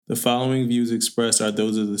The following views expressed are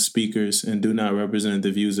those of the speakers and do not represent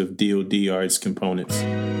the views of DoD or its components.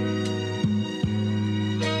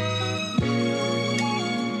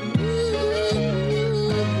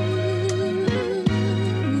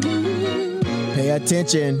 Pay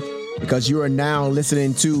attention, because you are now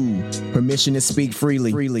listening to Permission to Speak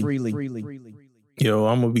Freely. Yo,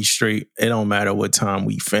 I'm gonna be straight. It don't matter what time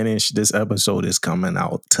we finish. This episode is coming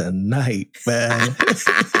out tonight, man.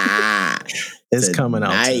 It's coming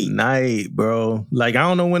out tonight, bro. Like, I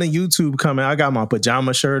don't know when the YouTube coming. I got my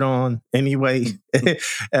pajama shirt on anyway,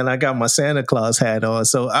 and I got my Santa Claus hat on.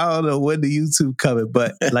 So I don't know when the YouTube coming.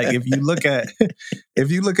 But like, if you look at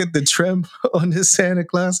the trim on this Santa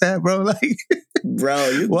Claus hat, bro, like,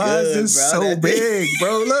 bro, why good, is this bro. so big,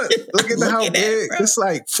 bro? Look at how at big. that, It's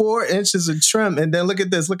like 4 inches of trim, and then look at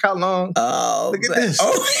this. Look how long. Oh, look at this.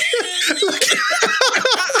 Oh.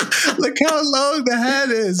 Look how long the hat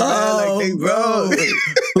is, man. Oh, like, hey, bro.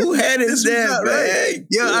 Who hat is that, man? Right.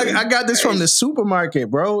 Yeah, I got this from the supermarket,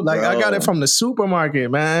 bro. Like, I got it from the supermarket,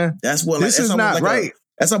 man. That's what. This is not right.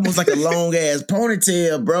 That's almost like a long ass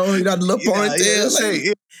ponytail, bro. You got a little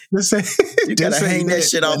ponytail. You gotta hang that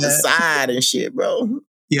shit off the side and shit, bro.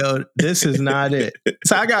 Yo, this is not it.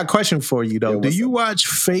 So I got a question for you, though. Do you watch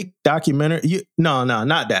fake documentary? No,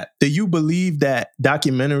 not that. Do you believe that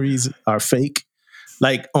documentaries are fake?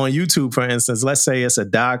 Like on YouTube, for instance, let's say it's a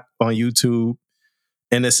doc on YouTube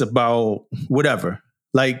and it's about whatever.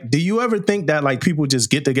 Like, do you ever think that like people just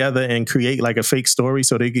get together and create like a fake story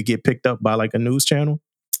so they could get picked up by like a news channel?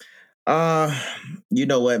 You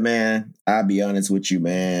know what, man? I'll be honest with you,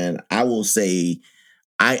 man. I will say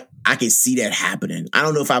I can see that happening. I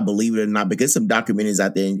don't know if I believe it or not, because some documentaries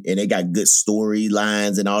out there and they got good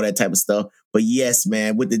storylines and all that type of stuff. But yes,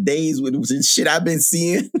 man, with the days with the shit I've been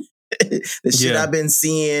seeing, I've been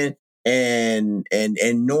seeing and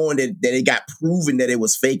knowing that it got proven that it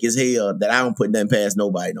was fake as hell, that I don't put nothing past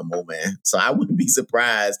nobody no more, man. So I wouldn't be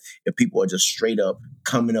surprised if people are just straight up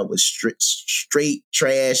coming up with straight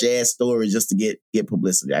trash ass stories just to get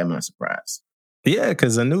publicity. I'm not surprised. Yeah,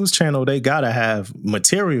 because a news channel, they gotta have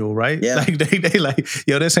material, right? Yeah. Like they like,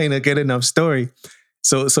 yo, this ain't a good enough story.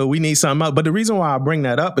 So we need something else. But the reason why I bring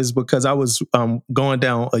that up is because I was going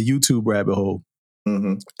down a YouTube rabbit hole.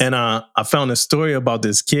 Mm-hmm. And I found a story about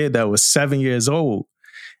this kid that was 7 years old.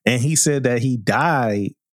 And he said that he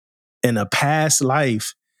died in a past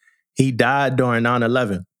life. He died during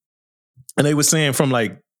 9/11. And they were saying from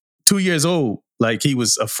like 2 years old, like he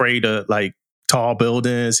was afraid of like tall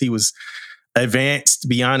buildings. He was advanced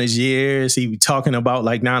beyond his years. He was talking about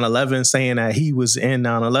like 9/11, saying that he was in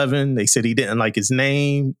 9/11. They said he didn't like his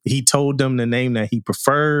name. He told them the name that he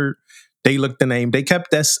preferred. They looked the name. They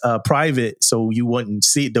kept that private so you wouldn't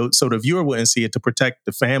see it, so the viewer wouldn't see it, to protect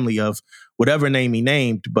the family of whatever name he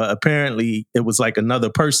named. But apparently it was like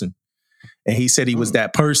another person. And he said he was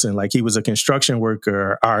that person, like he was a construction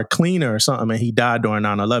worker or a cleaner or something, and he died during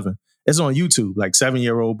 9/11. It's on YouTube, like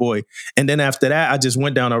 7-year-old boy. And then after that, I just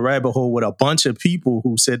went down a rabbit hole with a bunch of people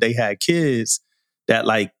who said they had kids that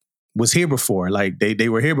like was here before. Like they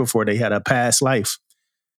were here before, they had a past life.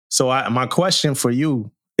 So my question for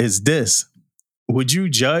you is this: would you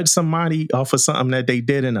judge somebody off of something that they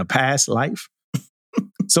did in a past life?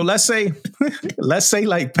 So let's say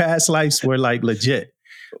like past lives were like legit.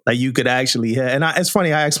 Like you could actually have, and it's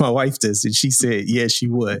funny, I asked my wife this and she said, yeah, she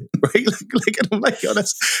would, right? Like and I'm like, yo,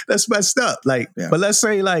 that's messed up. Like, yeah. But let's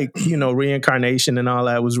say like, you know, reincarnation and all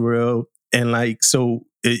that was real. And like, so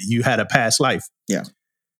you had a past life. Yeah.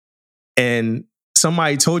 And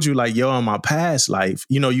somebody told you like, yo, in my past life,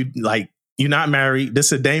 you know, you're not married. This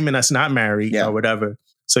is a Damon that's not married or whatever.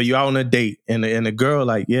 So you're out on a date and the girl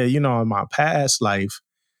like, yeah, you know, in my past life,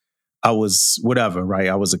 I was whatever, right?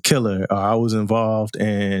 I was a killer, or I was involved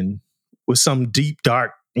in with some deep,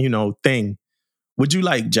 dark, you know, thing. Would you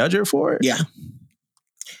like judge her for it? Yeah.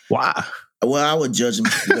 Why? Well, I would judge them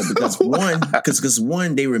because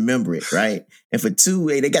one, they remember it, right? And for two,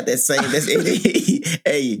 hey, they got that same.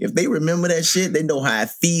 Hey, if they remember that shit, they know how I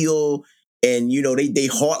feel, and you know they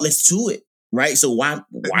heartless to it, right? So why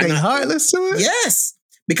they not heartless to it? Yes,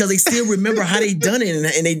 because they still remember how they done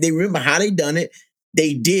it, and they remember how they done it.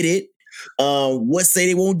 They did it. What say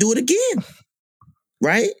they won't do it again?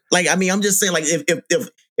 Right? Like, I mean, I'm just saying, like, if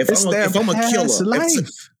I'm a killer,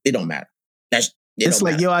 it don't matter. It's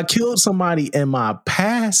like, yo, I killed somebody in my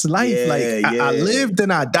past life. I lived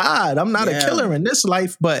and I died. I'm not a killer in this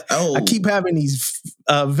life, but I keep having these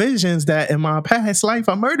visions that in my past life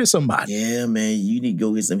I murdered somebody. Yeah, man, you need to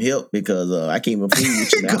go get some help because I can't even fool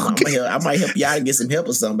with you. Man. I might help you out and get some help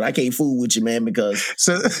or something, but I can't fool with you, man, because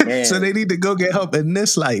So they need to go get help in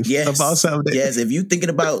this life about something. Yes, if you thinking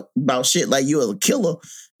about shit like you're a killer,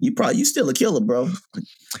 you still a killer, bro.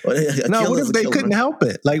 What if they couldn't help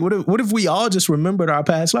it? Like, what if we all just remembered our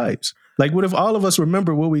past lives? Like, what if all of us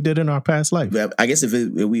remember what we did in our past life? I guess if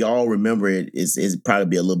we all remember it, it's probably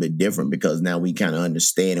be a little bit different because now we kind of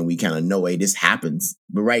understand and we kind of know, hey, this happens.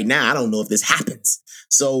 But right now, I don't know if this happens.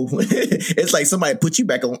 So it's like somebody put you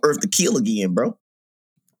back on Earth to kill again, bro.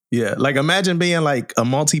 Yeah, like imagine being like a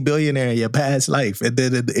multi-billionaire in your past life and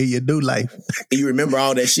then in your new life. And you remember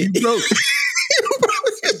all that shit.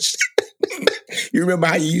 You remember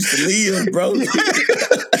how you used to live, bro?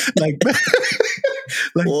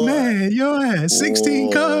 Boy, man, your ass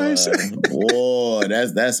 16 cars. Boy,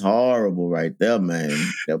 that's horrible right there, man.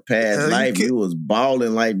 Your past life, you was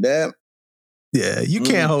balling like that. Yeah, you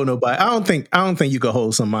can't hold nobody. I don't think you can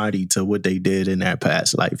hold somebody to what they did in their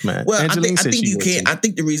past life, man. Well, I think you can. I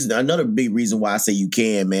think another big reason why I say you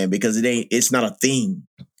can, man, because it's not a thing.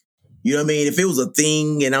 You know what I mean? If it was a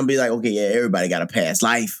thing and I'm be like, okay, yeah, everybody got a past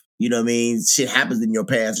life. You know what I mean? Shit happens in your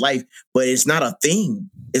past life, but it's not a thing.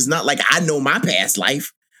 It's not like I know my past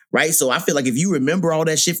life, right? So I feel like if you remember all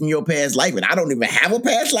that shit from your past life and I don't even have a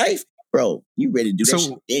past life, bro, you ready to do that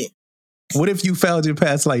shit? Yeah. What if you found your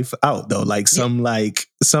past life out though? Like some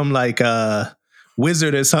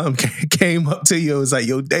wizard or something came up to you and was like,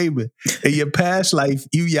 yo, David, in your past life,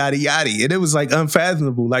 you yada yada. And it was like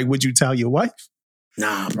unfathomable. Like, would you tell your wife?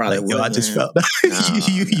 Nah, probably like, yo, I just felt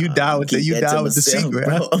you die with the secret.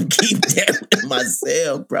 Bro. I'm keep that with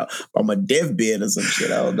myself, bro. On my deathbed or some shit.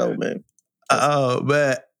 I don't know, man. Oh,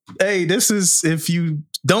 but hey, this is, if you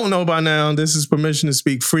don't know by now, this is Permission to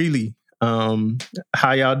Speak Freely.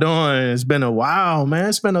 How y'all doing? It's been a while, man.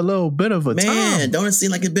 It's been a little bit of a time. Man, don't it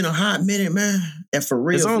seem like it's been a hot minute, man? And for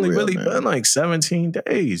real, it's only really man. Been like 17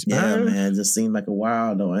 days, man. Yeah, man. It just seemed like a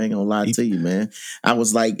while, though. I ain't gonna lie to you, man. I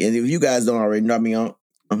was like, and if you guys don't already know, I mean,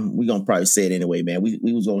 we gonna probably say it anyway, man. We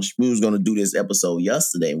was gonna do this episode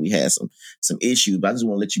yesterday, and we had some issues. But I just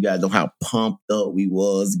want to let you guys know how pumped up we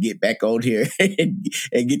was to get back on here and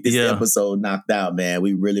get this episode knocked out, man.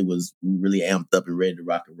 We really amped up and ready to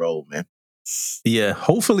rock and roll, man. Yeah,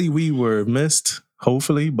 hopefully we were missed.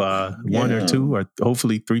 Hopefully by one or two, or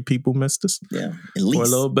hopefully 3 people missed us. Yeah, at least for a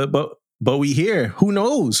little bit, but we here. Who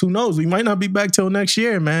knows? We might not be back till next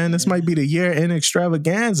year, man. This might be the year-end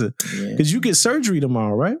extravaganza. Because you get surgery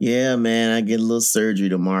tomorrow, right? Yeah, man. I get a little surgery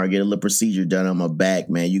tomorrow. Get a little procedure done on my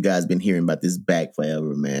back, man. You guys been hearing about this back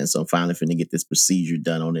forever, man. So I'm finally finna get this procedure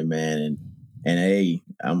done on it, man. And hey,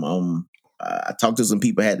 I talked to some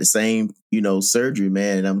people had the same, surgery,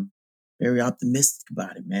 man. And I'm very optimistic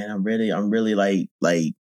about it, man. I'm really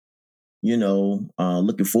like.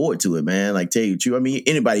 Looking forward to it, man. Like, tell you the truth. I mean,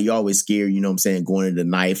 anybody, you're always scared, you know what I'm saying, going into the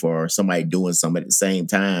knife or somebody doing something at the same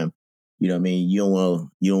time. You know what I mean? You don't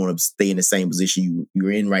want to stay in the same position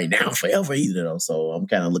you're in right now forever either, though. So I'm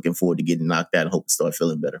kind of looking forward to getting knocked out and hope to start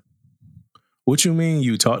feeling better. What you mean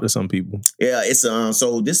you talk to some people? Yeah, it's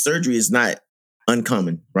so this surgery is not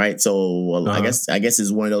uncommon, right? So I guess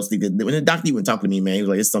it's one of those things that when the doctor even talked to me, man, he was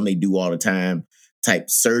like, it's something they do all the time type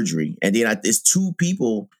surgery. And then it's 2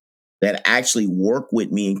 people that actually work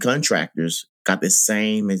with me and contractors got the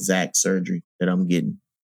same exact surgery that I'm getting.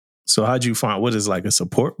 So how'd you find, what is like a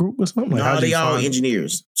support group or something? Like, no, they all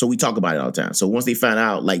engineers. So we talk about it all the time. So once they find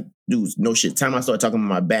out, like, dude, no shit, time I started talking about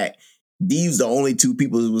my back, these the only 2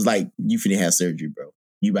 people who was like, you finna have surgery, bro.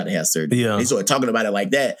 You about to have surgery. Yeah. They started talking about it like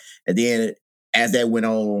that. And then as that went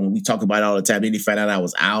on, we talk about it all the time. Then they found out I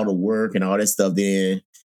was out of work and all that stuff. Then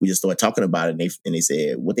we just started talking about it, and they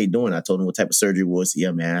said, what they doing? I told them what type of surgery it was. Yeah,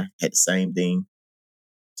 man, I had the same thing.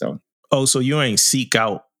 So. Oh, so you ain't seek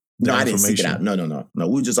out No, I didn't seek it out. No.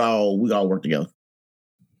 We all work together.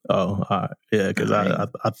 Oh, all right. Yeah, because I'd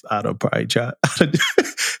have probably tried.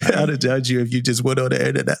 I'd have judged you if you just went on the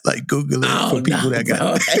internet, like Googling for people that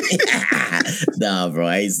got. Nah, bro,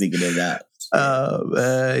 I ain't seeking it out.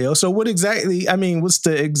 So what exactly? I mean, what's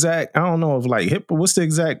the exact? I don't know if like hip. What's the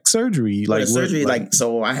exact surgery? Like surgery,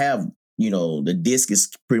 so I have the disc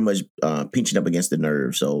is pretty much pinching up against the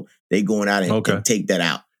nerve. So they going out and take that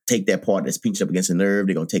out, take that part that's pinching up against the nerve.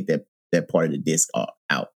 They're gonna take that part of the disc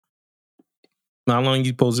out. How long you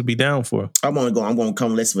supposed to be down for? I'm gonna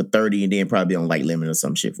come less for 30 and then probably on light limit or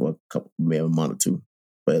some shit for maybe a month or 2.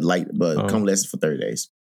 But come less for 30 days.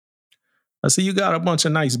 I see you got a bunch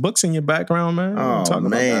of nice books in your background, man. Oh,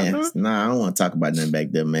 man. Nah, I don't want to talk about nothing back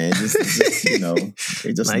there, man. Just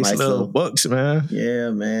it's just nice little books, man. Yeah,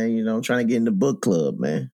 man. I'm trying to get in the book club,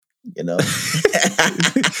 man. You know.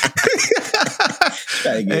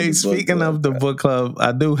 Hey, speaking of the book club,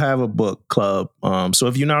 I do have a book club. So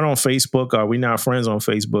if you're not on Facebook or we're not friends on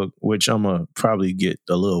Facebook, which I'm gonna probably get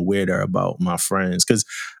a little weirder about my friends, because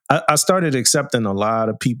I started accepting a lot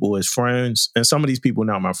of people as friends, and some of these people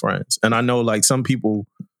not my friends. And I know like some people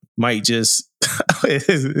might just I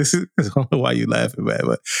don't know why you laughing, man,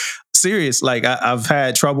 but serious. Like I've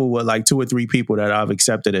had trouble with like 2 or 3 people that I've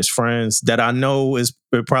accepted as friends that I know it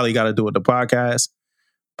probably got to do with the podcast,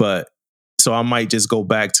 but. So I might just go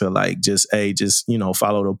back to like just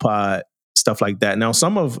follow the pod, stuff like that. Now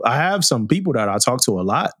I have some people that I talk to a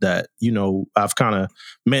lot that, I've kind of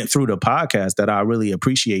met through the podcast that I really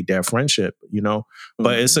appreciate their friendship,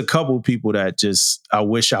 but it's a couple people that just, I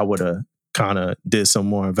wish I would have kind of did some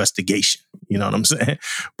more investigation. You know what I'm saying?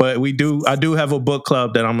 But I do have a book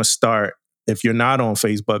club that I'm going to start. If you're not on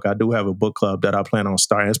Facebook, I do have a book club that I plan on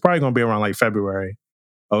starting. It's probably going to be around like February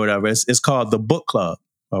or whatever. It's called The Book Club.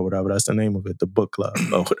 Or whatever, that's the name of it, the book club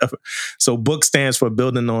or whatever. So book stands for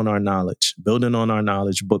Building on Our Knowledge. Building on Our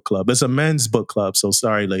Knowledge book club. It's a men's book club, so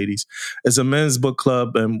sorry, ladies. It's a men's book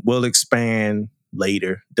club, and we'll expand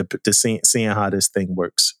later to seeing how this thing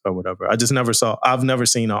works or whatever. I've never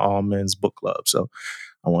seen an all men's book club, so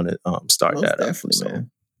I want to start Most that definitely, up. So,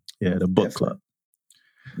 man. yeah, the book club.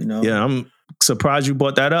 Yeah, I'm surprised you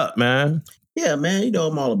brought that up, man. Yeah, man.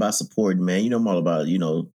 I'm all about supporting, man. I'm all about,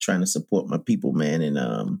 trying to support my people, man. And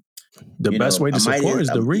the best way to support is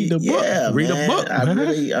to read the book. Yeah, read man. a book.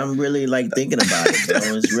 I'm really like thinking about it,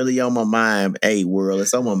 bro. It's really on my mind. Hey, world,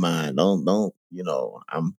 it's on my mind. Don't,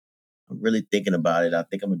 I'm really thinking about it. I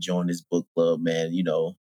think I'm gonna join this book club, man.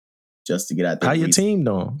 Just to get out there. How your team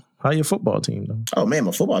doing? How your football team doing? Oh man,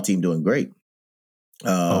 my football team doing great.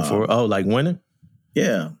 Like winning?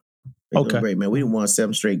 Yeah. Okay, great, man. We done won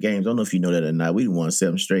 7 straight games. I don't know if you know that or not. We done won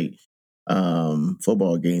 7 straight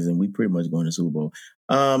football games, and we pretty much going to Super Bowl.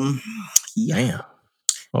 Yeah. Damn.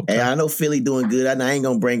 Okay. Hey, I know Philly doing good. I ain't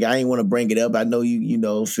want to bring it up. I know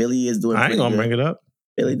you. Philly is doing. I ain't gonna bring it up.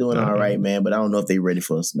 Philly doing all right, man. But I don't know if they ready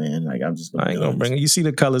for us, man. Like I ain't gonna bring it. You see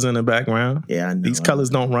the colors in the background? Yeah, I know. These colors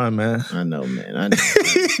don't run, man. I know, man. I know.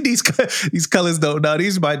 These colors don't. No,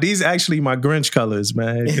 these actually my Grinch colors,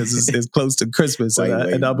 man, because it's close to Christmas,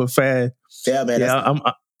 and I'm a fan. Yeah, man. Yeah,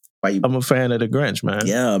 I'm a fan of the Grinch, man.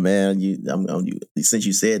 Yeah, man. Since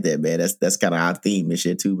you said that, man, that's kind of our theme and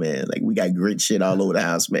shit too, man. Like we got Grinch shit all over the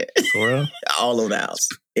house, man. For real? All over the house.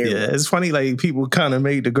 Everywhere. Yeah, it's funny. Like people kind of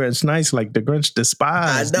made the Grinch nice. Like the Grinch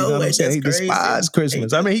despised. I know, what I'm saying? He despised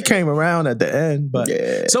Christmas. I mean, he came around at the end, but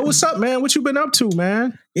So what's up, man? What you been up to,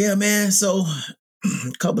 man? Yeah, man. So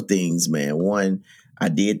a couple things, man. One, I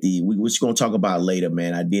did which you're gonna talk about later,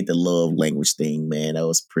 man. I did the love language thing, man. That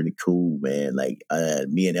was pretty cool, man. Like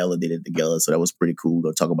me and Ella did it together, so that was pretty cool. We're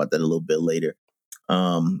gonna talk about that a little bit later.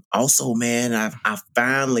 Also, man, I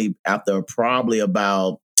finally, after probably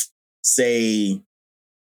about say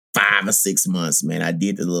 5 or 6 months, man, I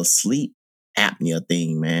did the little sleep apnea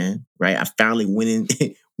thing, man. Right? I finally went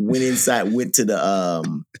inside, went to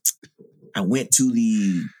the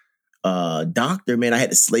doctor, man. I had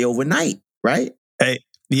to stay overnight, right? Hey,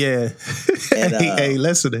 yeah. And, hey,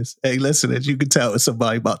 listeners. You can tell it's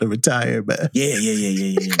somebody about to retire, man. Yeah.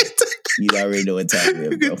 You already know what time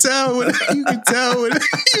it is, bro. You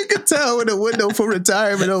can tell when the window for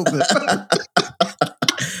retirement open.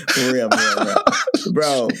 For real, man.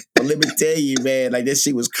 Bro, let me tell you, man, like that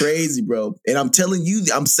shit was crazy, bro. And I'm telling you,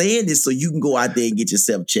 I'm saying this so you can go out there and get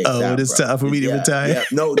yourself checked out. Oh, it's time for me to retire? Yeah.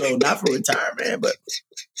 No, not for retirement, but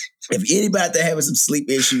if anybody out there having some sleep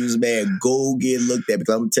issues, man, go get looked at,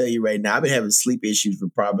 because I'm gonna tell you right now, I've been having sleep issues for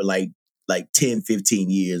probably like 10, 15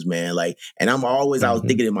 years, man. Like, and I'm always out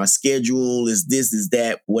thinking in my schedule, is this, is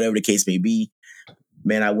that, whatever the case may be.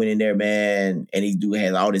 Man, I went in there, man, and he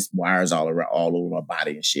had all these wires all over my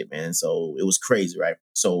body and shit, man. So it was crazy, right?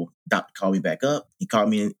 So doctor called me back up. He called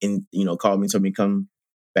me and called me and told me to come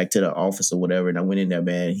back to the office or whatever. And I went in there,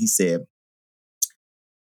 man. He said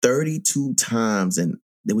 32 times, and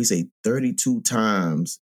then we say 32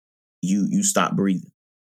 times you stop breathing.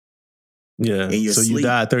 Yeah. So sleep. You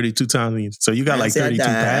died 32 times. So you got like 32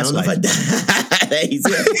 past life. I don't know if I died. He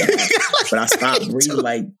said I died. But I stopped breathing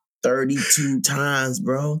like 32 times,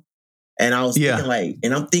 bro. And I was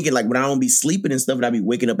thinking like when I don't be sleeping and stuff, and I be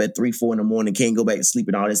waking up at 3, 4 in the morning, can't go back to sleep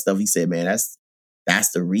and all that stuff. He said, man,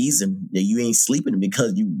 that's the reason that you ain't sleeping,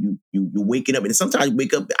 because you waking up, and sometimes you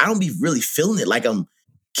wake up, I don't be really feeling it like I'm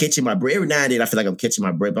catching my breath. Every now and then I feel like I'm catching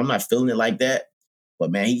my breath, but I'm not feeling it like that.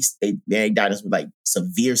 But man, he died with like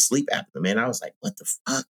severe sleep apnea, man. I was like, what the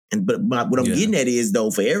fuck? But what I'm getting at is,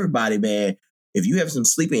 though, for everybody, man, if you have some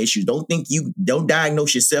sleeping issues, don't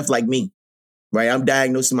diagnose yourself like me. right? I'm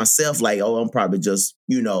diagnosing myself like, oh, I'm probably just,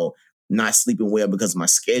 not sleeping well because of my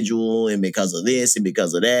schedule and because of this and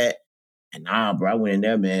because of that. And nah, bro, I went in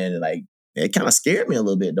there, man, and like, it kind of scared me a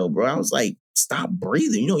little bit though, bro. I was like, stop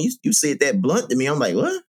breathing. You said that blunt to me. I'm like,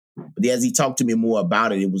 what? But as he talked to me more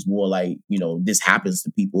about it, it was more like, this happens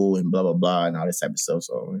to people and blah, blah, blah, and all this type of stuff.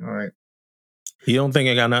 So, all right. You don't think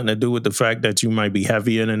it got nothing to do with the fact that you might be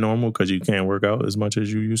heavier than normal because you can't work out as much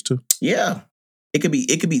as you used to? Yeah. It could be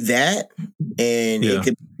that. And it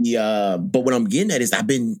could be, but what I'm getting at is I've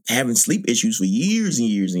been having sleep issues for years and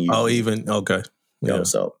years and years. Oh, even, okay. Yeah.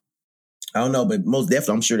 So I don't know, but most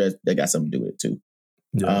definitely I'm sure that got something to do with it too.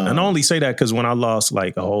 Yeah. And I only say that because when I lost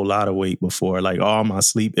like a whole lot of weight before, like all my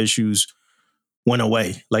sleep issues went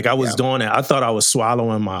away. Like I was doing it. I thought I was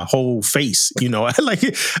swallowing my whole face, like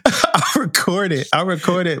I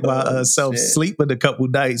recorded myself sleeping a couple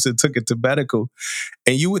nights and took it to medical.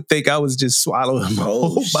 And you would think I was just swallowing my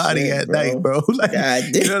whole body at night, bro. Like,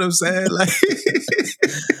 you know what I'm saying? Like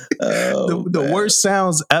the worst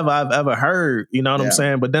sounds I've ever heard, you know what I'm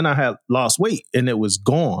saying? But then I had lost weight and it was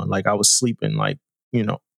gone. Like I was sleeping like,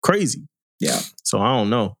 crazy. Yeah. So I don't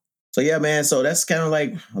know. So yeah, man. So that's kind of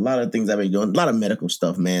like a lot of things I've been doing. A lot of medical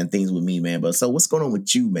stuff, man. Things with me, man. But so what's going on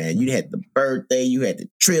with you, man? You had the birthday, you had the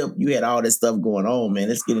trip, you had all this stuff going on, man.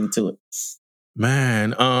 Let's get into it.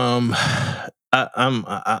 Man, I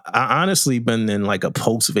honestly been in like a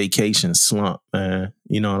post-vacation slump, man.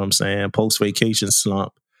 You know what I'm saying? Post-vacation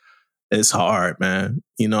slump. It's hard, man.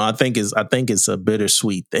 I think it's a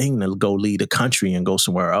bittersweet thing to go leave the country and go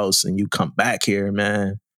somewhere else, and you come back here,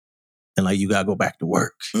 man. And like you gotta go back to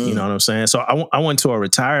work. You know what I'm saying? So I went to a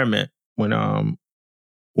retirement when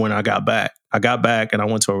I got back. I got back and I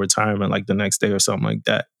went to a retirement like the next day or something like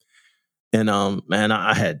that. And man,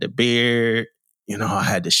 I had the beard, I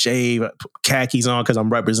had to shave, khakis on because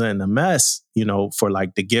I'm representing the mess, for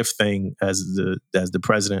like the gift thing as the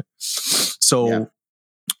president. So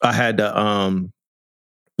I had to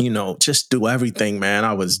just do everything, man.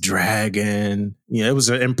 I was dragging. It was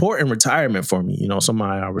an important retirement for me.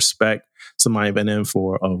 Somebody I respect, somebody I've been in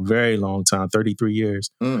for a very long time, 33 years.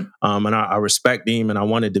 And I respect him and I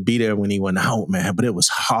wanted to be there when he went out, man. But it was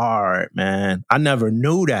hard, man. I never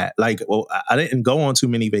knew that. Like, I didn't go on too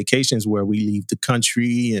many vacations where we leave the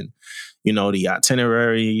country and, the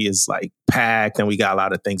itinerary is like packed and we got a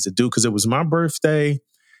lot of things to do because it was my birthday.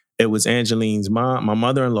 It was Angeline's my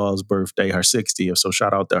mother-in-law's birthday, her 60th. So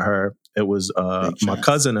shout out to her. It was my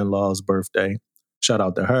cousin-in-law's birthday. Shout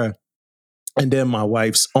out to her. And then my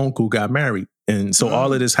wife's uncle got married. And so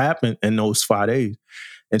all of this happened in those 5 days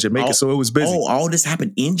in Jamaica. So it was busy. Oh, all this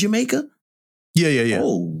happened in Jamaica? Yeah.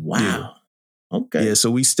 Oh, wow. Yeah. Okay. Yeah,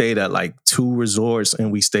 so we stayed at like 2 resorts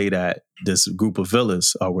and we stayed at this group of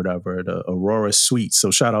villas or whatever, the Aurora Suites.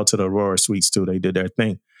 So shout out to the Aurora Suites too. They did their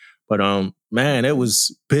thing. But man, it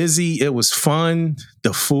was busy. It was fun.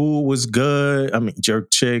 The food was good. I mean,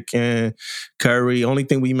 jerk chicken, curry. Only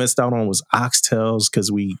thing we missed out on was oxtails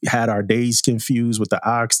because we had our days confused with the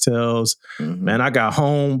oxtails. Man, I got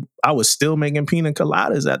home. I was still making pina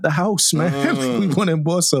coladas at the house, man. We went and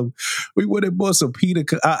bought some pina.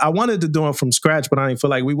 I wanted to do it from scratch, but I didn't feel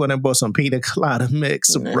like we went and bought some pina colada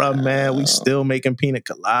mix, some rum, man. We still making pina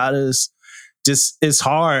coladas. Just, it's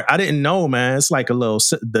hard. I didn't know, man. It's like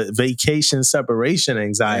the vacation separation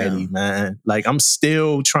anxiety, man. Like I'm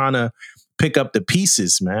still trying to pick up the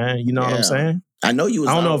pieces, man. You know what I'm saying? I know you.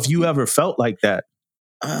 I don't know if you ever felt like that.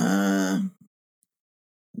 I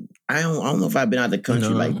don't know if I've been out of the country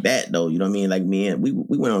like that though. You know what I mean? Like me and we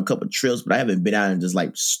went on a couple of trips, but I haven't been out and just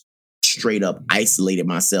like straight up isolated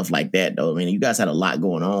myself like that though. I mean, you guys had a lot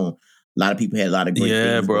going on. A lot of people had a lot of great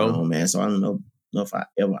things going on, man. So I don't know if I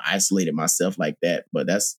ever isolated myself like that, but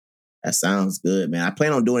that sounds good, man. I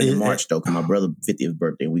plan on doing it in March though, because my brother's 50th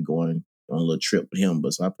birthday, and we going on a little trip with him.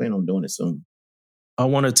 But so I plan on doing it soon. I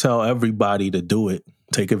want to tell everybody to do it,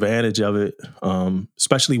 take advantage of it,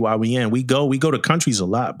 especially while we go to countries a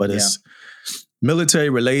lot, but it's military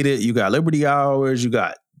related. You got liberty hours, you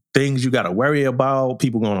got things you got to worry about.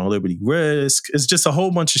 People going on liberty risk. It's just a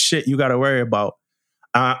whole bunch of shit you got to worry about.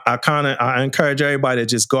 I encourage everybody to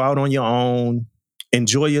just go out on your own.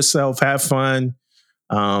 Enjoy yourself, have fun,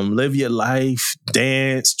 live your life,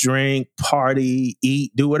 dance, drink, party,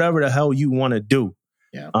 eat, do whatever the hell you want to do.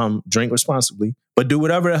 Yeah. Drink responsibly, but do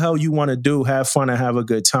whatever the hell you want to do. Have fun and have a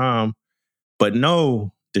good time. But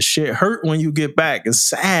no, the shit hurt when you get back. It's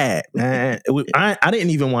sad, man. I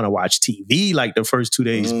didn't even want to watch TV like the first 2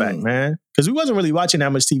 days back, man, because we wasn't really watching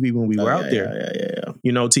that much TV when we were out there.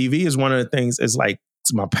 Yeah. TV is one of the things. It's like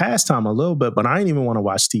my pastime a little bit, but I didn't even want to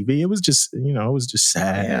watch TV. It was just, it was just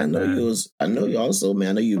sad. Yeah, I know man. you was. I know you also, man.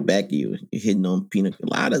 I know you back. You hitting on pina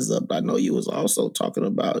coladas up. I know you was also talking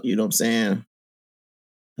about. You know what I'm saying?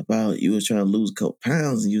 About you was trying to lose a couple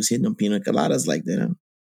pounds and you was hitting them pina coladas like that.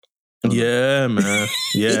 Yeah, man.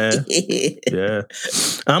 Yeah. Yeah.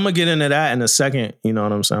 I'm gonna get into that in a second. You know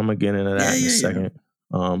what I'm saying? I'm gonna get into that in a second.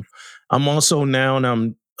 I'm also now,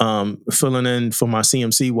 and I'm filling in for my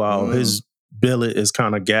CMC while his billet is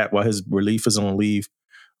kind of gapped while his relief is on leave.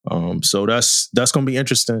 So that's gonna be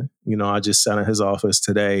interesting. I just sat in his office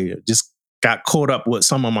today. Just got caught up with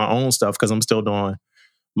some of my own stuff because I'm still doing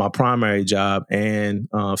my primary job and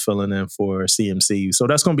filling in for CMC. So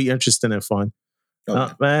that's gonna be interesting and fun.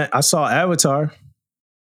 Okay. Man, I saw Avatar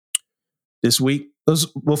this week.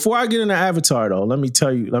 Before I get into Avatar, though, let me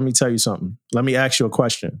tell you something. Let me ask you a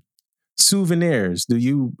question. Souvenirs, do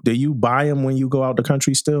you buy them when you go out the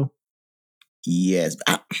country still? Yes.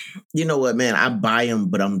 You know what, man? I buy them,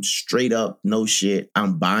 but I'm straight up, no shit.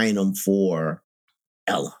 I'm buying them for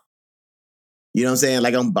Ella. You know what I'm saying?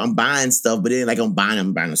 Like I'm buying stuff, but then like I'm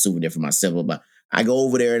buying a souvenir for myself. But I go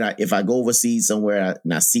over there and if I go overseas somewhere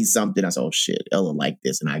and I see something, I say, oh shit, Ella like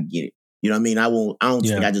this, and I get it. You know what I mean? I don't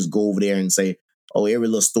think I just go over there and say, oh, every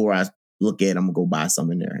little store I look at, I'm gonna go buy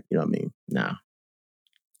something there. You know what I mean? Nah.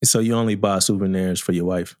 So you only buy souvenirs for your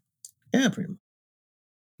wife? Yeah, pretty much.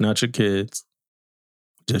 Not your kids,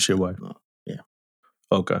 just your wife. Yeah.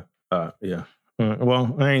 Okay. Yeah.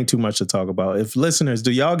 Well, I ain't too much to talk about. If listeners,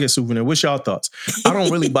 do y'all get souvenirs? What's y'all thoughts? I don't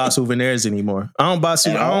really buy souvenirs anymore. I don't buy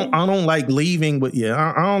souvenirs. I don't like leaving, but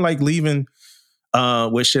I don't like leaving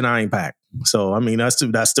with shit I ain't packed. So I mean, that's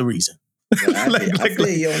the reason. I feel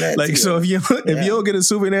you on that too. So if you don't get a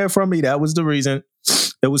souvenir from me, that was the reason.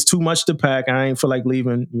 It was too much to pack. I ain't feel like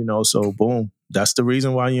leaving, So boom, that's the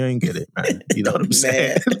reason why you ain't get it, man. You know what I'm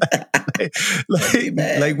saying?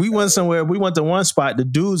 like we went somewhere. We went to one spot. The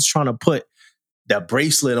dude's trying to put that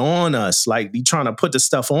bracelet on us, like he trying to put the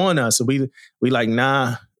stuff on us. So we like,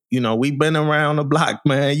 nah. We've been around the block,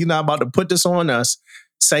 man. You're not about to put this on us.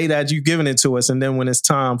 Say that you giving it to us, and then when it's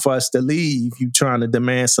time for us to leave, you trying to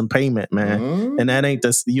demand some payment, man. Mm-hmm. And that ain't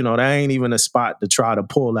that ain't even a spot to try to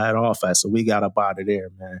pull that off at. So we got up out of there,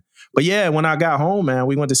 man. But yeah, when I got home, man,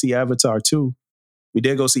 we went to see Avatar 2. We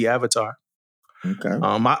did go see Avatar. Okay.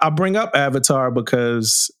 I bring up Avatar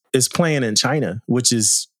because it's playing in China, which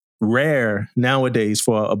is rare nowadays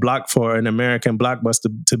for an American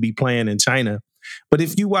blockbuster to be playing in China. But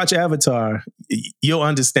if you watch Avatar, you'll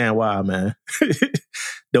understand why, man.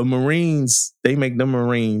 The Marines, they make the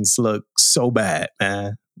Marines look so bad,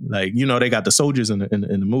 man. Like, they got the soldiers in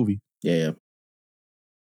the movie. Yeah.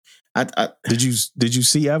 Did you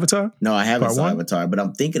see Avatar? No, I haven't seen Avatar, but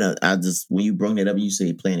I'm thinking when you brought that up, you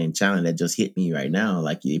say playing in China, that just hit me right now.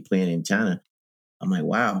 Like they playing in China. I'm like,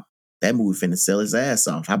 wow, that movie finna sell his ass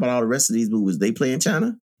off. How about all the rest of these movies? They play in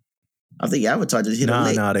China? I think Avatar just hit a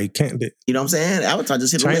lick. No, they can't. You know what I'm saying? Avatar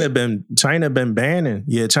just hit a lick. China been banning.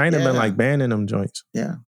 Yeah, China been like banning them joints.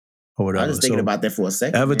 Yeah. Or whatever. I was just thinking about that for a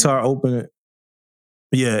second. Avatar opened.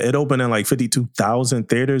 Yeah, it opened in like 52,000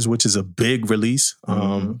 theaters, which is a big release.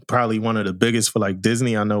 Probably one of the biggest for like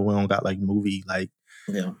Disney. I know we don't got like movie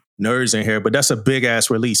nerds in here, but that's a big ass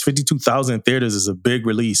release. 52,000 theaters is a big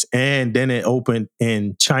release. And then it opened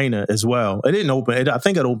in China as well. It didn't open. I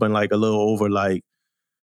think it opened like a little over like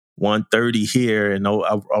 130 here and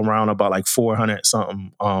around about like 400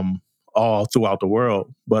 something all throughout the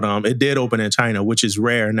world. But it did open in China, which is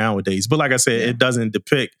rare nowadays. But like I said, it doesn't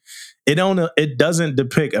depict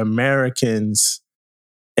Americans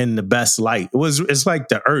in the best light. It's like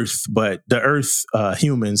the Earth, but the Earth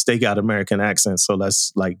humans, they got American accents. So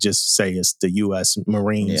let's like just say it's the U.S.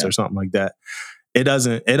 Marines or something like that. It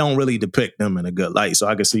don't really depict them in a good light. So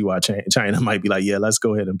I can see why China might be like, yeah, let's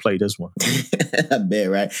go ahead and play this one. I bet,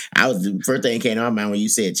 right? The first thing that came to my mind when you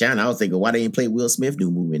said China, I was thinking, why they ain't play Will Smith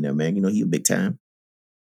new movie in there, man? He a big time.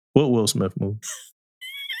 What Will Smith movie?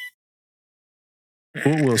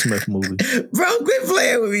 What Will Smith movie? Bro, quit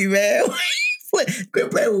playing with me, man.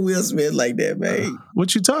 Quit playing with Will Smith like that, man.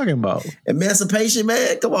 What you talking about? Emancipation,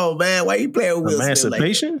 man. Come on, man. Why you playing with Will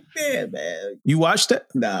Emancipation? Smith like that? Yeah, man. You watched it?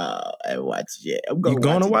 No, I haven't watched it yet. I'm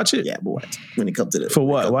going to watch it? Yeah, I'm going to watch it. When it comes to the... For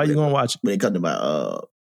what? Why are you going to watch it? When it comes to my...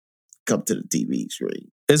 come to the TV screen.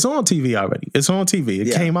 It's on TV already. It's on TV.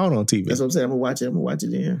 It came out on TV. That's what I'm saying. I'm going to watch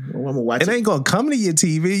it then. I'm going to watch it. It ain't going to come to your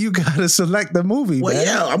TV. You got to select the movie, man.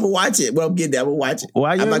 Yeah, I'm going to watch it. Well, I'm getting there. I'm going to watch it.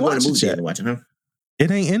 Why you I'm not going to movie to watch it, huh? It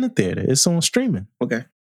ain't in the theater. It's on streaming. Okay.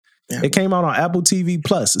 Yeah. It came out on Apple TV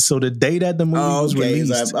Plus. So the day that the movie was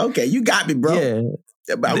released. Okay, you got me, bro. Yeah.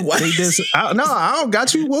 They did. No, I don't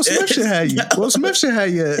got you. Will Smith should have you. Will Smith should have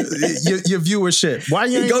your viewership. Why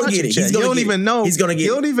you ain't watching it? You don't even know. He's gonna get.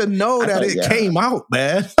 You don't even know that it came out,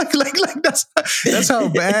 man. Like that's how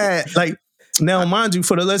bad. Like now, mind you,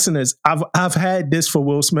 for the listeners, I've had this for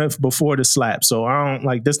Will Smith before the slap, so I don't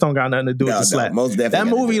like this. Don't got nothing to do with the slap. Most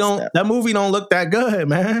definitely. That movie don't look that good,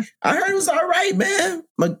 man. I heard it was all right, man.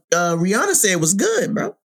 Rihanna said it was good,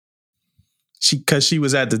 bro. Because she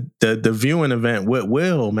was at the viewing event with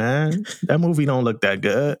Will, man. That movie don't look that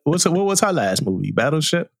good. What was her last movie?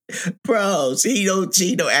 Battleship? Bro, she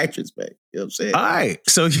no actress, man. You know what I'm saying? All right.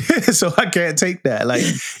 So so I can't take that. Like,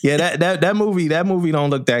 yeah, that movie don't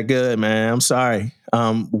look that good, man. I'm sorry.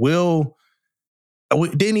 Will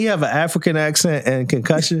didn't he have an African accent and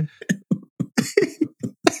concussion?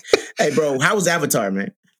 Hey, bro, how was Avatar,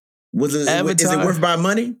 man? Is it worth my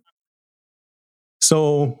money?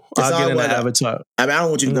 So I'll get into Avatar. I mean, I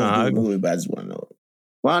don't want you to go through the movie, but I just want to know.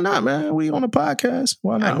 Why not, man? We on a podcast.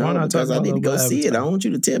 Why not? Why not? Because I need to go see it. I don't want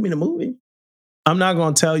you to tell me the movie. I'm not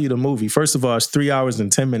going to tell you the movie. First of all, it's 3 hours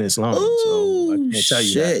and 10 minutes long. Ooh, so I can't tell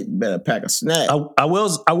you that. You better pack a snack. I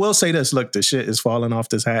will say this. Look, the shit is falling off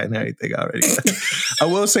this hat and everything already. I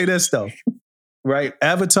will say this though. Right?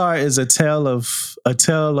 Avatar is a tale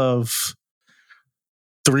of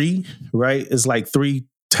three, right? It's like three.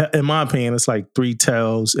 In my opinion, it's like three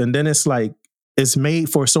tales. And then it's like, it's made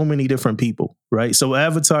for so many different people, right? So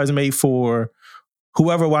Avatar is made for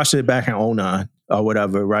whoever watched it back in 2009 or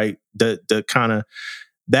whatever, right? The kind of,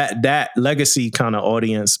 that legacy kind of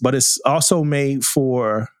audience. But it's also made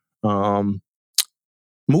for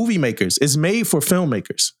movie makers. It's made for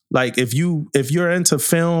filmmakers. Like if you're into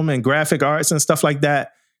film and graphic arts and stuff like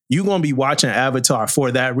that, you're going to be watching Avatar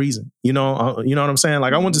for that reason. You know what I'm saying?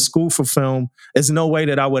 Like I went to school for film. There's no way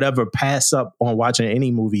that I would ever pass up on watching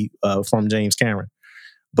any movie from James Cameron,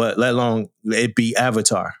 but let alone it be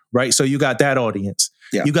Avatar, right? So you got that audience.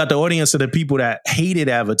 Yeah. You got the audience of the people that hated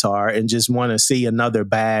Avatar and just want to see another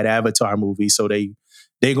bad Avatar movie. So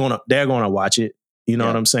they're gonna watch it. You know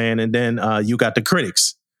what I'm saying? And then you got the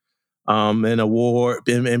critics. And award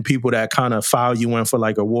and people that kind of file you in for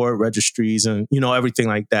like award registries and everything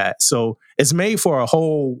like that. So it's made for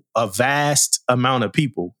a vast amount of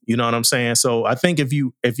people. You know what I'm saying? So I think if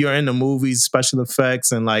you're into movies, special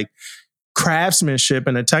effects, and like craftsmanship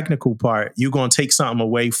and the technical part, you're gonna take something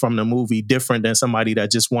away from the movie different than somebody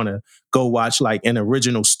that just want to go watch like an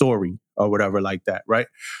original story or whatever like that, right?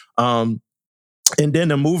 And then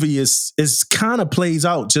the movie is kind of plays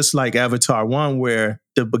out just like Avatar 1, where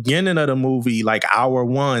the beginning of the movie, like hour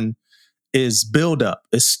 1, is build up.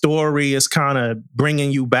 It's story. It's kind of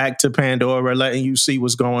bringing you back to Pandora, letting you see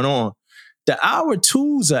what's going on. The hour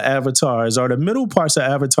 2s of Avatars, or the middle parts of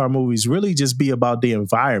Avatar movies, really just be about the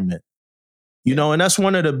environment. And that's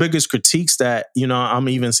one of the biggest critiques that, I'm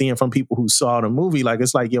even seeing from people who saw the movie. Like,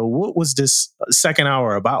 it's like, yo, what was this second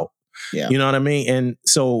hour about? Yeah. You know what I mean? And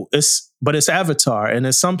so it's Avatar. And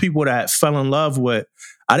there's some people that fell in love with,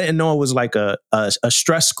 I didn't know it was like a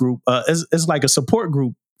stress group. It's like a support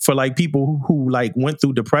group for like people who like went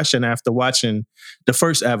through depression after watching the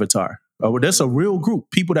first Avatar. There's a real group,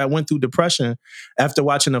 people that went through depression after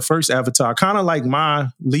watching the first Avatar. Kind of like my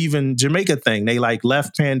leaving Jamaica thing. They like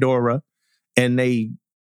left Pandora and they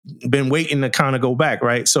been waiting to kind of go back,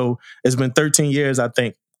 right? So it's been 13 years, I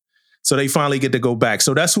think. So they finally get to go back.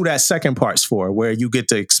 So that's who that second part's for, where you get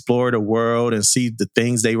to explore the world and see the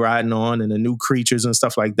things they riding on and the new creatures and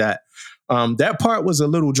stuff like that. That part was a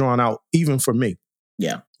little drawn out, even for me.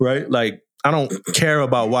 Yeah. Right? Like, I don't care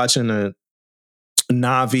about watching a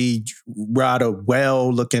Na'vi ride a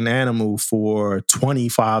whale-looking animal for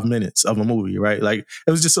 25 minutes of a movie, right? Like,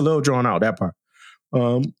 it was just a little drawn out, that part.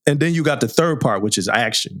 And then you got the third part, which is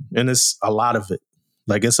action. And it's a lot of it.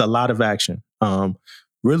 Like, it's a lot of action.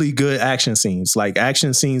 Really good action scenes, like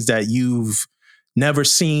action scenes that you've never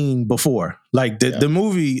seen before. Like the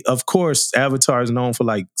movie, of course, Avatar is known for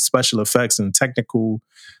like special effects and technical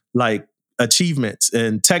like achievements.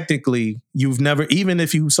 And technically, you've never, even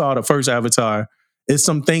if you saw the first Avatar, it's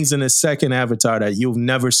some things in the second Avatar that you've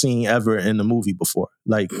never seen ever in the movie before.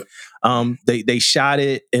 Like they shot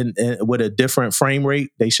it in with a different frame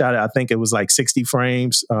rate. They shot it, I think it was like 60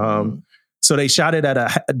 frames. So they shot it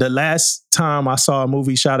the last time I saw a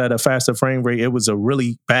movie shot at a faster frame rate, it was a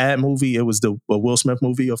really bad movie. It was the Will Smith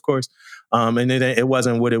movie, of course. And it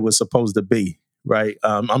wasn't what it was supposed to be, right?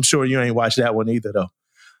 I'm sure you ain't watched that one either, though.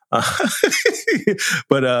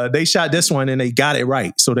 But they shot this one and they got it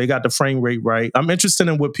right. So they got the frame rate right. I'm interested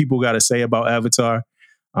in what people got to say about Avatar.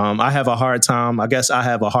 I have a hard time. I guess I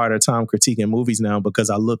have a harder time critiquing movies now because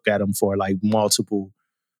I look at them for like multiple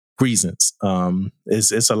reasons.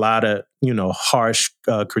 It's a lot of, harsh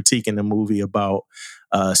critique in the movie about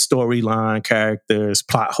storyline, characters,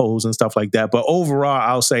 plot holes, and stuff like that. But overall,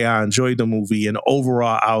 I'll say I enjoyed the movie, and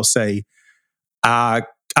overall, I'll say I'll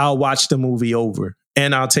watch the movie over,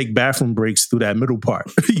 and I'll take bathroom breaks through that middle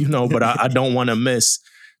part, But I don't want to miss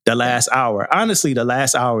the last hour. Honestly, the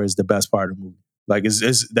last hour is the best part of the movie. Like, it's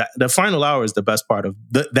the final hour is the best part of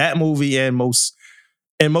that movie, and most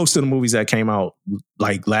of the movies that came out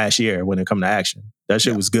like last year when it come to action. That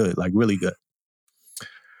shit was good, like really good.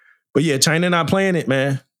 But yeah, China not playing it,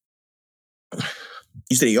 man.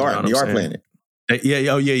 You said you are playing it.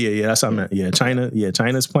 Yeah. That's what I meant. Yeah,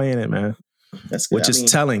 China's playing it, man. That's good. Which is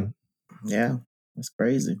telling. Yeah, that's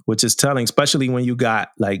crazy. Which is telling, especially when you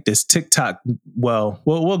got like this TikTok. Well,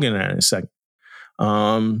 we'll get into that in a second.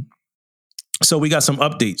 So we got some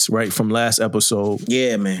updates, right, from last episode.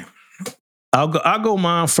 Yeah, man. I'll go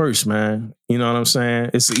mine first, man. You know what I'm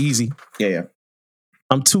saying? It's easy. Yeah.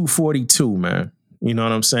 I'm 242, man. You know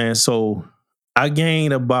what I'm saying? So I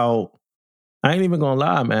gained about, I ain't even gonna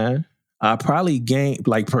lie, man. I probably gained,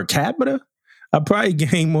 like per capita, I probably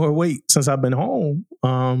gained more weight since I've been home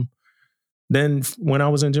than when I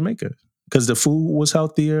was in Jamaica. Because the food was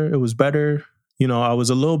healthier, it was better. I was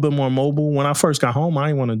a little bit more mobile. When I first got home, I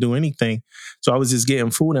didn't want to do anything. So I was just getting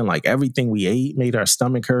food, and like everything we ate made our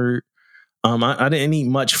stomach hurt. I didn't eat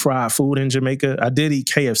much fried food in Jamaica. I did eat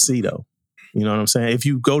KFC though. You know what I'm saying? If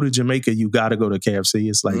you go to Jamaica, you got to go to KFC.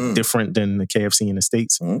 It's like different than the KFC in the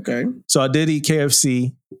States. Okay. So I did eat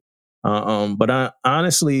KFC. But I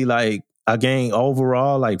honestly, like, I gained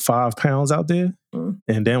overall like 5 pounds out there.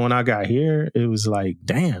 And then when I got here, it was like,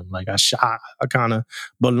 damn, like I kind of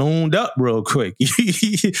ballooned up real quick.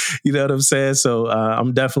 You know what I'm saying? So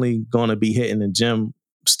I'm definitely going to be hitting the gym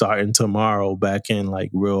starting tomorrow back in like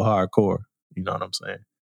real hardcore. You know what I'm saying?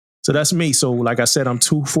 So that's me. So like I said, I'm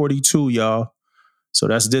 242, y'all. So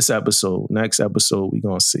that's this episode. Next episode, we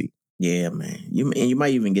going to see. Yeah, man. You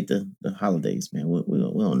might even get the holidays, man. We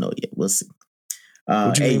don't know yet. We'll see.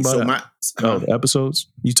 What you mean by the episodes?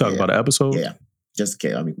 You talking about the episode? Yeah. Just in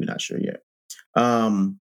case. I mean, we're not sure yet.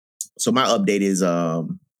 So my update is the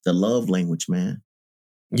love language, man.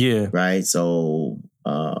 Yeah. Right. So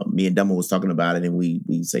me and Dumbo was talking about it, and we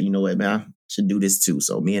say, you know what, man, I should do this too.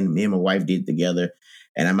 So me and my wife did it together,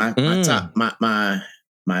 and my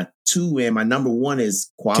two and my number one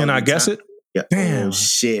is quality. Can I guess it? Yeah. Damn. Oh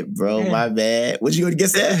shit, bro. Damn. My bad. What you gonna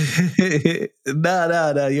guess that?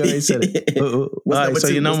 Nah. You already said it. What's number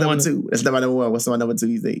two? Your number two? That's not my number one. What's my number two?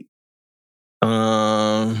 You think?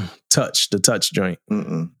 The touch joint.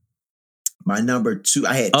 My number two,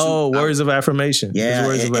 I had two. Oh, words of affirmation. Yeah,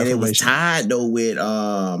 and it was tied though with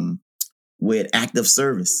act of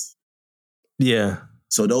service. Yeah.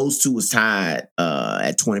 So those two was tied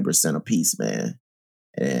at 20% apiece, man.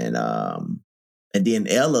 And then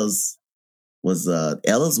Ella's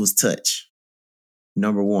was touch.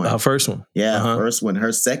 Number one. Her first one. Yeah, first one.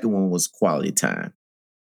 Her second one was quality time.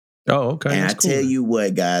 Oh, okay. And I tell you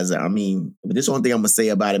what, guys, I mean, this one thing I'm gonna say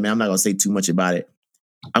about it, man. I'm not gonna say too much about it.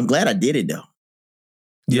 I'm glad I did it though.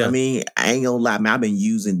 You know what I mean? I ain't gonna lie, man. I've been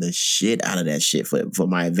using the shit out of that shit for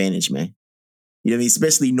my advantage, man. You know what I mean?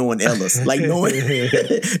 Especially knowing Ellis. Like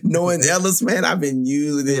knowing Ellis, man, I've been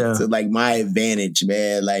using it to like my advantage,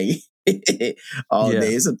 man. Like all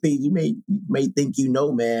day. It's a thing you may think you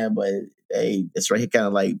know, man, but hey, it's right here kind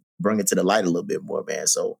of like bring it to the light a little bit more, man.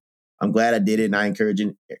 So I'm glad I did it, and I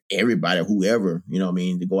encouraging everybody, whoever, you know what I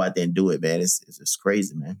mean, to go out there and do it, man. It's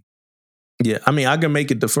crazy, man. Yeah, I mean, I can make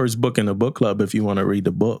it the first book in the book club if you want to read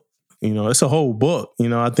the book. You know, it's a whole book. You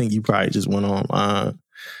know, I think you probably just went online.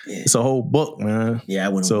 Yeah. It's a whole book, man. Yeah, I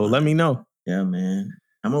went. So let me know. Yeah, man.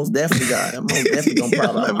 I'm most definitely gonna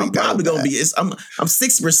I'm probably gonna be. I'm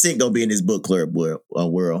 6% gonna be in this book club world.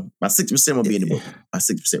 My 6% gonna be in the book. My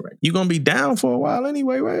 6% right. You gonna be down for a while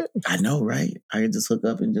anyway, right? I know, right? I can just hook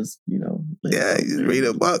up and just just read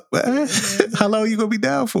a book, man. How long you gonna be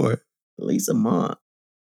down for? At least a month.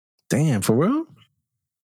 Damn, for real?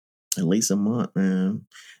 At least a month, man.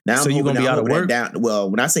 Now so you gonna be out of work?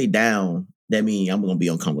 Well, when I say down, that means I'm gonna be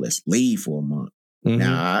on convalescent leave for a month. Mm-hmm.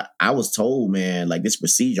 Now, I was told, man, like this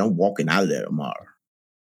procedure, I'm walking out of there tomorrow.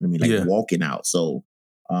 I mean, walking out. So,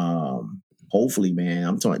 hopefully, man,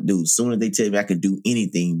 I'm talking, dude, as soon as they tell me I can do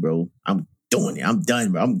anything, bro, I'm doing it. I'm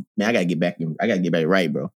done, bro. I gotta get back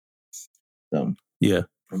right, bro. So,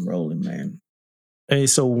 I'm rolling, man. Hey,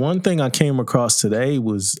 so one thing I came across today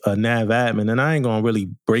was a nav admin, and I ain't gonna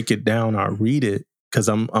really break it down or read it because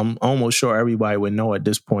I'm almost sure everybody would know at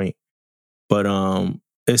this point. But I'm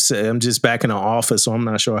just back in the office, so I'm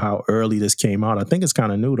not sure how early this came out. I think it's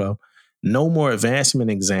kind of new though. No more advancement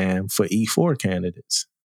exam for E4 candidates.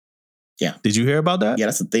 Yeah. Did you hear about that? Yeah,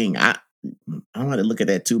 that's the thing. I want to look at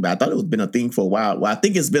that too, but I thought it was been a thing for a while. Well, I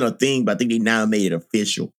think it's been a thing, but I think they now made it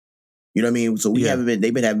official. You know what I mean? So we haven't been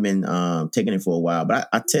taking it for a while. But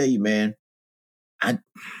I tell you, man, I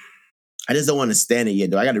just don't understand it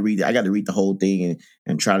yet. Though I got to read the whole thing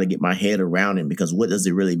and try to get my head around it, because what does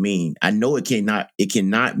it really mean? I know it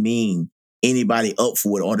cannot mean anybody up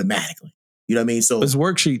for it automatically. You know what I mean? So it's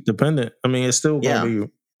worksheet dependent. I mean, it's still going to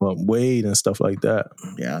be weighed and stuff like that.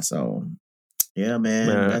 Yeah. So yeah,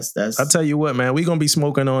 man. That's. I tell you what, man, we're gonna be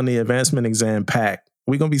smoking on the advancement exam pack.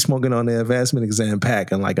 We're gonna be smoking on the advancement exam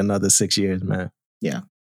pack in like another 6 years, man. Yeah.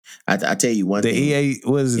 I tell you one thing. The EA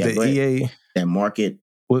was the EA that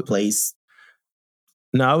marketplace.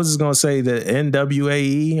 No, I was just gonna say the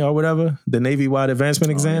NWAE or whatever, the Navy-wide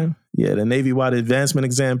advancement exam. Yeah, the Navy-wide advancement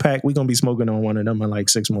exam pack. We're gonna be smoking on one of them in like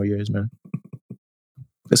 6 more years, man.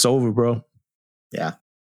 It's over, bro. Yeah,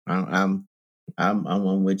 I'm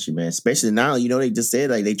with you, man. Especially now, you know, they just said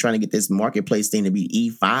like they trying to get this marketplace thing to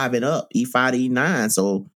be E5 and up, E5 to E9.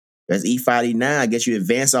 So that's E5 to E9. I guess you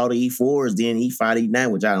advance all the E4s, then E5 to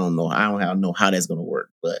E9, which I don't know. I don't know how that's gonna work,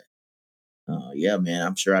 but yeah, man,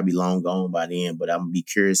 I'm sure I'll be long gone by then. But I'm gonna be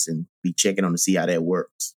curious and be checking on to see how that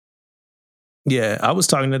works. Yeah, I was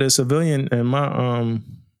talking to the civilian and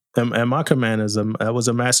my commanders. I was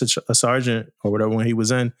a master sergeant or whatever when he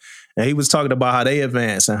was in, and he was talking about how they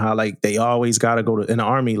advance and how like they always got to go to in the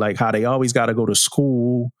Army, like how they always got to go to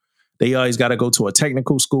school. They always got to go to a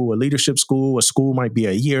technical school, a leadership school. A school might be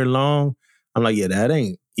a year long. I'm like, yeah, that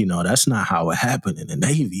ain't, that's not how it happened in the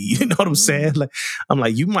Navy. You know what I'm saying? Like, I'm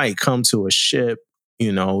like, you might come to a ship,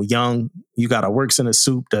 young, you got a works in a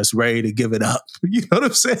soup that's ready to give it up. You know what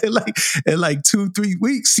I'm saying? Like, in like 2-3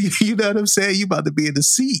 weeks, you know what I'm saying? You about to be in the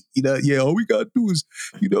seat, yeah, all we got to do is,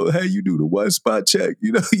 how you do the one spot check,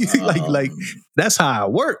 like that's how I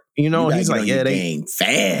work, He's like, yeah, they ain't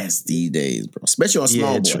fast these days, bro. Especially on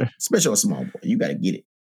small boy. You got to get it.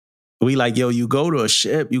 We like, yo, you go to a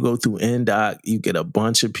ship, you go through NDOC, you get a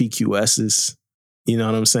bunch of PQSs, you know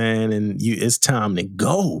what I'm saying? And it's time to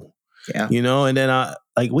go. Yeah. And then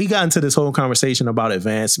we got into this whole conversation about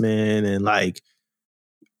advancement and like,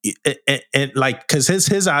 and like, cause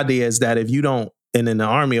his idea is that if you don't, and in the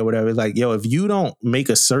Army or whatever, it's like, yo, if you don't make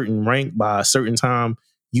a certain rank by a certain time,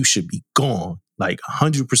 you should be gone, like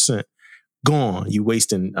 100% gone. You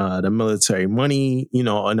wasting the military money, and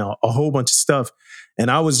a whole bunch of stuff. And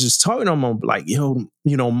I was just talking to him like, yo,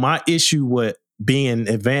 my issue with being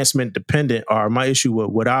advancement dependent, or my issue with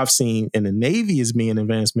what I've seen in the Navy is being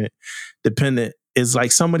advancement dependent, is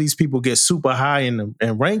like some of these people get super high in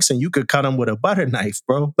ranks and you could cut them with a butter knife,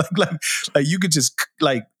 bro. Like you could just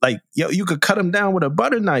yo, you could cut them down with a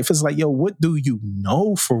butter knife. It's like, yo, what do you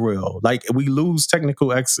know for real? Like we lose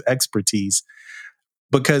technical expertise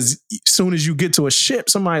because as soon as you get to a ship,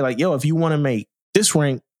 somebody like, yo, if you want to make this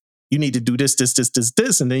rank, you need to do this.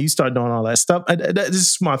 And then you start doing all that stuff. This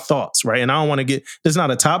is my thoughts, right? And I don't want to get, it's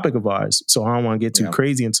not a topic of ours, so I don't want to get too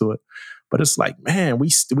crazy into it. But it's like, man, we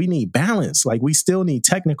need balance. Like we still need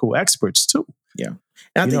technical experts too. Yeah.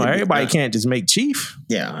 And everybody can't just make chief.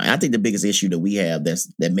 Yeah. I think the biggest issue that we have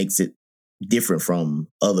that makes it different from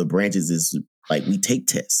other branches is like we take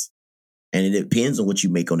tests. And it depends on what you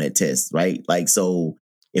make on that test, right? Like, so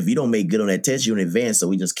if you don't make good on that test, you don't advance. So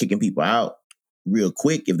we just kicking people out real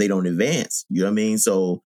quick if they don't advance. You know what I mean?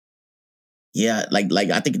 So yeah, like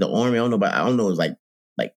I think the Army, I don't know it's like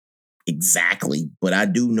exactly, but I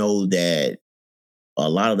do know that a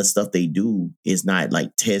lot of the stuff they do is not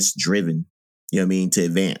like test driven, you know what I mean, to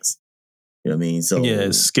advance. You know what I mean? So yeah,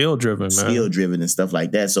 it's skill driven, man. Skill driven and stuff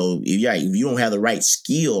like that. So if you don't have the right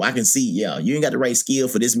skill, I can see, you ain't got the right skill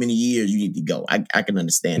for this many years, you need to go. I can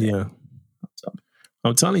understand that. Yeah. So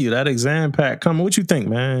I'm telling you, that exam pack coming. What you think,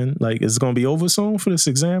 man? Like, is it gonna be over soon for this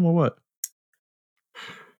exam or what?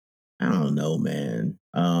 I don't know, man.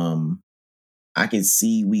 I can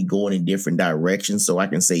see we going in different directions, so I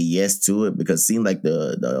can say yes to it because it seems like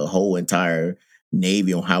the whole entire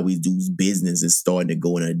Navy on how we do business is starting to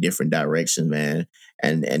go in a different direction, man.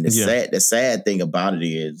 And the sad thing about it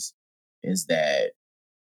is that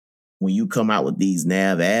when you come out with these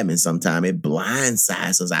nav admins, sometimes it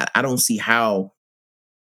blindsides us. I don't see how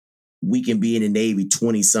we can be in the Navy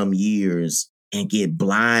 20-some years and get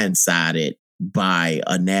blindsided by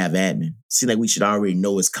a nav admin. Seems like we should already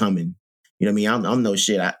know it's coming. You know what I mean? I'm no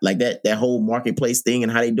shit. Like that whole marketplace thing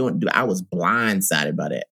and how they doing. Dude, I was blindsided by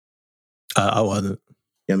that. I wasn't.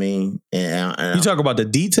 You know what I mean? And you talk about the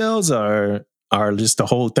details or just the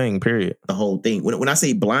whole thing, period? The whole thing. When I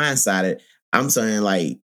say blindsided, I'm saying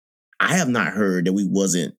like, I have not heard that we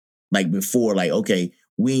wasn't like before, like, okay,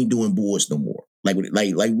 we ain't doing boards no more. Like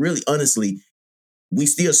really, honestly, we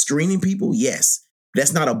still screening people? Yes.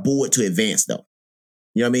 That's not a board to advance, though.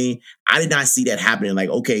 You know what I mean? I did not see that happening. Like,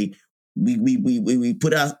 okay, we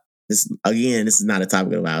put out this again. This is not a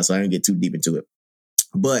topic of ours, so I don't get too deep into it.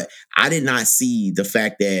 But I did not see the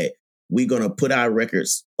fact that we're gonna put our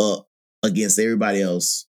records up against everybody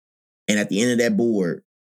else, and at the end of that board,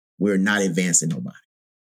 we're not advancing nobody.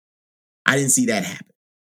 I didn't see that happen.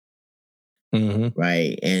 Mm-hmm.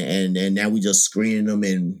 Right, and now we just screening them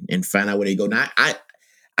and find out where they go. Now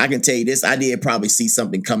I can tell you this: I did probably see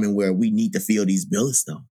something coming where we need to fill these billets,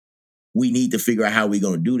 though. We need to figure out how we're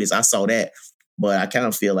gonna do this. I saw that, but I kind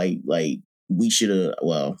of feel like we should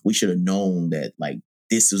have known that like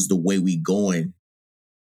this is the way we going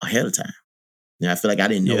ahead of time. And I feel like I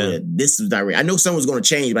didn't know that this was not. I know something was gonna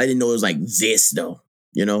change, but I didn't know it was like this though.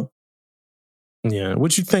 You know? Yeah.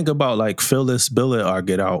 What you think about like fill this billet or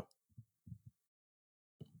get out?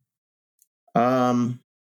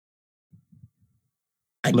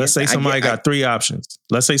 Let's say somebody got three options.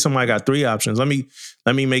 Let's say somebody got three options. Let me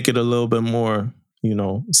make it a little bit more,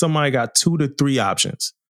 somebody got 2 to 3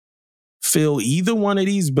 options. Fill either one of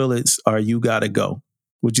these billets or you gotta go.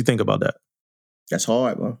 What you think about that? That's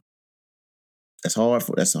hard, bro. That's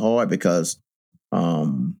hard because I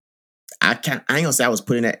ain't gonna say I was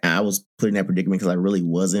put in that predicament because I really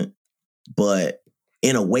wasn't. But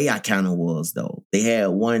in a way I kind of was though. They had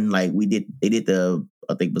one like they did the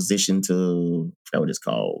I think position to I forgot what it's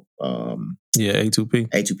called. A2P.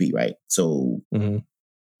 A2P, right? So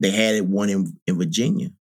they had one in Virginia.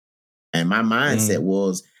 And my mindset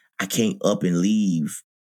was I can't up and leave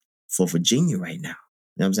for Virginia right now.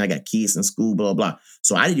 You know what I'm saying? I got kids in school, blah, blah, blah.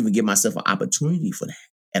 So I didn't even give myself an opportunity for that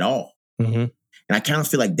at all. And I kind of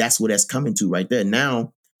feel like that's what that's coming to right there.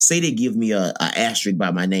 Now, say they give me a asterisk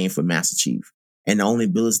by my name for Master Chief. And the only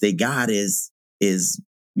billets they got is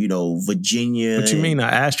Virginia. What you mean an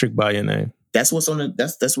asterisk by your name? That's what's on the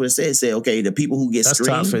that's what it says. It said, okay, the people who get that's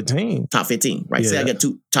screened. Top 15, right? Yeah. Say I got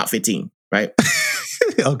top 15, right?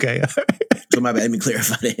 Okay. So my bad, let me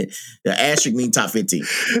clarify that. The asterisk means top 15,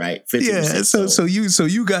 right? 15%.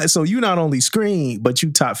 Yeah. So you not only screened, but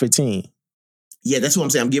you top 15. Yeah, that's what I'm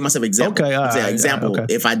saying. I'm giving myself an example. Okay, example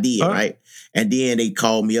if I did, right? And then they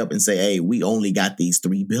call me up and say, hey, we only got these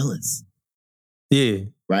 3 billets. Yeah.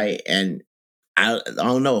 Right. And I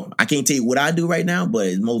don't know. I can't tell you what I do right now,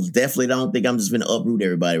 but most definitely don't think I'm just going to uproot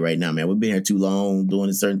everybody right now, man. We've been here too long doing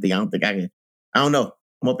a certain thing. I don't think I can. I don't know.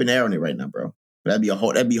 I'm up in the air on it right now, bro. But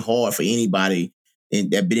that'd be hard for anybody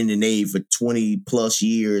that been in the Navy for 20 plus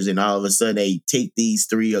years and all of a sudden they take these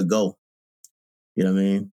 3 or go. You know what I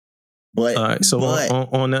mean? But all right, so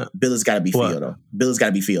on that, billets got to be filled though. Billets got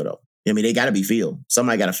to be filled though. I mean, they got to be filled.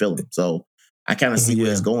 Somebody got to fill them. So I kind of see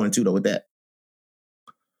where it's going too though with that.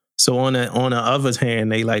 So on the other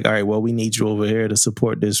hand, they like, all right, well, we need you over here to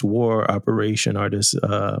support this war operation or this,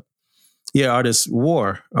 or this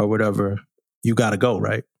war or whatever. You got to go,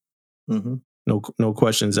 right? No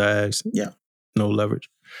questions asked. Yeah. No leverage.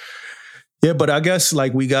 Yeah, but I guess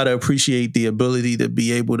like we got to appreciate the ability to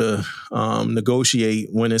be able to negotiate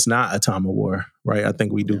when it's not a time of war, right? I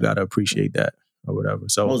think we do got to appreciate that or whatever.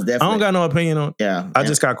 So I don't got no opinion on. Yeah, I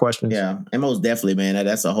just got questions. Yeah, and most definitely, man,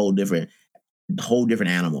 that's a whole different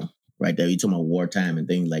animal right there. You talking about wartime and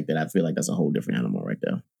things like that. I feel like that's a whole different animal right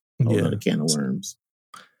there. A can of worms.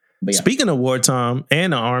 But speaking of wartime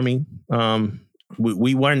and the Army,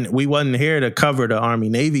 we wasn't here to cover the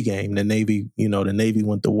Army-Navy game. The Navy, the Navy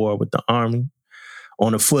went to war with the Army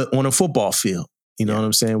on a football field. You know what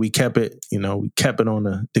I'm saying? We kept it,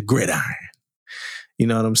 on the gridiron. You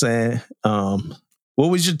know what I'm saying? What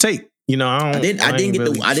was your take? I didn't get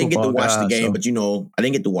to watch the game, but I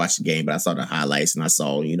didn't get to watch the game, but I saw the highlights and I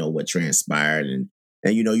saw, what transpired and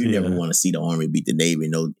you never want to see the Army beat the Navy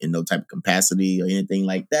in no type of capacity or anything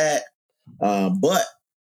like that. But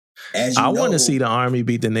as I want to see the Army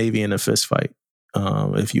beat the Navy in a fist fight.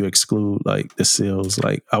 If you exclude like the SEALs,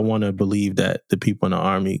 like I want to believe that the people in the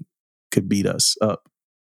Army could beat us up.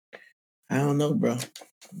 I don't know, bro. I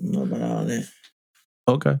don't know about all that.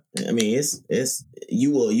 Okay. I mean, it's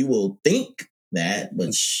you will think that,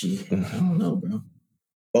 but shit, I don't know, bro.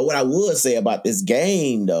 But what I would say about this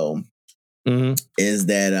game, though, is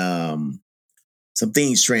that some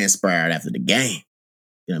things transpired after the game.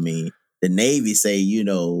 You know what I mean? The Navy say,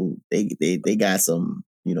 they got some,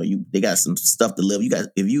 they got some stuff to live.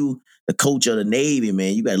 If you the coach of the Navy,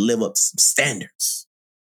 man, you got to live up to some standards.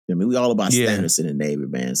 I mean, we all about standards in the Navy,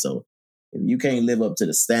 man. So if you can't live up to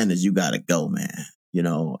the standards, you got to go, man.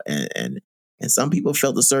 And some people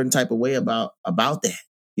felt a certain type of way about that.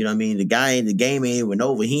 You know what I mean? The guy in the game ain't even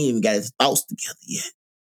over. He ain't even got his thoughts together yet.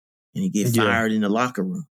 And he get fired in the locker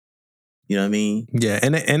room. You know what I mean? Yeah,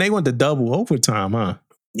 and they went to double overtime, huh?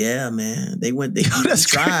 Yeah, man. They went. He That's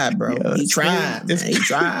tried, bro. Yo, He it's tried, man. crazy. He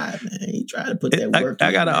tried, man. He tried to put that work.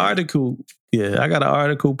 I got in, an man. article. Yeah, I got an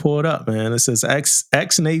article pulled up, man. It says ex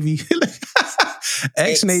Navy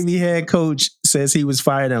head coach says he was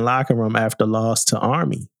fired in locker room after loss to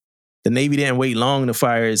Army. The Navy didn't wait long to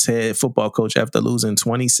fire his head football coach after losing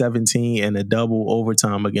 2017 in a double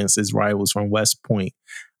overtime against his rivals from West Point.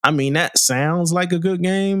 I mean, that sounds like a good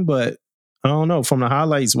game, but I don't know. From the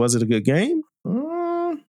highlights, was it a good game?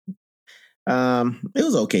 It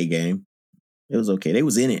was okay game. It was okay. They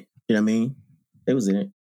was in it. You know what I mean? They was in it.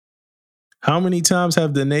 How many times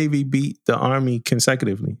have the Navy beat the Army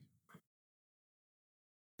consecutively?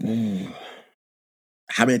 How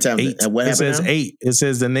many times? 8. What it says now? 8. It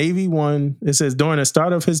says the Navy won. It says during the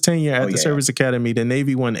start of his tenure at the Service Academy, the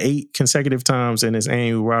Navy won 8 consecutive times in his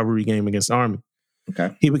annual rivalry game against the Army.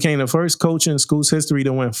 Okay. He became the first coach in school's history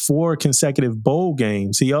to win 4 consecutive bowl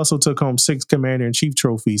games. He also took home 6 Commander-in-Chief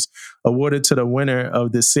trophies, awarded to the winner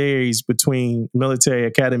of the series between military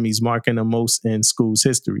academies, marking the most in school's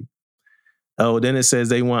history. Oh, then it says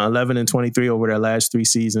they won 11-23 over their last 3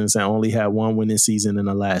 seasons and only had 1 winning season in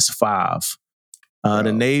the last 5.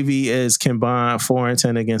 The Navy is combined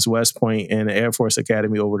 4-10 against West Point and the Air Force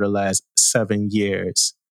Academy over the last 7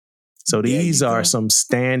 years. So these are some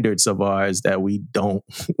standards of ours that we don't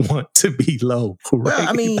want to be low. Right? Well,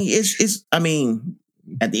 I mean, it's. I mean,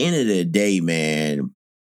 at the end of the day, man,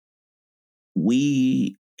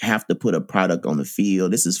 we have to put a product on the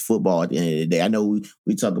field. This is football. At the end of the day, I know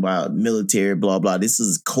we talk about military, blah blah. This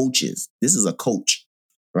is coaches. This is a coach,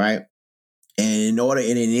 right? And in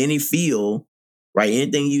any field, right,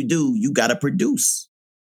 anything you do, you got to produce,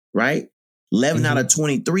 right? 11 out of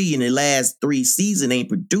 23 in the last 3 seasons ain't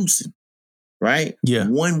producing, right? Yeah.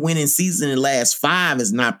 1 winning season in the last 5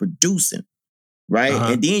 is not producing, right?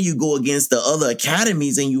 And then you go against the other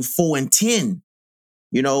academies and you 4-10.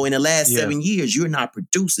 You know, in the last 7 years, you're not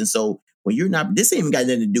producing. So when you're not, this ain't even got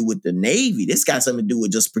nothing to do with the Navy. This got something to do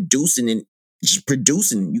with just producing and just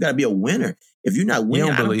producing. You got to be a winner. If you're not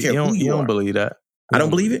winning, I don't care who you are. You don't believe that. I don't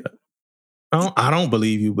believe it. I don't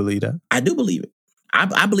believe you believe that. I do believe it.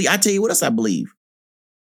 I believe. I tell you what else I believe.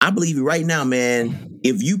 I believe it right now, man.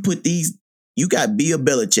 If you put these, you got Bill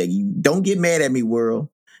Belichick. You don't get mad at me, world.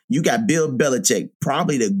 You got Bill Belichick,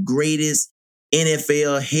 probably the greatest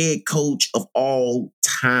NFL head coach of all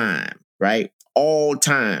time, right? All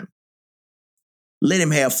time. Let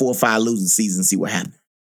him have 4 or 5 losing seasons, see what happens.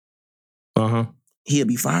 He'll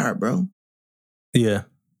be fired, bro. Yeah.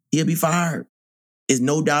 He'll be fired. There's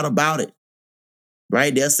no doubt about it.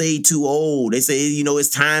 Right? They'll say he's too old. They say, you know, his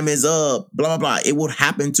time is up, blah, blah, blah. It would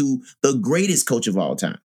happen to the greatest coach of all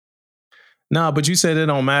time. No, but you said it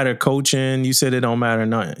don't matter coaching. You said it don't matter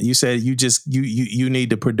nothing. You said you just you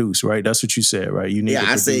need to produce, right? That's what you said, right? You need to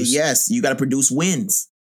produce. I say yes. You got to produce wins.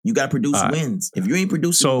 You got to produce wins. If you ain't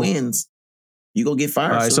producing wins, you gonna get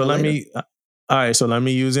fired. All right, so let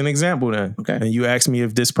me use an example then. Okay. And you ask me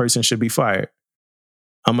if this person should be fired.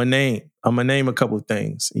 I'm gonna name a couple of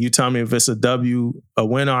things. You tell me if it's a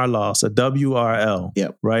win or a loss, a W or a L.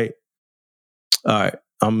 Yep. Right. All right.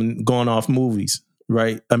 I'm going off movies.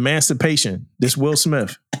 Right. Emancipation. This Will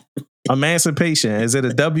Smith. Emancipation. Is it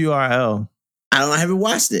a W or a L? I haven't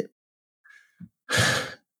watched it.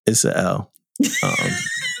 It's a L. Let's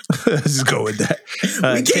just go with that.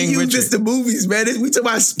 We can't use this to movies, man. We talk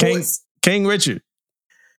about sports. King Richard.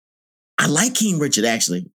 I like King Richard,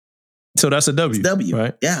 actually. So that's a W. It's W,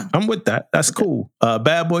 right? Yeah. I'm with that. That's cool.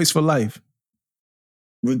 Bad Boys for Life.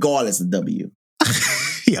 Regardless of W.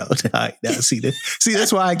 Yo, now see,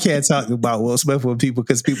 that's why I can't talk about Will Smith with people,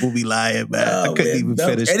 because people be lying, man. I couldn't even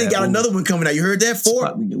finish. And they got movie. Another one coming out. You heard that?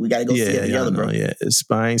 4? We got to go see it together, bro. Yeah,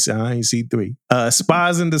 I ain't see 3.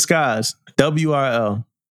 Spies in Disguise. WRL.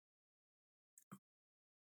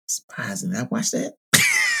 Spies in. I watched that.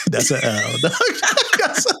 That's an L.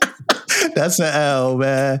 That's an L,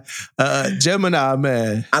 man. Gemini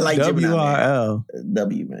Man. I like Gemini WRL. Man.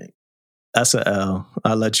 W, man. That's an L.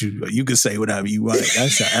 I'll let you. You can say whatever you want.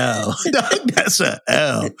 That's an L. That's an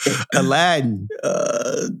L. Aladdin.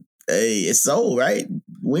 Hey, it's sold, right?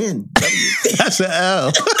 Win. W. That's an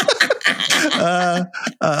L.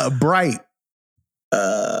 Bright.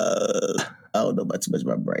 I don't know about too much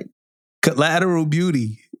about Bright. Collateral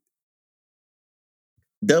Beauty.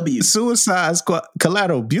 W. Suicide Squad.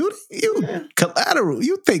 Collateral Beauty? Collateral.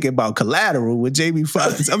 You thinking about Collateral with Jamie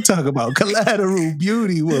Foxx. I'm talking about Collateral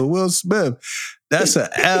Beauty with Will Smith. That's an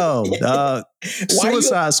L, dog.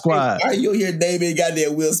 Suicide Squad. Why you here naming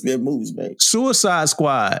goddamn Will Smith movies, man? Suicide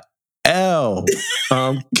Squad. L.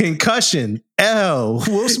 Concussion, L.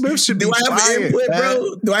 Will Smith should be Do I have fired, an input, man.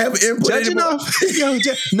 bro? Do I have an input? Judging anymore? off,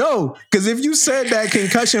 no, because if you said that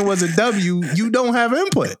concussion was a W, you don't have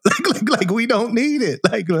input. Like we don't need it.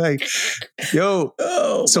 Yo.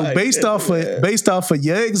 Oh, So my based goodness. off of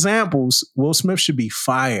your examples, Will Smith should be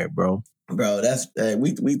fired, bro. Bro, that's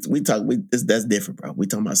we talk. That's different, bro. We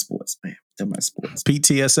talking about sports, man. Talking about sports.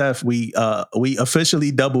 PTSF, we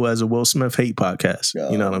officially double as a Will Smith hate podcast.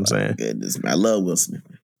 You know what I'm saying? Goodness, man. I love Will Smith.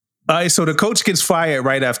 Man. All right, so the coach gets fired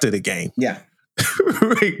right after the game. Yeah.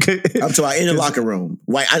 Right. I'm talking in the locker room.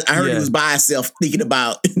 Like I heard he was by himself thinking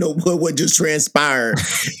about what just transpired,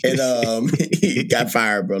 and he got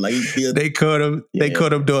fired, bro. Like they caught him. Yeah. They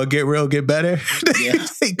caught him doing get real, get better. Yeah,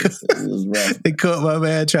 it was rough. They caught my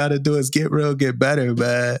man trying to do his get real, get better,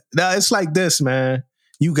 man. Now it's like this, man.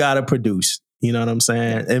 You gotta produce. You know what I'm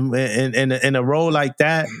saying? And in a role like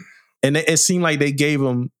that, and it seemed like they gave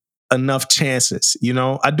him enough chances. You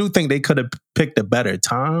know, I do think they could have picked a better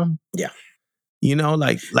time. Yeah. You know,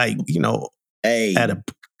 like hey, at a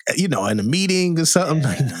in a meeting or something.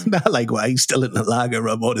 Yeah. Not like why he's still in the locker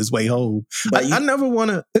room on his way home. But I never want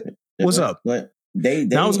to. What's up? What? I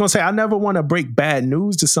was gonna say I never want to break bad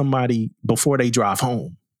news to somebody before they drive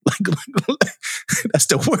home. Like that's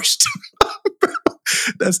the worst.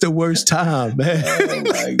 That's the worst time, man. Oh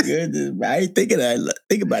my goodness, I ain't think about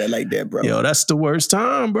it like that, bro. Yo, that's the worst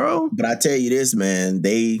time, bro. But I tell you this, man.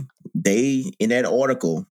 They in that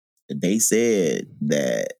article, they said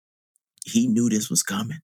that he knew this was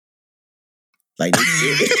coming. Like they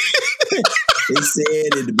said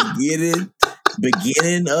in the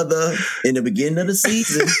beginning of the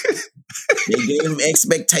season, they gave him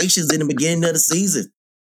expectations in the beginning of the season.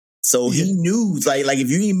 So he knew, like if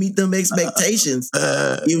you didn't meet them expectations,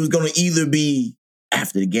 it was going to either be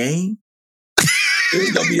after the game, it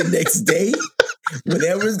was going to be the next day,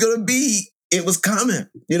 whatever it's going to be, it was coming.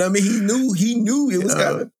 You know what I mean? He knew it was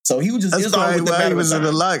coming. So he was just. That's probably why he was in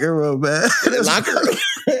the locker room, man. In the locker room.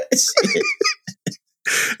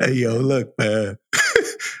 Hey, yo, look, man.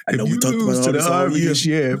 I know if we you talked about lose all to the this all Army year. this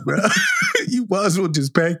year, bro, you might as well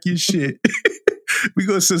just pack your shit. We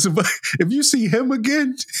gonna send somebody. If you see him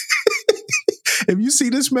again, if you see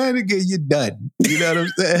this man again, you're done. You know what I'm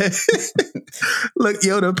saying? Look,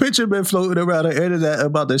 yo, the picture been floating around the internet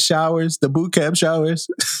about the showers, the boot camp showers.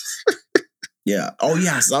 Yeah. Oh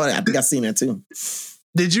yeah, I saw that. I think I seen that too.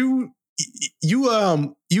 Did you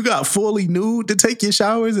got fully nude to take your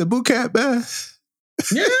showers at boot camp, man?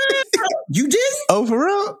 Yeah. You did? Oh, for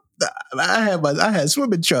real? I had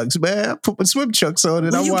swimming trunks, man. I put my swim trunks on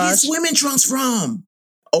and Where I you watched. get swimming trunks from?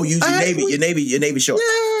 Oh, you your Navy shorts.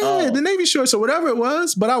 Yeah, the Navy shorts or whatever it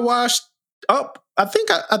was. But I washed up. I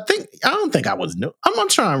don't think I was nude. I'm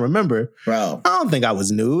trying to remember. Bro. I don't think I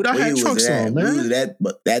was nude. I had trunks on, man. That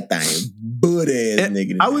thing, butt ass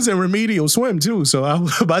nigga. I was in remedial swim too, so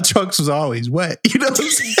my trunks was always wet. You know what I'm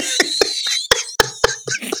saying?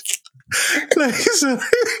 Like, so,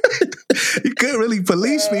 you couldn't really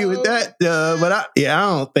police me with that, but I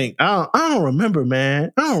don't remember,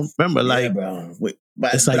 man. I don't remember, like, bro.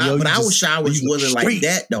 But it's like, our showers wasn't like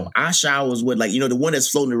that though. Our showers would, like, the one that's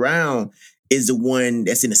floating around is the one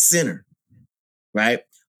that's in the center, right?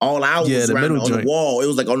 All ours was around on the wall. It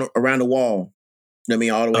was like around the wall. You know what I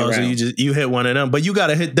mean? All the way around. So you hit one of them, but you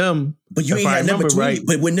gotta hit them. But you ain't had nothing between, right?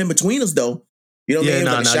 But when in between us though. You know what I mean?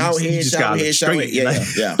 Like shower head.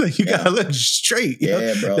 Yeah. You gotta look straight.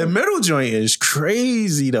 Yeah, bro. The middle joint is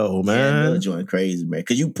crazy though, man. Yeah, middle joint crazy, man.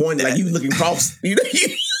 Because you pointed like you looking cross. Yeah,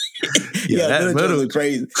 that middle joint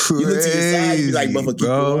crazy. You look to your side, you be like, motherfucker, keep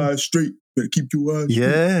your eyes straight. Better keep your eyes straight.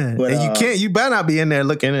 Yeah. But, and you better not be in there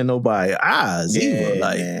looking in nobody's eyes either.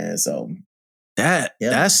 Like, man, so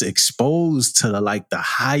that's exposed to the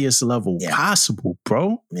highest level possible,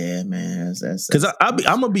 bro. Yeah, man. Because I'm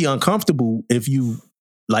gonna be uncomfortable if you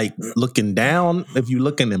looking down. If you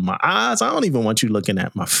looking in my eyes, I don't even want you looking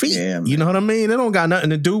at my feet. Yeah, you know what I mean? It don't got nothing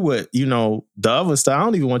to do with the other stuff. I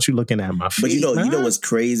don't even want you looking at my feet. But you know what's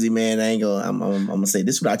crazy, man? I'm gonna say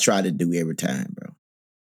this is what I try to do every time, bro.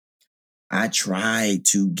 I try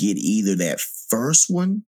to get either that first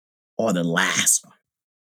one or the last one.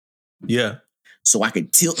 Yeah. So I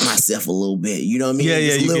could tilt myself a little bit. You know what I mean? Yeah,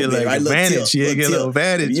 you get bit, right? advantage. You get a little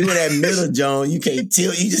advantage. You in that middle, John, you can't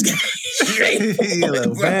tilt. You just got straight forward,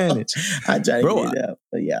 advantage. I try to get it up,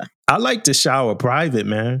 but yeah. I like to shower private,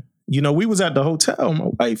 man. We was at the hotel, my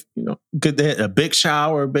wife, they had a big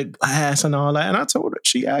shower, big glass and all that. And I told her,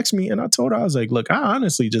 she asked me, and I told her, I was like, look, I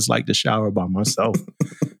honestly just like to shower by myself,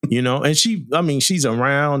 and she's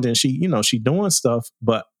around and she doing stuff.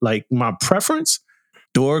 But like my preference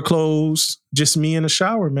door closed, just me in the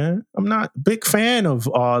shower, man. I'm not a big fan of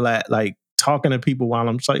all that, like talking to people while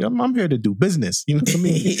I'm like, I'm here to do business. You know what I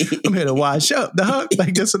mean? I'm here to wash up, dog.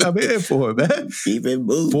 Like, that's what I'm here for, man. Keep it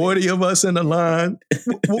moving. 40 of us in the line.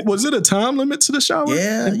 Was it a time limit to the shower?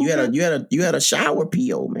 Yeah, you had a shower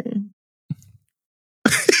PO, man.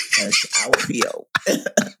 A shower PO.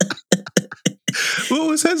 What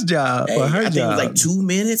was his job or her I think job? it was like 2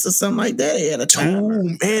 minutes or something like that. He had a timer.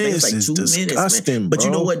 2 minutes like is 2 minutes, disgusting, man. But bro.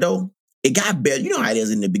 you know what though? It got better. You know how it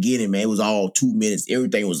is in the beginning, man. It was all 2 minutes.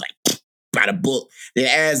 Everything was like by the book. Then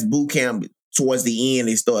as boot camp towards the end,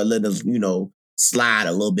 they started letting us, slide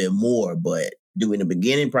a little bit more. But in the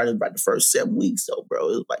beginning, probably about the first 7 weeks, though, bro,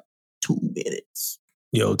 it was like 2 minutes.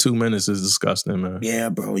 Yo, 2 minutes is disgusting, man. Yeah,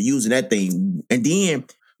 bro, using that thing. And then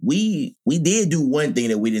we did do one thing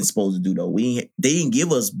that we didn't supposed to do though. They didn't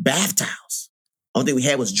give us bath towels. Only thing we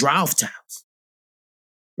had was dry off towels.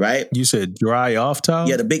 Right? You said dry off towel?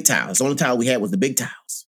 Yeah, the big towels. The only towel we had was the big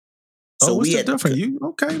towels. So what's the difference? You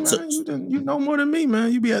okay, man? So, you know more than me,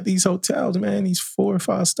 man. You be at these hotels, man. These 4 or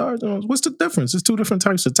 5 stars. What's the difference? It's 2 different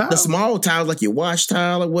types of towels. The small towels, like your wash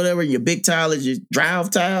towel or whatever. Your big towel is your dry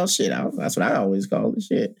off towel. Shit, that's what I always call it.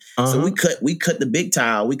 Shit. So we cut the big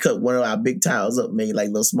towel. We cut one of our big towels up, made like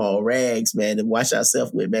little small rags, man, to wash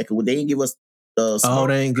ourselves with, man. Because they didn't give us they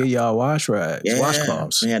didn't give y'all wash rags,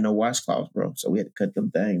 washcloths. We had no washcloths, bro. So we had to cut them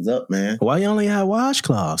things up, man. Why you only had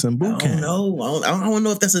washcloths in boot camp? I don't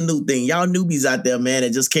know if that's a new thing. Y'all newbies out there, man,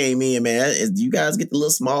 that just came in, man. Do you guys get the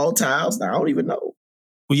little small towels? Now, I don't even know.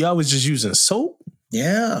 Well, y'all was just using soap?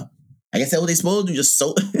 Yeah. I guess that's what they supposed to do, just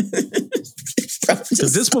soap.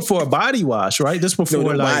 Because this before a body wash, right? This before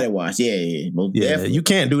body wash. Yeah. Most definitely. You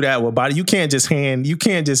can't do that with body. You can't just hand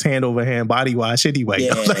over hand body wash anyway.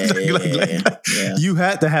 Yeah. You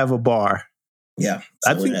had to have a bar. Yeah.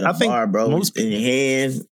 So I think bar, bro. Most in your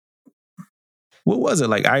hand. What was it,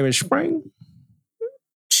 like Irish Spring?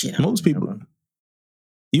 Shit. Most people. Remember.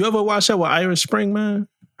 You ever wash up with Irish Spring, man?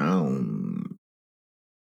 I don't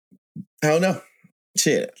know.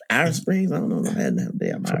 Shit, Irish Springs. I don't know. I had no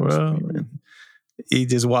damn Irish Springs, man. You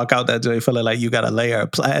just walk out that joint feeling like you got a layer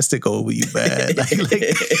of plastic over you, man.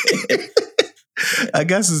 I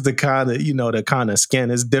guess it's the kind of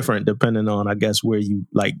skin is different depending on, I guess, where you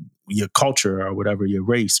like your culture or whatever, your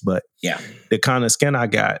race. But yeah, the kind of skin I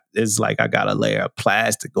got is like I got a layer of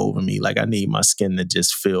plastic over me. Like I need my skin to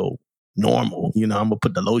just feel normal. I'm gonna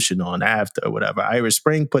put the lotion on after or whatever. Irish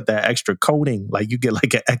Spring put that extra coating, like you get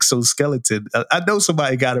like an exoskeleton. I know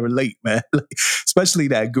somebody got to relate, man. Especially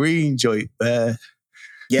that green joint, man.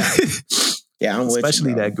 Yeah, I'm with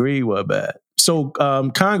especially you, bro. That green one, man. So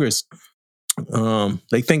Congress,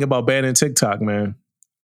 they think about banning TikTok, man.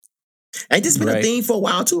 Ain't this been a thing for a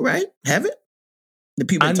while too, right? Have it? The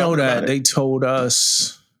people I know that they told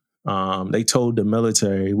us, they told the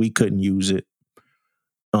military we couldn't use it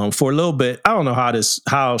for a little bit. I don't know how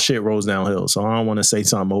shit rolls downhill, so I don't want to say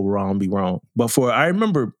something overall and be wrong. But I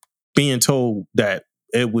remember being told that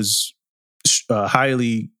it was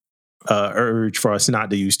highly urged for us not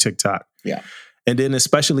to use TikTok. Yeah. And then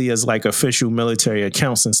especially as like official military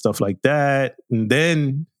accounts and stuff like that. And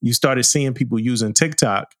then you started seeing people using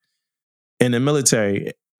TikTok in the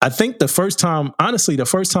military. I think the first time I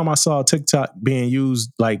saw TikTok being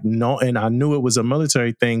used, and I knew it was a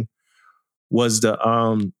military thing, was the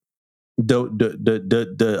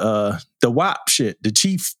WAP shit,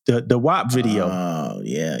 the WAP video. Oh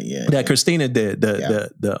yeah. That Christina did.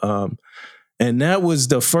 And that was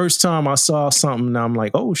the first time I saw something and I'm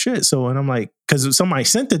like, oh shit. So, and I'm like, because somebody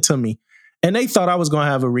sent it to me and they thought I was going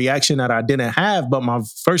to have a reaction that I didn't have. But my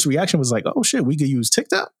first reaction was like, oh shit, we could use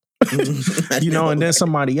TikTok. And then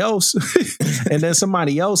somebody else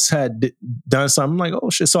had done something like,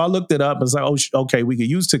 oh shit. So I looked it up and was like, oh, okay, we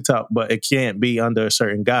could use TikTok, but it can't be under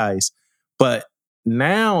certain guise. But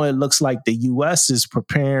now it looks like the US is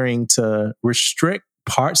preparing to restrict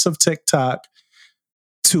parts of TikTok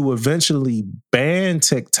to eventually ban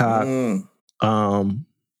TikTok,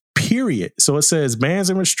 period. So it says bans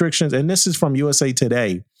and restrictions, and this is from USA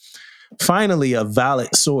Today. Finally, a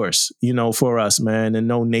valid source, for us, man, and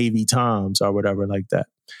no Navy Times or whatever like that.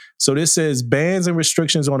 So this says bans and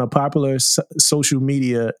restrictions on a popular social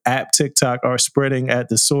media app TikTok are spreading at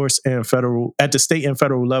the state and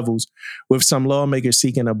federal levels, with some lawmakers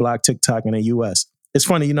seeking to block TikTok in the U.S. It's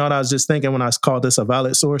funny, what I was just thinking when I called this a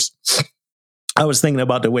valid source? I was thinking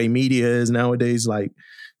about the way media is nowadays. Like,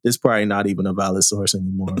 it's probably not even a valid source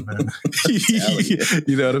anymore, man.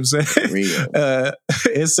 You know what I'm saying? Real.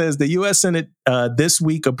 It says the U.S. Senate this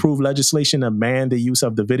week approved legislation to ban the use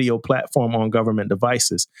of the video platform on government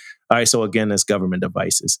devices. All right, so again, it's government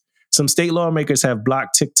devices. Some state lawmakers have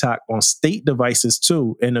blocked TikTok on state devices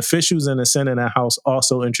too, and officials in the Senate and House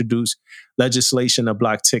also introduced legislation to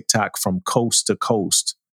block TikTok from coast to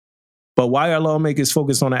coast. But why are lawmakers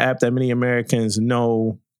focused on an app that many Americans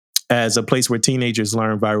know as a place where teenagers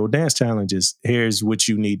learn viral dance challenges? Here's what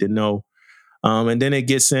you need to know. And then it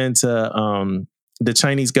gets into the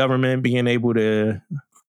Chinese government being able to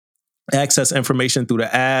access information through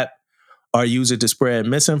the app or use it to spread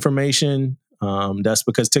misinformation. That's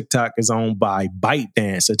because TikTok is owned by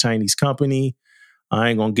ByteDance, a Chinese company. I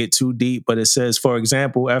ain't going to get too deep, but it says, for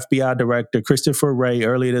example, FBI Director Christopher Wray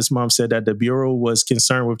earlier this month said that the Bureau was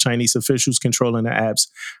concerned with Chinese officials controlling the app's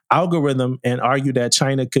algorithm and argued that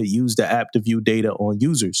China could use the app to view data on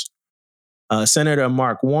users. Senator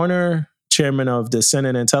Mark Warner, chairman of the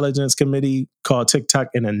Senate Intelligence Committee, called TikTok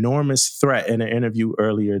an enormous threat in an interview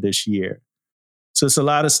earlier this year. So it's a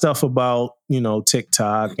lot of stuff about,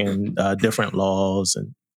 TikTok and different laws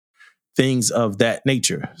and things of that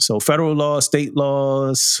nature. So federal laws, state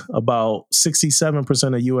laws, about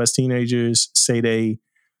 67% of U.S. teenagers say they,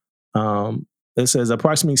 it says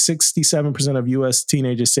approximately 67% of U.S.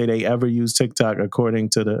 teenagers say they ever use TikTok, according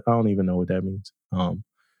to I don't even know what that means.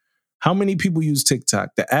 How many people use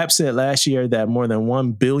TikTok? The app said last year that more than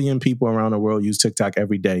 1 billion people around the world use TikTok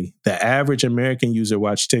every day. The average American user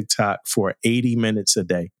watches TikTok for 80 minutes a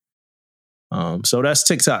day. So that's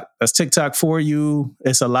TikTok. That's TikTok for you.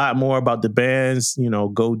 It's a lot more about the bands.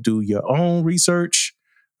 Go do your own research.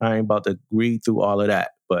 I ain't about to read through all of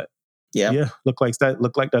that, but yeah, look like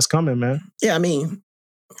that's coming, man. Yeah, I mean,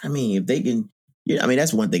 if they can,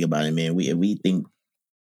 that's one thing about it, man.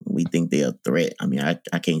 We think they're a threat. I mean,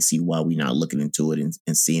 I can't see why we're not looking into it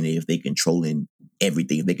and seeing it if they're controlling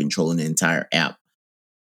everything, if they're controlling the entire app.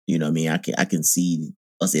 You know what I mean? I can see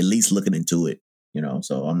us at least looking into it.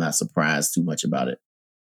 So I'm not surprised too much about it.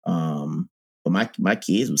 But my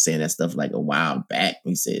kids were saying that stuff like a while back.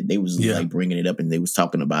 He said they was like bringing it up and they was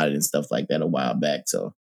talking about it and stuff like that a while back.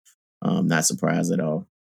 So I'm not surprised at all.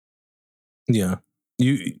 Yeah.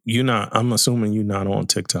 You're not, I'm assuming you're not on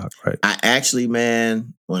TikTok, right? I actually,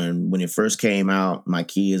 man, when it first came out, my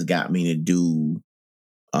kids got me to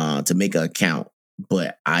make an account,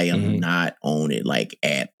 but I am not on it like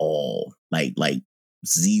at all. Like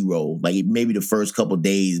zero. Like maybe the first couple of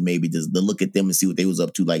days, maybe just to look at them and see what they was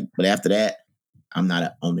up to. But after that, I'm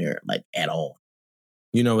not on there like at all.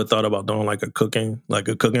 You never thought about doing like a cooking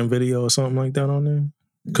video or something like that on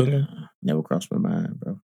there? Cooking? Nah, never crossed my mind,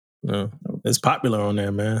 bro. No, it's popular on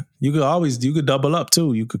there, man. You could double up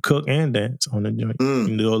too. You could cook and dance on the joint. You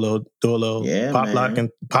can do a little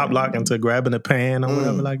pop lock into grabbing a pan or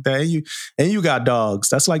whatever like that. And you got dogs.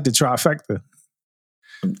 That's like the trifecta.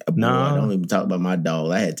 Boy, I don't even talk about my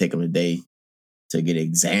dog. I had to take him today to get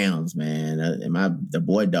exams, man. And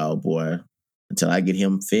the dog, until I get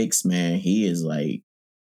him fixed, man, he is like,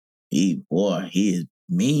 he is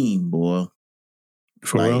mean, boy.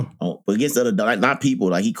 For real? But against other dogs, not people.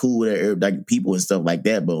 Like he cool with like people and stuff like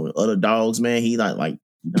that. But with other dogs, man, he not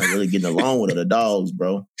really getting along with other dogs,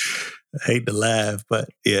 bro. I hate to laugh, but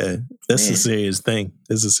yeah, that's a serious thing.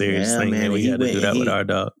 It's a serious thing, man. We had to do that with our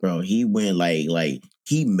dog. Bro, he went like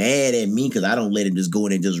he mad at me because I don't let him just go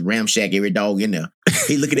in and just ramshack every dog in there.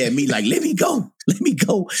 He looking at me like, let me go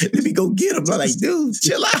get him. I'm like, dude,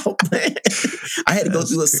 chill out, man. I had to go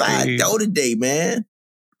through a side door today, man.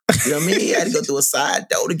 You know what I mean? I had to go through a side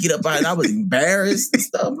door to get up out, and I was embarrassed and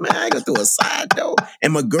stuff, man. I go through a side door,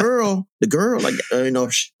 and the girl,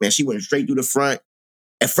 man, she went straight through the front.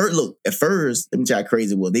 At first, let me tell you how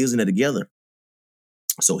crazy it was. They was in there together,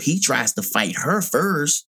 so he tries to fight her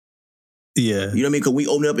first. Yeah, you know what I mean? Because we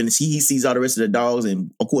open up and he sees all the rest of the dogs,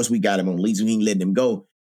 and of course we got him on leash. We ain't letting him go.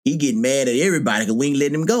 He getting mad at everybody because we ain't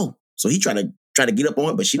letting him go. So he try to get up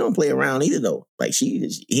on it, but she don't play around either though. Like he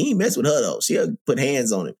ain't mess with her though. She'll put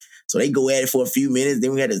hands on him. So they go at it for a few minutes.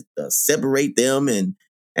 Then we had to separate them and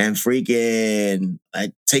freaking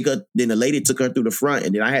take her. Then the lady took her through the front,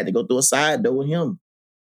 and then I had to go through a side door with him.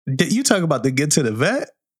 You talk about to get to the vet?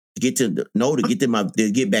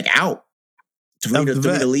 To get back out. For me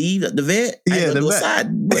to leave the vet. Yeah, the vet. I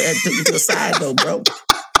took me to a side though, bro.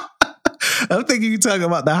 I'm thinking you talking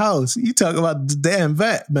about the house. You talking about the damn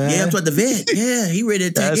vet, man. Yeah, I'm talking about the vet. Yeah, he ready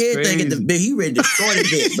to take everything at the vet. He ready to destroy the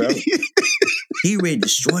vet, bro. He ready to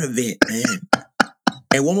destroy the vet, man.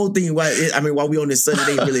 And one more thing, while we on this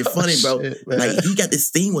Sunday, really funny, bro. Shit, like he got this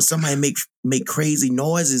thing where somebody make crazy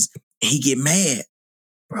noises and he get mad.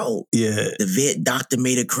 Bro, yeah. The vet doctor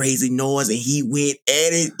made a crazy noise and he went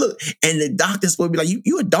at it. Look, and the doctor's supposed to be like,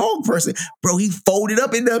 you a dog person. Bro, he folded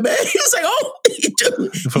up in there, man. He was like, oh.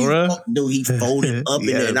 For real? Dude, he folded up in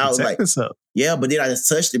there. And I was like, yeah, but then I just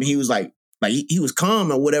touched him. He was like, like he was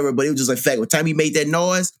calm or whatever, but it was just like fact. By the time he made that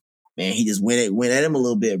noise, man, he just went at him a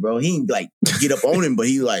little bit, bro. He didn't like get up on him, but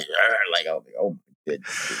he was like oh my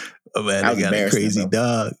goodness. Oh man, he got a crazy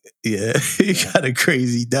dog. Yeah, he got a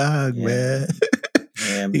crazy dog, man.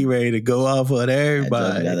 He ready to go off on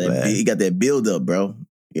everybody. He got that build up, bro.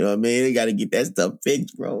 You know what I mean? He got to get that stuff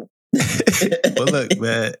fixed, bro. But look,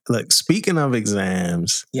 man. Look, speaking of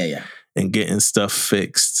exams, and getting stuff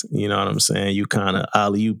fixed, you know what I'm saying? You kind of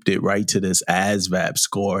alley-ooped it right to this ASVAB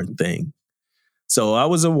score thing. So I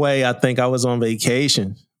was away. I think I was on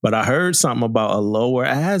vacation, but I heard something about a lower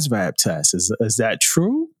ASVAB test. Is that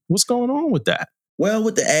true? What's going on with that? Well,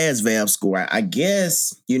 with the ASVAB score, I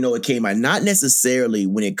guess, it came out not necessarily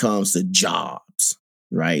when it comes to jobs,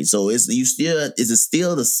 right? So is it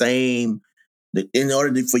still the same? In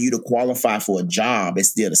order for you to qualify for a job, it's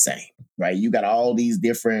still the same, right? You got all these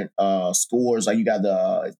different scores. Like you got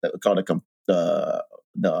the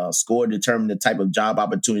score determine the type of job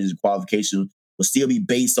opportunities and qualifications will still be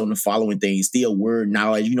based on the following things: still word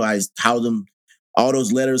knowledge. You know how them. All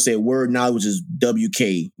those letters say word knowledge, which is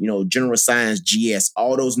WK, general science, GS,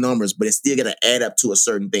 all those numbers, but it's still going to add up to a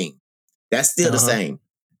certain thing. That's still the same.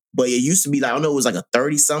 But it used to be like, I don't know, it was like a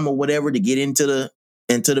 30-some or whatever to get into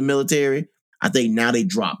the military. I think now they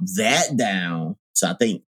dropped that down. So I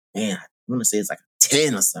think, man, I want to say it's like a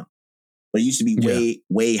 10 or something. But it used to be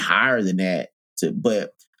way higher than that.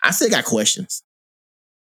 But I still got questions,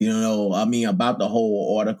 about the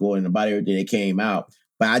whole article and about everything that came out.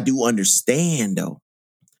 But I do understand, though.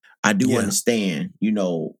 I do understand,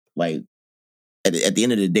 like at the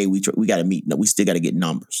end of the day, we got to meet. We still got to get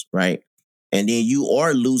numbers, right? And then you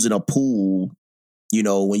are losing a pool,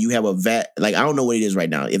 when you have a vet. Like, I don't know what it is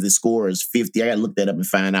right now. If the score is 50, I got to look that up and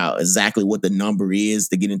find out exactly what the number is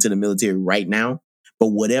to get into the military right now. But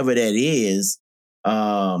whatever that is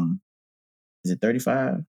it 35?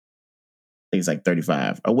 I think it's like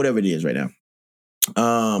 35 or whatever it is right now.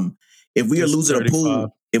 If we are losing 35. A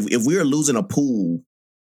pool, if we are losing a pool,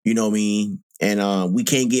 you know what I mean, and we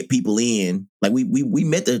can't get people in, like we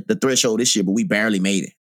met the threshold this year, but we barely made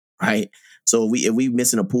it, right? So if we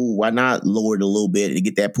missing a pool, why not lower it a little bit to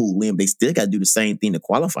get that pool in? They still got to do the same thing to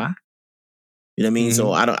qualify. You know what I mean? Mm-hmm.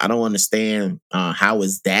 So I don't understand how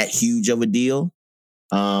is that huge of a deal.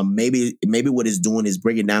 Maybe what it's doing is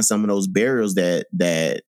breaking down some of those barriers that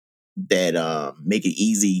make it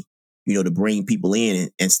easy, to bring people in,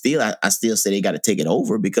 and still, I still say they got to take it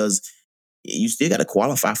over because you still got to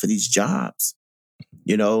qualify for these jobs,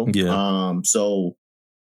 Yeah.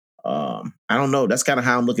 I don't know. That's kind of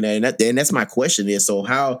how I'm looking at it. And that's my question is, so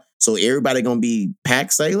everybody going to be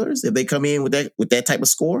pack sailors if they come in with that type of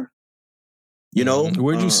score?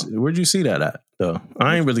 Where'd you see that at though?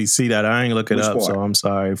 I ain't really see that. I ain't look it up, part? So I'm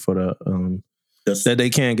sorry for that they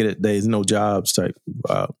can't get it. There's no jobs type.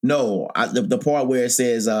 No, the part where it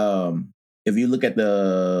says if you look at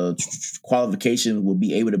the qualifications, will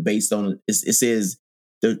be able to based on it says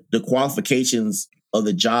the qualifications of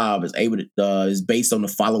the job is based on the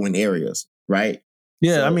following areas, right?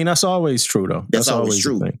 Yeah, so, I mean that's always true though. That's always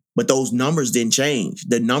true. But those numbers didn't change.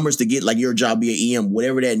 The numbers to get like your job be an EM,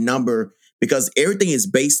 whatever that number, because everything is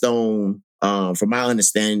based on, from my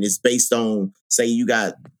understanding, is based on, say you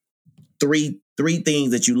got three things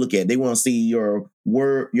that you look at. They want to see your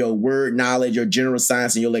word knowledge, your general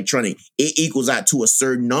science, and your electronic. It equals out to a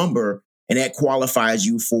certain number, and that qualifies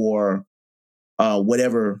you for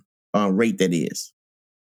whatever rate that is.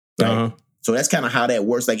 Right? So that's kind of how that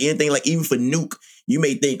works. Like anything, like even for nuke, you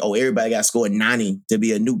may think, oh, everybody got to score 90 to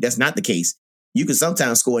be a nuke. That's not the case. You can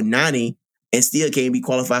sometimes score 90 and still can't be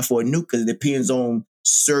qualified for a nuke because it depends on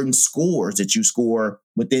certain scores that you score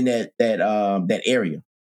within that area.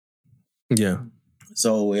 Yeah.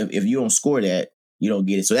 So if you don't score that, you don't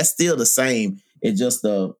get it. So that's still the same. It's just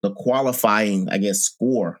the qualifying, I guess,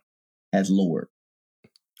 score has lowered.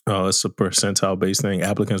 Oh, it's a percentile-based thing.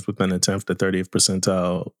 Applicants within the 10th to 30th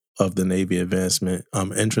percentile of the Navy advancement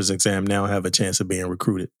entrance exam now have a chance of being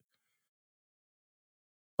recruited.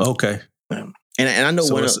 Okay. And I know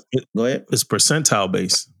go ahead. It's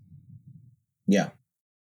percentile-based. Yeah.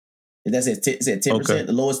 That's it. Is it 10%? Okay.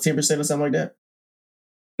 The lowest 10% or something like that?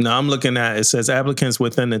 No, I'm looking at it says applicants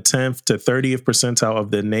within the 10th to 30th percentile of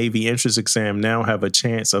the Navy entrance exam now have a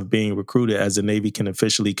chance of being recruited, as the Navy can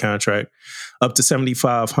officially contract up to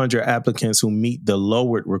 7,500 applicants who meet the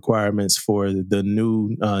lowered requirements for the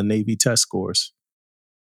new Navy test scores.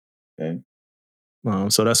 Okay.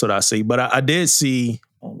 So that's what I see. But I did see.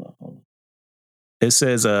 Hold on. It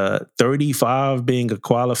says 35 being a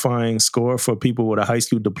qualifying score for people with a high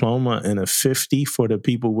school diploma and a 50 for the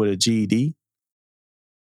people with a GED.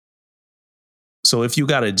 So if you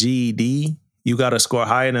got a GED, You got to score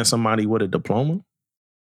higher than somebody with a diploma.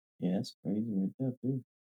 Yeah, that's crazy right there too.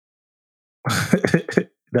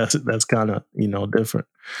 That's kind of different.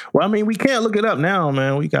 Well, I mean, we can't look it up now,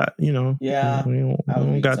 man. We got we don't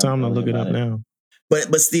got time to look it up now.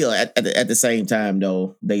 But still, at the same time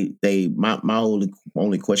though, my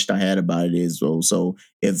only question I had about it is, so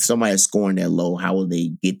if somebody's scoring that low, how will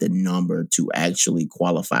they get the number to actually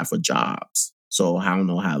qualify for jobs? So I don't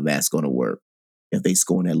know how that's going to work if they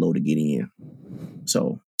scoring that low to get in.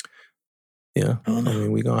 So. Yeah, I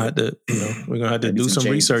mean, we're gonna have to, we're gonna have to do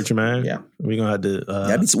some research, man. Yeah, we're gonna have to.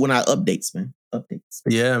 That'd be one of our updates, man. Updates.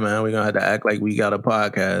 Yeah, man, we're gonna have to act like we got a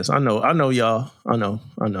podcast. I know, y'all. I know.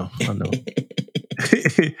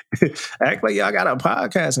 Act like y'all got a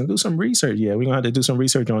podcast and do some research. Yeah, we're gonna have to do some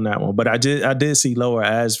research on that one. But I did see lower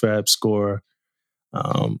ASVAB score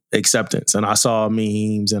acceptance, and I saw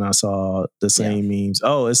memes, and I saw the same memes.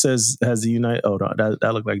 Oh, it says has the United. Oh,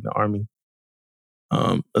 that looked like the Army.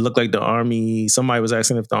 It looked like the Army, somebody was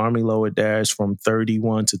asking if the Army lowered dash from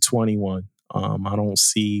 31 to 21. I don't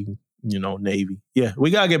see, Navy. Yeah, we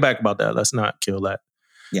got to get back about that. Let's not kill that.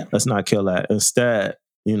 Yeah. Let's not kill that. Instead,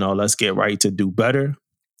 let's get right to do better.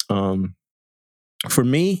 For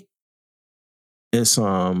me, it's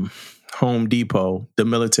Home Depot, the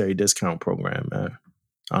military discount program, man.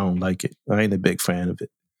 I don't like it. I ain't a big fan of it.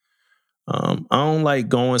 I don't like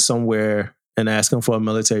going somewhere and asking for a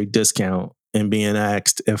military discount and being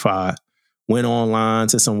asked if I went online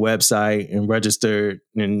to some website and registered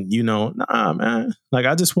and, nah, man. Like,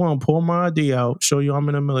 I just want to pull my ID out, show you I'm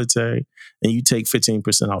in the military, and you take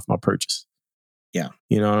 15% off my purchase. Yeah.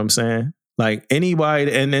 You know what I'm saying? Like,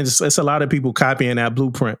 anybody, and it's a lot of people copying that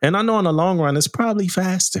blueprint. And I know in the long run, it's probably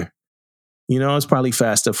faster. It's probably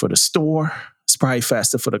faster for the store. It's probably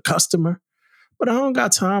faster for the customer. But I don't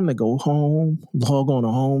got time to go home, log on to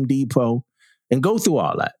Home Depot, and go through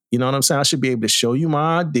all that. You know what I'm saying? I should be able to show you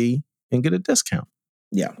my ID and get a discount.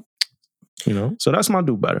 Yeah. So that's my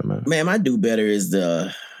do better, man. Man, my do better is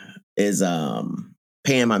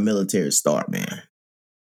paying my military start, man.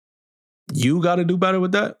 You got to do better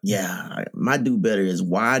with that? Yeah. My do better is,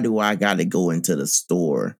 why do I got to go into the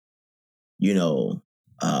store, to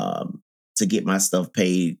get my stuff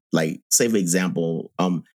paid? Like, say for example,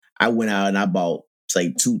 I went out and I bought,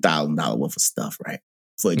 say, $2,000 worth of stuff, right?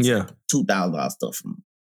 For example, $2,000 stuff,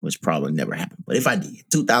 which probably never happened. But if I did,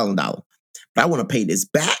 $2,000, but I want to pay this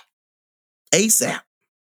back ASAP.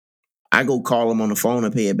 I go call them on the phone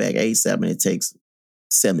and pay it back ASAP, and it takes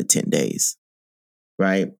 7 to 10 days,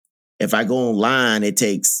 right? If I go online, it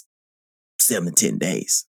takes 7 to 10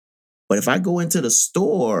 days. But if I go into the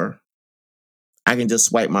store, I can just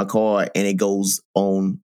swipe my card and it goes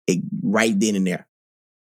on it right then and there.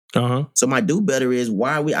 Uh-huh. So my do better is,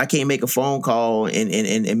 I can't make a phone call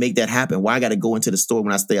and make that happen. Why I got to go into the store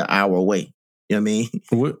when I stay an hour away? You know what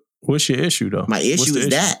I mean? What's your issue though? My issue is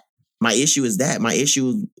that. My issue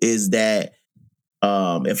is that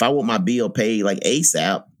if I want my bill paid like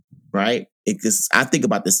ASAP, right? Because I think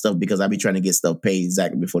about this stuff because I be trying to get stuff paid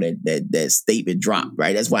exactly before that statement drop,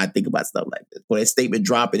 right? That's why I think about stuff like this. For that statement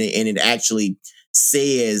drop and it actually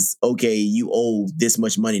says, okay, you owe this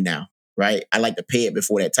much money now. Right? I like to pay it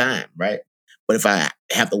before that time, right? But if I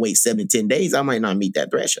have to wait 7 to 10 days, I might not meet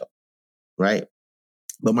that threshold, right?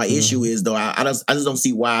 But my issue is, though, I just don't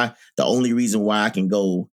see why the only reason why I can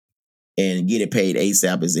go and get it paid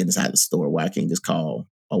ASAP is inside the store, why I can't just call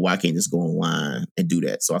or why I can't just go online and do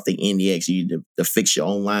that. So I think NDX, you need to fix your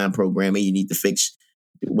online programming. You need to fix,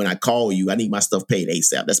 when I call you, I need my stuff paid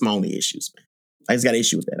ASAP. That's my only issues, man. I just got an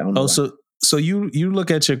issue with that. I don't know why. So you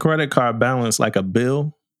look at your credit card balance like a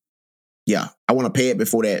bill? Yeah, I want to pay it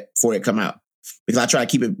before it come out, because I try to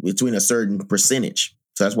keep it between a certain percentage.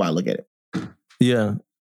 So that's why I look at it. Yeah.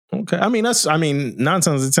 Okay. I mean, 9 times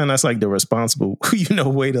out of 10, that's like the responsible,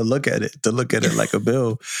 way to look at it like a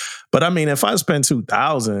bill. But I mean, if I spend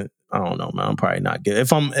 $2,000, I don't know, man, I'm probably not good.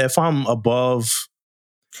 If I'm above,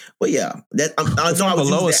 well, yeah, that if I'm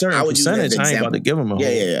below a certain percentage, I ain't about to give them a whole.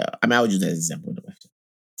 Yeah. I mean, I would use that as an example.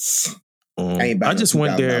 I just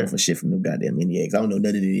went there for shit from the goddamn NDX. I don't know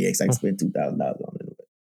none of the NDX. I can spend $2,000 on it.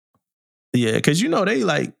 Yeah, because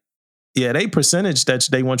they percentage that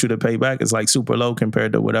they want you to pay back is like super low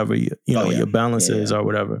compared to whatever your balance is or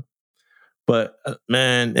whatever. But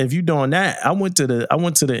man, if you're doing that, I went to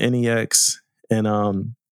the NEX and I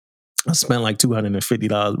spent like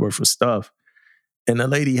 $250 worth of stuff, and the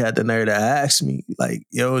lady had the nerve to ask me like,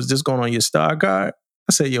 "Yo, is this going on your Star card?"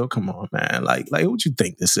 I said, "Yo, come on, man. Like, what you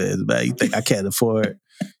think this is, man? You think I can't afford,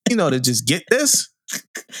 to just get this?"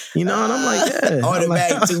 And I'm like, "Yeah."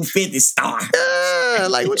 Automatic $250 Star. yeah,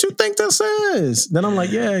 like what you think this is? Then I'm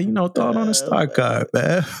like, yeah, throw it on a star card,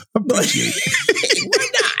 man. Appreciate it.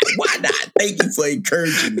 Why not? Thank you for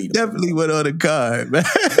encouraging me. Definitely went on the card, man.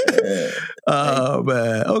 Oh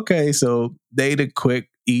man. Okay, so they the quick,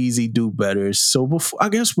 easy do betters. So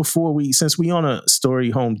before since we on a story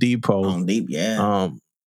Home Depot,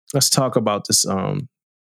 let's talk about this.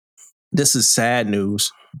 This is sad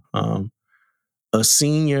news. A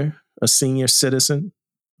senior citizen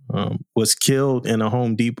was killed in a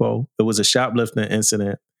Home Depot. It was a shoplifting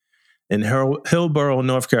incident in Hillsborough,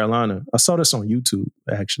 North Carolina. I saw this on YouTube,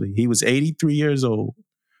 actually. He was 83 years old,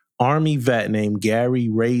 Army vet named Gary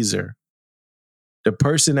Razor. The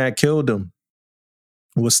person that killed him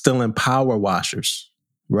was stealing power washers,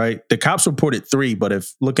 right? The cops reported 3, but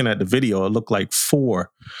if looking at the video, it looked like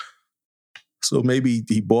 4. So maybe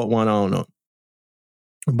he bought one, I don't know.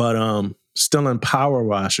 But stealing power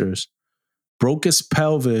washers, broke his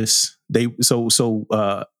pelvis.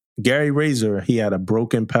 Gary Razor, he had a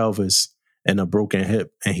broken pelvis and a broken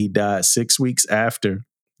hip, and he died 6 weeks after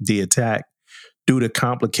the attack due to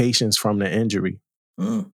complications from the injury.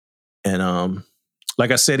 And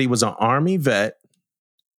like I said, he was an Army vet,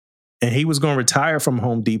 and he was going to retire from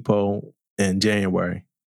Home Depot in January.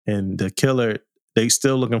 And the killer, they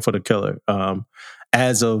still looking for the killer.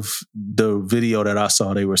 As of the video that I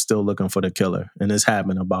saw, they were still looking for the killer. And this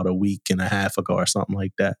happened about a week and a half ago or something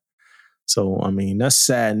like that. So, I mean, that's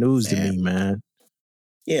sad news to me, man.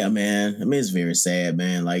 Yeah, man. I mean, it's very sad,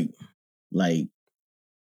 man. Like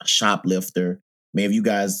a shoplifter. Man, if you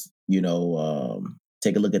guys,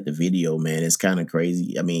 take a look at the video, man, it's kind of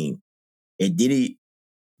crazy. I mean, it didn't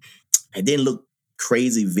look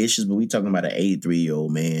crazy vicious, but we talking about an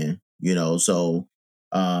 83-year-old man, so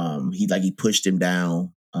he pushed him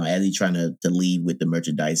down as he trying to leave with the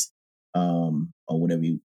merchandise or whatever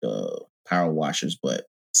power washers. But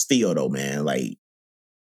still though, man, like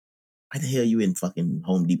why the hell you in fucking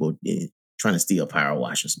Home Depot trying to steal power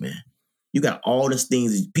washers, man? You got all these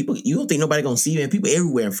things. People, you don't think nobody gonna see you, man? People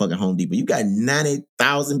everywhere in fucking Home Depot. You got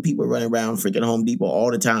 90,000 people running around freaking Home Depot all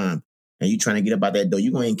the time, and you trying to get up out that door.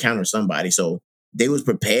 You gonna encounter somebody. So they was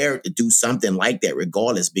prepared to do something like that,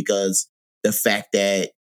 regardless, because the fact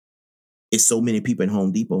that it's so many people in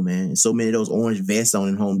Home Depot, man. So many of those orange vests on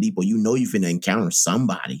in Home Depot. You finna encounter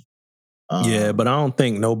somebody. Yeah, but I don't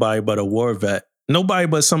think nobody but a war vet, nobody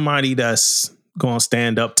but somebody that's going to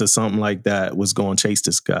stand up to something like that was going to chase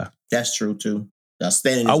this guy. That's true, too.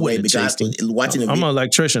 Standing in his way because watching I'm an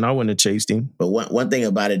electrician. I wouldn't have chased him. But one thing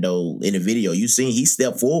about it, though, in the video, you seen he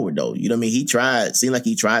stepped forward, though. You know what I mean? Seemed like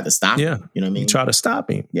he tried to stop him. You know what I mean? He tried to stop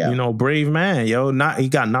him. Yeah. Brave man, he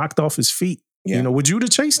got knocked off his feet. Yeah. Would you have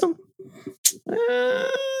chased him?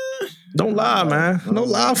 Don't lie, man. Don't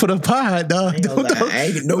lie for the pod, dog. I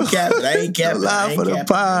ain't no cap. I ain't cap. Don't lie for the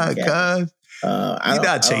pod, cuz. You're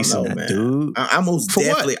not chasing that, dude. I most for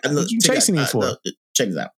definitely. What? What you chasing him for? Check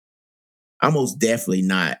this out. I'm most definitely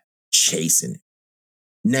not chasing it.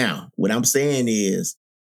 Now, what I'm saying is,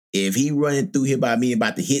 if he running through here by me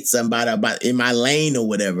about to hit somebody about in my lane or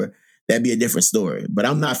whatever, that'd be a different story. But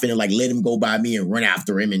I'm not finna let him go by me and run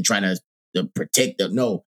after him and trying to protect him.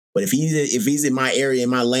 No. But if he's in my area, in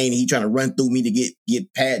my lane, and he trying to run through me to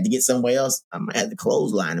get somewhere else, I might have to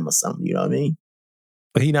clothesline him or something. You know what I mean?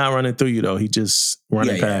 But he not running through you though. He just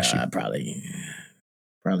running past you. I'm probably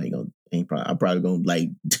gonna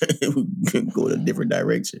go in a different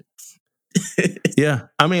direction. Yeah,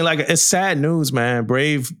 I mean, like it's sad news, man.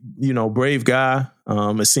 Brave guy.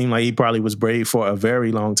 It seemed like he probably was brave for a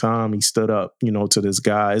very long time. He stood up, to this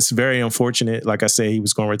guy. It's very unfortunate. Like I said, he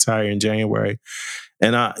was going to retire in January.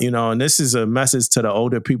 And and this is a message to the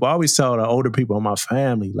older people. I always tell the older people in my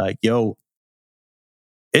family, like, yo,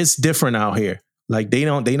 it's different out here. Like they're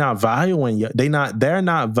not valuing you. They're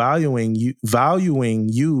not valuing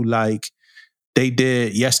you like they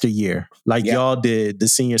did yesteryear. Like y'all did the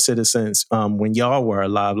senior citizens when y'all were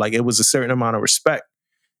alive. Like it was a certain amount of respect.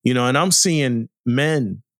 And I'm seeing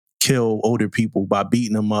men kill older people by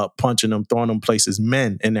beating them up, punching them, throwing them places,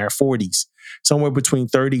 men in their 40s, somewhere between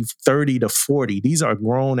 30 to 40. These are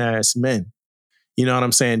grown-ass men. You know what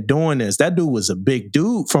I'm saying? Doing this. That dude was a big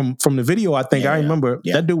dude. From the video, I think I remember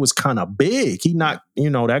that dude was kind of big. He knocked,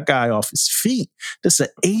 that guy off his feet. This is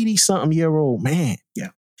an 80-something-year-old man. Yeah.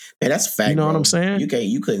 Man, that's a fact. You know what I'm saying?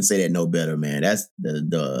 You couldn't say that no better, man. That's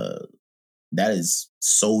that is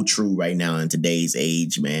so true right now in today's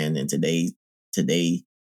age, man. And today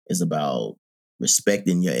is about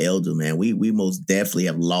respecting your elder, man. We most definitely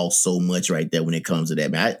have lost so much right there when it comes to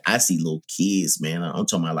that, man. I see little kids, man. I'm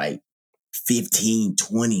talking about like 15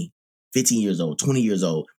 years old, 20 years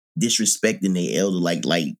old, disrespecting their elder like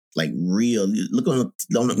like real. Look on them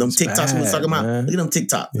It's TikToks we was talking bad, about. man. Look at them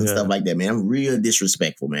TikToks and Yeah. stuff like that, man. I'm real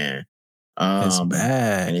disrespectful, man. It's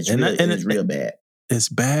bad. And it's And real. that- and it's it- real bad. It's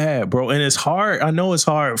bad, bro. And it's hard. I know it's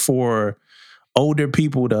hard for older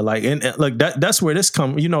people to like, and like that's where this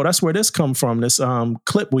come, that's where this come from. This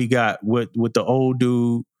clip we got with the old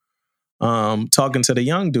dude talking to the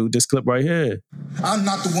young dude, this clip right here. I'm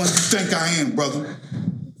not the one you think I am, brother.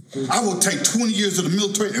 I will take 20 years of the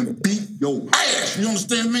military and beat your ass. You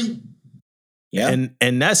understand me? Yeah.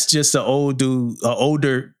 And that's just an old dude, an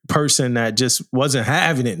older person that just wasn't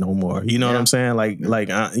having it no more. You know what I'm saying?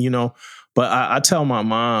 But I tell my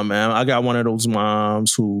mom, man, I got one of those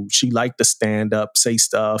moms who she liked to stand up, say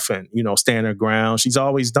stuff, and stand her ground. She's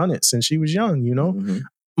always done it since she was young. Mm-hmm.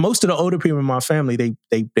 Most of the older people in my family, they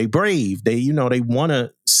brave. They they want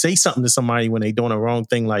to say something to somebody when they doing a wrong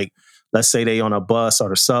thing. Like let's say they on a bus or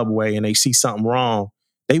the subway and they see something wrong.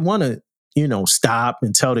 They want to stop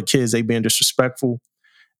and tell the kids they being disrespectful.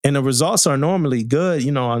 And the results are normally good,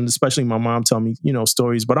 and especially my mom tell me,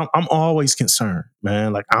 stories, but I'm always concerned,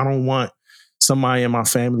 man. Like I don't want somebody in my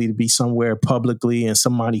family to be somewhere publicly and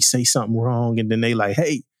somebody say something wrong and then they like,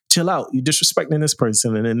 hey, chill out, you're disrespecting this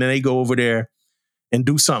person. And then they go over there and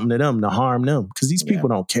do something to them to harm them. Because these people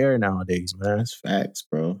don't care nowadays, man. That's facts,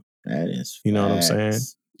 bro. That is facts. You know what I'm saying?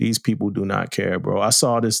 These people do not care, bro. I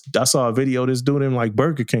saw a video of this dude in like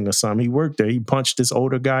Burger King or something. He worked there. He punched this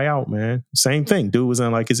older guy out, man. Same thing. Dude was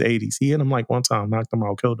in like his 80s. He hit him like one time, knocked him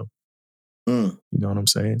out, killed him. You know what I'm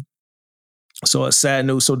saying? So it's sad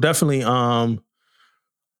news. So definitely,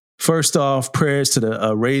 first off, prayers to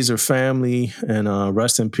the Razor family and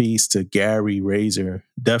rest in peace to Gary Razor.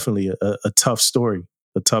 Definitely a tough story.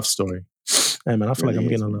 A tough story. Hey, man, I feel like I'm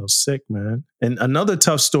getting a little sick, man. And another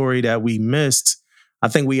tough story that we missed, I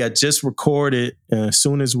think we had just recorded, and as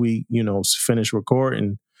soon as we, finished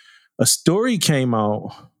recording, a story came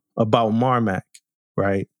out about Marmac,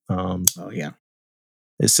 right?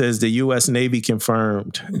 It says the U.S. Navy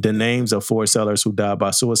confirmed the names of 4 sailors who died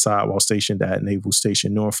by suicide while stationed at Naval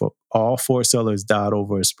Station Norfolk. All 4 sailors died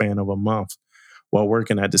over a span of a month while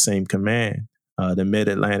working at the same command, the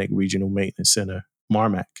Mid-Atlantic Regional Maintenance Center,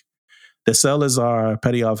 Marmac. The sailors are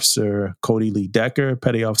Petty Officer Cody Lee Decker,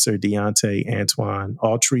 Petty Officer Deontay Antoine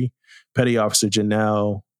Autry, Petty Officer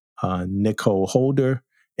Janelle Nicole Holder,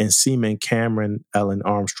 and Seaman Cameron Ellen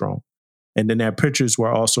Armstrong. And then their pictures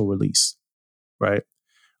were also released, right?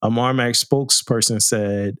 A Marmac spokesperson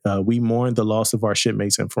said, we mourn the loss of our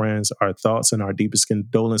shipmates and friends. Our thoughts and our deepest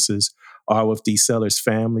condolences are with these sailors'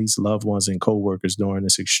 families, loved ones, and co-workers during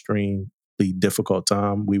this extremely difficult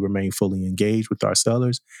time. We remain fully engaged with our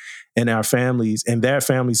sailors and our families and their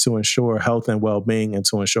families to ensure health and well-being and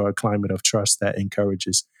to ensure a climate of trust that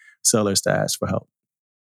encourages sailors to ask for help.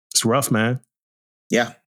 It's rough, man.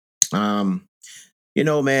 Yeah. Man,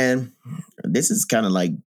 this is kind of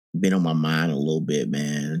like been on my mind a little bit,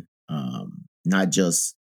 man. Not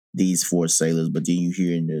just these 4 sailors, but then you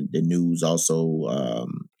hear in the news also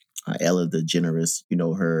Ella DeGeneres,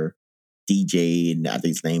 her DJ, and I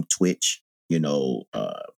think his name Twitch,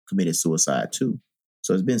 committed suicide too.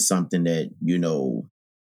 So it's been something that,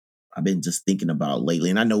 I've been just thinking about lately.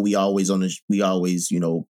 And I know we always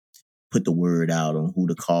put the word out on who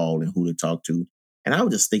to call and who to talk to. And I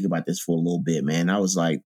was just thinking about this for a little bit, man. I was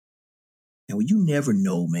like, you never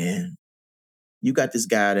know, man. You got this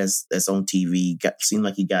guy that's on TV, seemed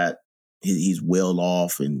like he's well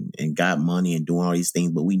off and got money and doing all these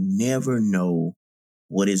things, but we never know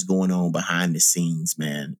what is going on behind the scenes,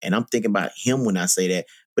 man. And I'm thinking about him when I say that,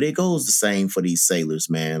 but it goes the same for these sailors,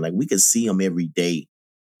 man. Like we can see them every day,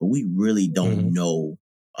 but we really don't know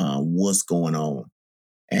what's going on.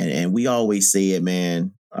 And we always say it,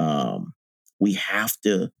 man. We have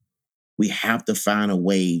to find a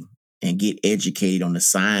way and get educated on the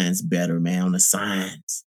signs better, man, on the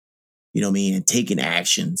signs. You know what I mean? And taking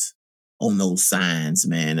actions on those signs,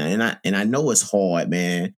 man. And I know it's hard,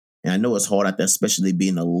 man. And I know it's hard out there, especially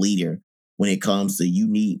being a leader when it comes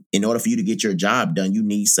to in order for you to get your job done, you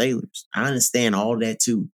need sailors. I understand all that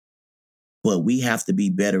too. But we have to be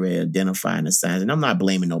better at identifying the signs. And I'm not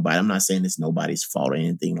blaming nobody. I'm not saying it's nobody's fault or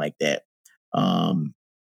anything like that.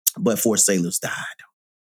 But 4 sailors died.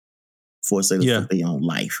 4 sailors took their own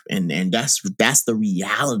life. And that's the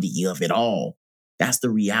reality of it all. That's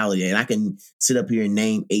the reality. And I can sit up here and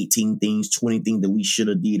name 18 things, 20 things that we should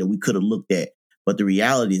have did or we could have looked at. But the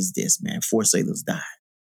reality is this, man, 4 sailors died.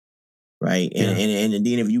 Right. And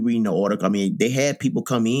then if you read the article, I mean, they had people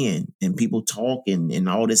come in and people talk and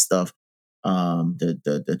all this stuff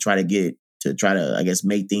to try to, I guess,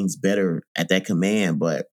 make things better at that command.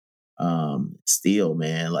 But still,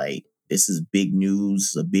 man, like this is big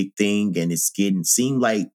news, a big thing. And it's seemed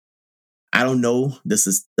like I don't know this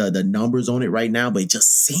is the numbers on it right now, but it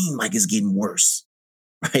just seemed like it's getting worse.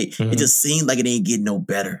 Right? Mhm. It just seemed like it ain't getting no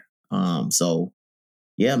better. So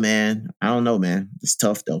yeah, man. I don't know, man. It's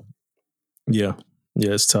tough though. Yeah.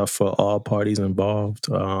 Yeah, it's tough for all parties involved.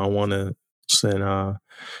 I want to send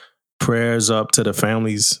prayers up to the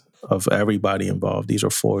families of everybody involved. These are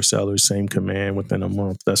 4 sellers, same command within a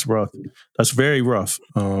month. That's rough. That's very rough.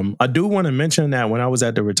 I do want to mention that when I was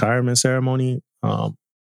at the retirement ceremony,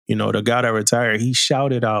 the guy that retired, he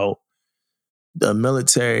shouted out the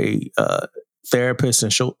military therapists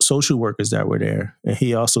and social workers that were there. And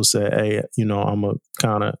he also said, hey, I'm going to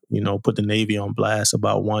kind of, put the Navy on blast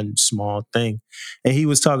about one small thing. And he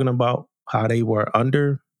was talking about how they were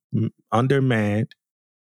undermanned,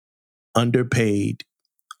 underpaid,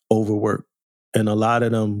 overworked. And a lot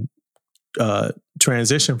of them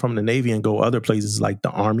transition from the Navy and go other places like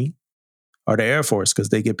the Army or the Air Force because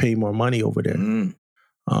they get paid more money over there.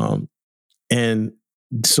 And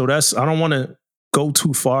so I don't want to go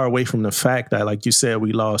too far away from the fact that, like you said,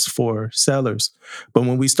 we lost 4 sellers. But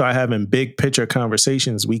when we start having big picture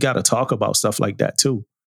conversations, we got to talk about stuff like that too.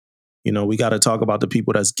 We got to talk about the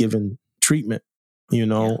people that's given treatment,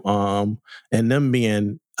 and them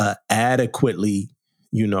being adequately,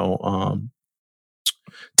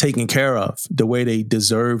 taken care of the way they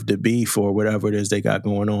deserve to be for whatever it is they got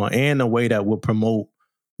going on, and a way that will promote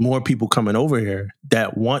more people coming over here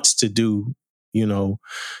that wants to do,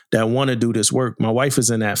 that want to do this work. My wife is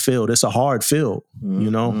in that field. It's a hard field,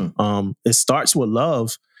 it starts with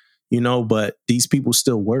love, but these people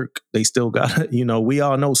still work. They still got, we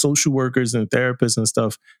all know social workers and therapists and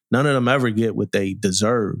stuff. None of them ever get what they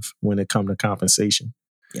deserve when it comes to compensation.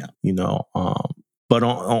 Yeah. But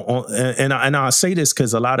I'll say this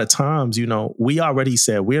because a lot of times, we already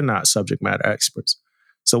said we're not subject matter experts.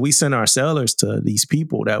 So we send our sellers to these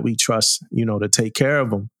people that we trust, to take care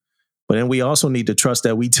of them. But then we also need to trust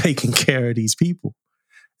that we taking care of these people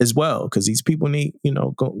as well, because these people need,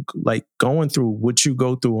 going through what you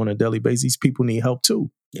go through on a daily basis. These people need help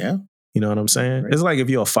too. Yeah. You know what I'm saying? Right. It's like if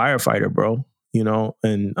you're a firefighter, bro,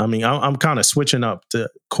 and I mean, I'm kind of switching up the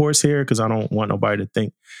course here because I don't want nobody to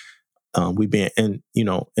think we being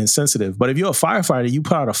insensitive. But if you're a firefighter, you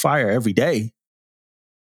put out a fire every day.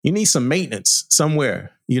 You need some maintenance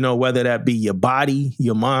somewhere, whether that be your body,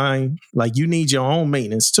 your mind, like you need your own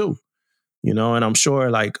maintenance too. And I'm sure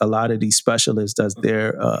like a lot of these specialists that's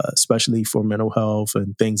there, especially for mental health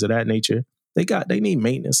and things of that nature, they need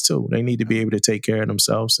maintenance too. They need to be able to take care of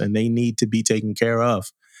themselves, and they need to be taken care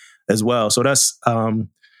of as well. So that's,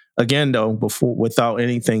 again, though, without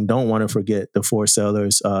anything, don't want to forget the 4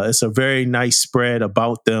 sellers. It's a very nice spread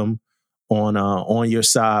about them on your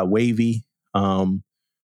side, Wavy.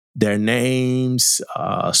 Their names,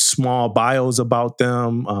 small bios about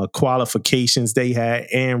them, qualifications they had,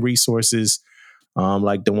 and resources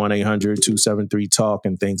like the 1-800-273-TALK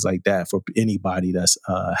and things like that for anybody that's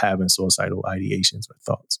having suicidal ideations or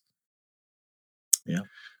thoughts. Yeah,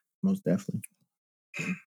 most definitely.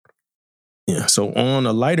 Yeah. So on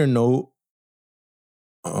a lighter note,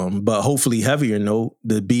 but hopefully heavier note,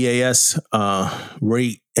 the BAS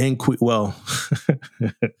rate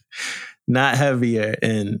not heavier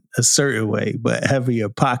in a certain way, but heavier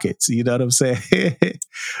pockets. You know what I'm saying?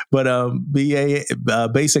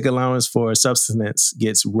 But basic allowance for subsistence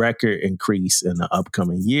gets record increase in the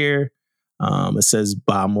upcoming year. It says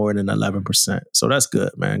by more than 11%. So that's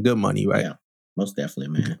good, man. Good money, right? Yeah, most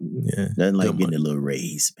definitely, man. Yeah, Nothing like getting a little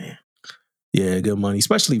raise, man. Yeah, good money,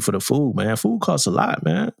 especially for the food, man. Food costs a lot,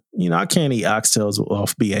 man. I can't eat oxtails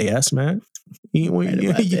off BAS, man. You ain't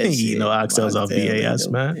eat no oxtails off BAS,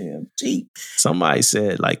 man. Damn cheap. Somebody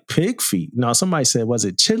said like pig feet. No, somebody said, was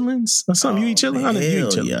it chitlins or something? You eat chitlins? I know you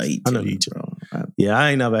eat chitlins. Yeah, I know you eat chitlins. Yeah, I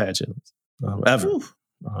ain't never had chitlins. Ever.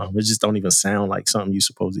 It just don't even sound like something you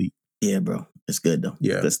supposed to eat. Yeah, bro. It's good though.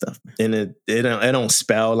 Yeah. Good stuff, man. And it don't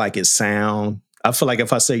spell like it sound. I feel like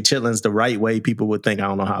if I say chitlins the right way, people would think I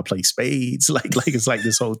don't know how to play spades. Like it's like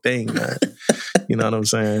this whole thing, man. You know what I'm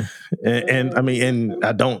saying? And I mean, and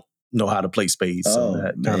I don't know how to play spades, so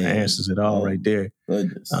that kind of answers it all right there.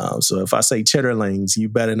 Goodness. So if I say chitterlings, you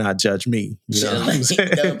better not judge me. You know what I'm saying?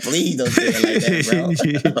 No, please don't say it like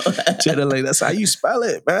that, bro. Chitterling, that's how you spell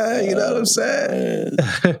it, man. You know what I'm saying?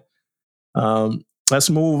 Let's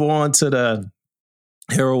move on to the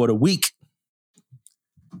hero of the week.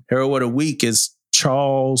 Hero of the week is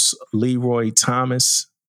Charles Leroy Thomas,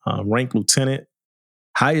 ranked lieutenant,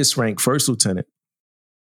 highest ranked first lieutenant.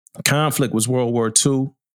 Conflict was World War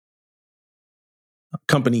II.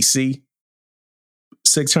 Company C,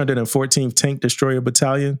 614th Tank Destroyer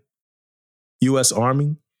Battalion, U.S.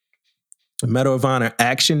 Army. Medal of Honor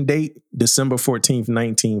action date, December 14th,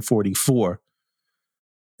 1944.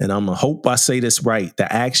 And I'm going to hope I say this right.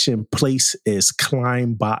 The action place is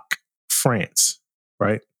Kleinbach, France,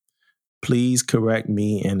 right? Please correct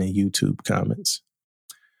me in the YouTube comments.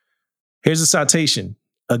 Here's a citation,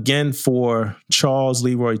 again for Charles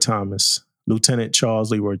Leroy Thomas, Lieutenant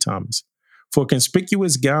Charles Leroy Thomas. For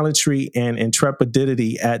conspicuous gallantry and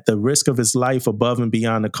intrepidity at the risk of his life above and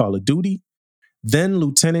beyond the call of duty, then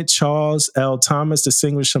Lieutenant Charles L. Thomas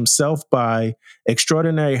distinguished himself by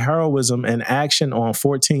extraordinary heroism and action on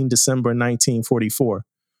 14 December 1944.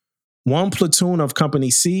 One platoon of Company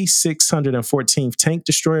C, 614th Tank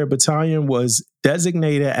Destroyer Battalion, was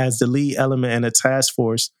designated as the lead element in a task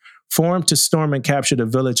force formed to storm and capture the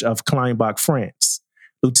village of Kleinbach, France.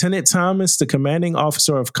 Lieutenant Thomas, the commanding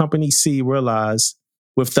officer of Company C, realized,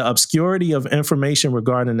 with the obscurity of information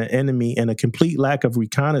regarding the enemy and a complete lack of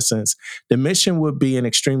reconnaissance, the mission would be an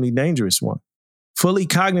extremely dangerous one. Fully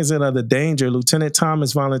cognizant of the danger, Lieutenant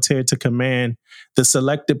Thomas volunteered to command the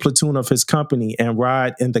selected platoon of his company and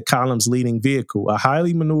ride in the column's leading vehicle, a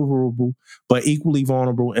highly maneuverable but equally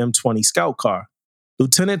vulnerable M20 scout car.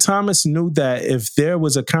 Lieutenant Thomas knew that if there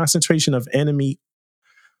was a concentration of enemy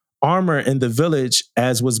armor in the village,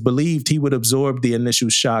 as was believed, he would absorb the initial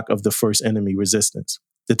shock of the first enemy resistance.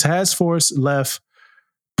 The task force left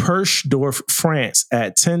Perchdorf, France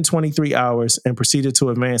at 10:23 hours and proceeded to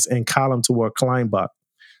advance in column toward Kleinbach.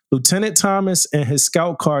 Lieutenant Thomas and his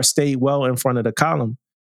scout car stayed well in front of the column.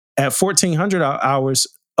 At 1400 hours,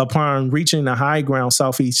 upon reaching the high ground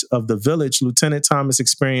southeast of the village, Lieutenant Thomas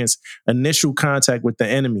experienced initial contact with the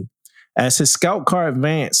enemy. As his scout car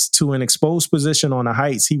advanced to an exposed position on the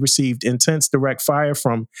heights, he received intense direct fire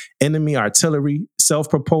from enemy artillery,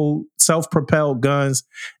 self-propelled guns,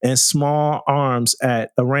 and small arms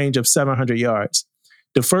at a range of 700 yards.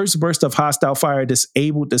 The first burst of hostile fire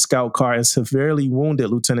disabled the scout car and severely wounded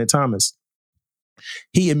Lieutenant Thomas.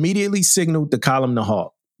 He immediately signaled the column to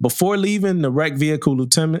halt. Before leaving the wrecked vehicle,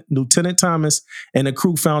 Lieutenant Thomas and the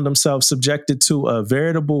crew found themselves subjected to a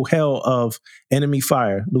veritable hell of enemy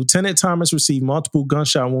fire. Lieutenant Thomas received multiple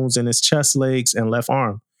gunshot wounds in his chest, legs, and left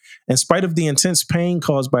arm. In spite of the intense pain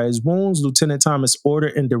caused by his wounds, Lieutenant Thomas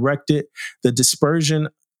ordered and directed the dispersion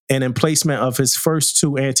and emplacement of his first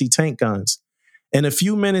two anti-tank guns. In a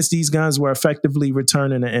few minutes, these guns were effectively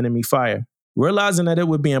returning the enemy fire. Realizing that it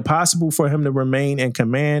would be impossible for him to remain in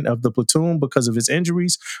command of the platoon because of his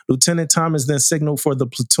injuries, Lieutenant Thomas then signaled for the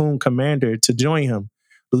platoon commander to join him.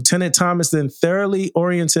 Lieutenant Thomas then thoroughly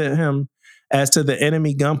oriented him as to the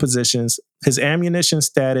enemy gun positions, his ammunition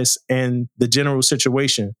status, and the general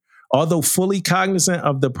situation. Although fully cognizant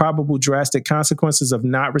of the probable drastic consequences of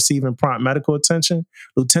not receiving prompt medical attention,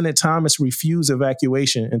 Lieutenant Thomas refused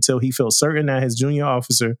evacuation until he felt certain that his junior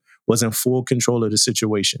officer was in full control of the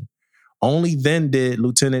situation. Only then did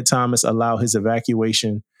Lieutenant Thomas allow his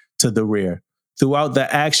evacuation to the rear. Throughout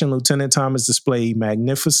the action, Lieutenant Thomas displayed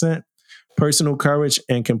magnificent personal courage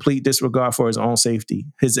and complete disregard for his own safety.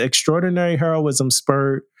 His extraordinary heroism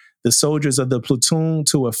spurred the soldiers of the platoon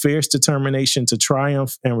to a fierce determination to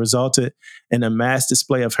triumph and resulted in a mass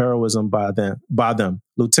display of heroism by them.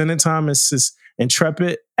 Lieutenant Thomas's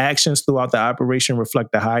intrepid actions throughout the operation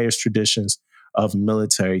reflect the highest traditions of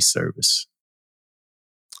military service.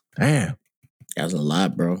 Damn. That was a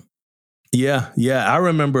lot, bro. Yeah. I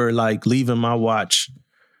remember like leaving my watch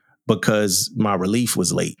because my relief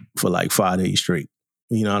was late for like 5 days straight.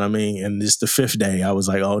 You know what I mean? And this the fifth day, I was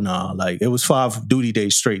like, oh no, like it was 5 duty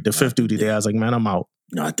days straight. The fifth duty day, I was like, man, I'm out.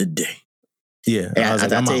 Not today. Yeah. I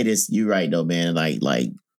tell you this, you're right though, man. Like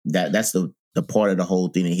that's the part of the whole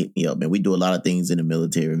thing that hit me up, man. We do a lot of things in the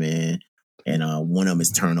military, man. And one of them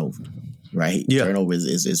is turnover, right? Yeah. Turnover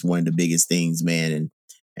is one of the biggest things, man.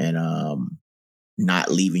 And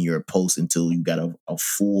not leaving your post until you got a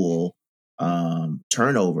full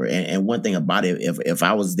turnover. And one thing about it, if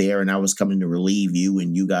I was there and I was coming to relieve you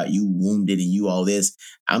and you wounded and you all this,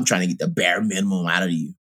 I'm trying to get the bare minimum out of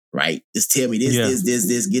you, right? Just tell me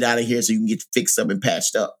this, get out of here so you can get fixed up and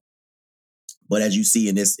patched up. But as you see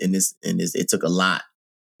in this, it took a lot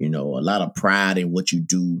of pride in what you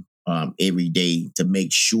do every day to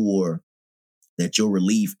make sure that your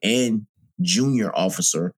relief and junior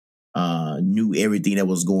officer knew everything that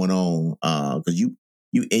was going on. Because you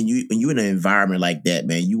in an environment like that,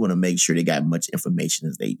 man, you want to make sure they got much information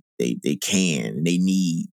as they can and they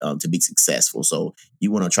need to be successful. So you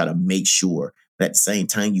want to try to make sure. But at the same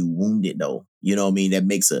time, you wounded though. You know what I mean? That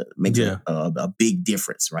makes a big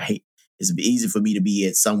difference, right? It's easy for me to be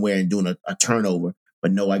at somewhere and doing a turnover,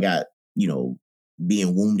 but no, I got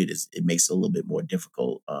being wounded it makes it a little bit more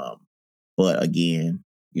difficult. But again,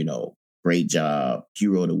 great job,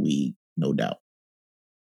 hero of the week. no doubt.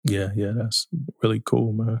 Yeah, that's really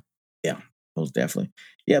cool, man. Yeah, most definitely.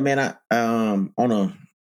 Yeah, man. I on a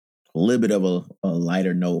little bit of a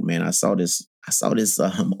lighter note, man. I saw this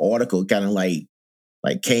article kind of like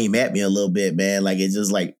came at me a little bit, man. Like it's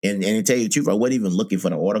just like, and to tell you the truth, I wasn't even looking for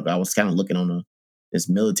the article. I was kind of looking on this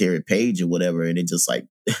military page or whatever, and it just like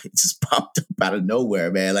it just popped up out of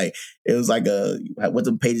nowhere, man. Like it was like what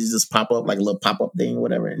the pages just pop up like a little pop up thing or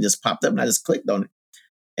whatever, and it just popped up, and I just clicked on it,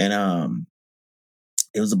 and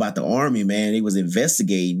it was about the Army, man. It was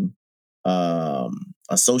investigating a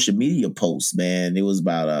social media post, man. It was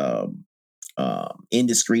about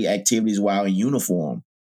indiscreet activities while in uniform.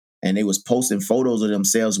 And they was posting photos of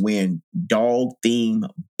themselves wearing dog-themed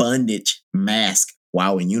bondage mask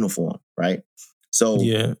while in uniform, right? So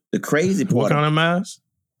the crazy part... What kind of mask?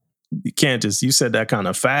 You can't just... You said that kind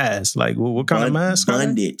of fast. Like, what kind of mask?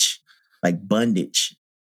 Bondage. Like bondage.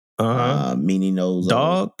 Meaning those...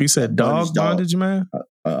 Dog? You said dog bondage, man?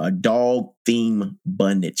 A dog-themed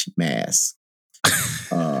bondage mask.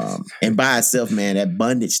 And by itself, man, that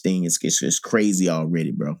bondage thing is crazy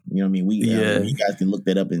already, bro. You know what I mean? You guys can look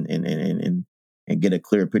that up and get a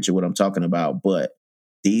clear picture of what I'm talking about. But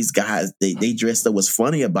these guys, they dressed up. What's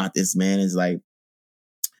funny about this, man, is like,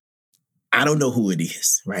 I don't know who it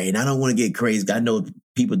is, right? And I don't want to get crazy. I know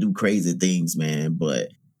people do crazy things, man, but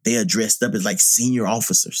they are dressed up as like senior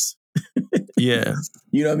officers. Yeah.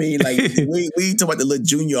 You know what I mean? Like we talk about the little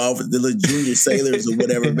junior officers, the little junior sailors or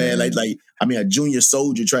whatever, man. Like I mean, a junior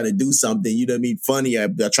soldier trying to do something, you know what I mean? Funny, or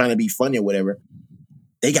trying to be funny or whatever.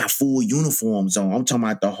 They got full uniforms on. I'm talking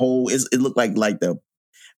about the whole, it looked like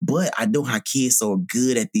but I know how kids are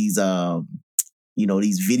good at these,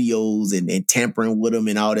 these videos and tampering with them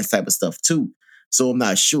and all this type of stuff too. So I'm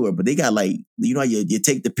not sure, but they got like, you know, you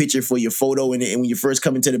take the picture for your photo and when you first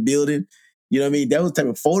come into the building, you know what I mean? That was the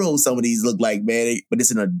type of photos some of these look like, man. But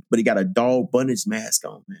he got a dog bondage mask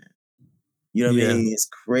on, man. You know what I mean? It's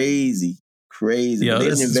crazy. Yeah,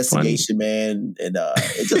 There's an investigation, man, and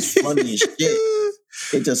it's just funny as shit.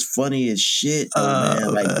 It's just funny as shit,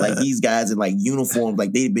 though, man. Like these guys in like uniforms,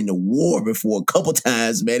 like they've been to war before a couple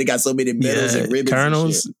times, man. They got so many medals and ribbons.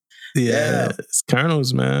 Colonels. And shit. Yeah, it's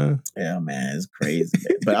colonels, man. Yeah, man, it's crazy.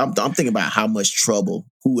 Man. But I'm thinking about how much trouble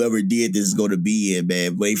whoever did this is going to be in,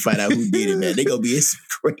 man. When they find out who did it, man, they gonna be in some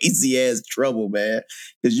crazy ass trouble, man.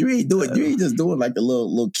 Because you ain't just doing like the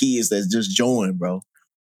little kids that's just joined, bro.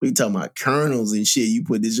 We talking about colonels and shit. You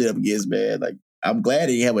put this shit up against, man. Like, I'm glad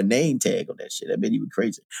they have a name tag on that shit. I bet you were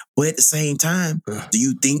crazy. But at the same time, do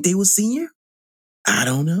you think they were senior? I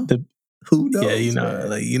don't know. Who knows? Yeah, you know, man?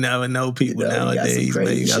 Like you never know people nowadays. You got some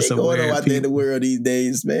crazy shit going on out there in the world these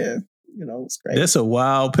days, man. You know, it's crazy. This a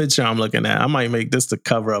wild picture I'm looking at. I might make this the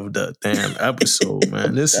cover of the damn episode,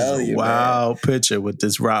 man. This is a wild picture with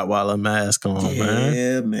this Rottweiler mask on, man.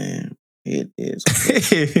 Yeah, man. It is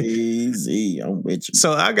crazy. I'm with you.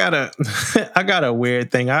 So I got a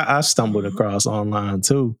weird thing I stumbled across online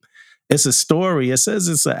too. It's a story. It says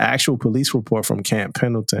it's an actual police report from Camp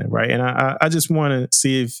Pendleton, right? And I just want to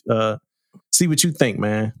see what you think,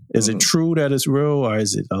 man. Is it true that it's real or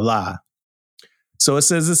is it a lie? So it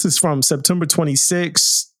says this is from September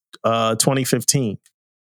 26, 2015.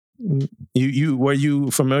 Were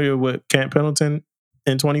you familiar with Camp Pendleton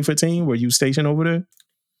in 2015? Were you stationed over there?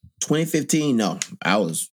 2015, no. I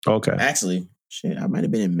was actually I might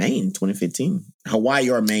have been in Maine in 2015.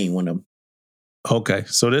 Hawaii or Maine, one of them. Okay,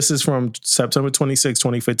 so this is from September 26,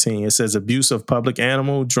 2015. It says abuse of public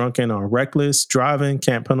animal, drunken or reckless driving,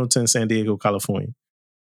 Camp Pendleton, San Diego, California.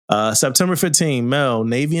 September 15, male,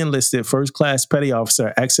 Navy enlisted first-class petty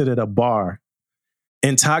officer exited a bar,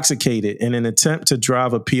 intoxicated in an attempt to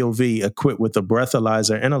drive a POV equipped with a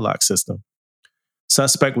breathalyzer interlock system.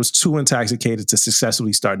 Suspect was too intoxicated to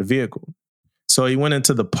successfully start the vehicle. So he went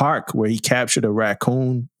into the park where he captured a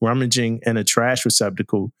raccoon rummaging in a trash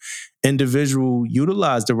receptacle. Individual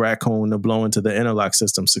utilized the raccoon to blow into the interlock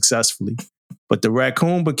system successfully. But the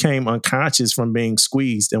raccoon became unconscious from being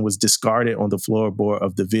squeezed and was discarded on the floorboard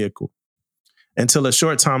of the vehicle. Until a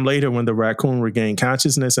short time later when the raccoon regained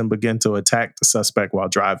consciousness and began to attack the suspect while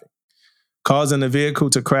driving, causing the vehicle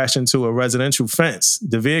to crash into a residential fence.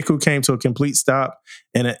 The vehicle came to a complete stop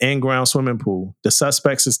in an in-ground swimming pool. The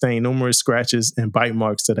suspect sustained numerous scratches and bite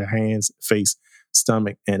marks to the hands, face,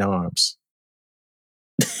 stomach, and arms.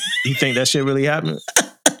 You think that shit really happened?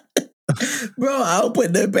 Bro, I don't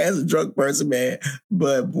put that past a drunk person, man.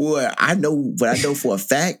 But boy, I know for a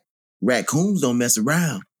fact, raccoons don't mess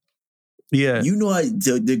around. Yeah. You know,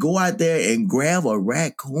 to go out there and grab a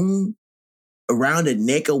raccoon around the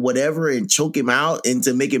neck or whatever and choke him out and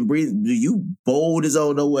to make him breathe. You bold as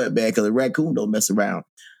all know what, man, because a raccoon don't mess around.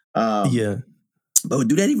 Yeah. But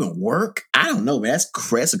do that even work? I don't know, man.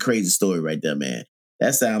 That's a crazy story right there, man.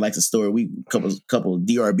 That sounds like a story couple of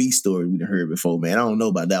DRB stories we've heard before, man. I don't know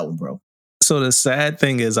about that one, bro. So the sad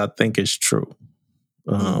thing is, I think it's true.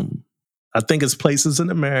 I think it's places in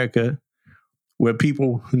America where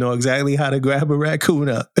people know exactly how to grab a raccoon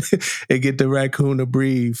up and get the raccoon to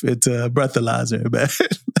breathe into a breathalyzer, man.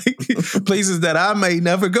 Like, places that I may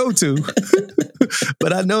never go to.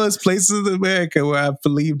 But I know it's places in America where I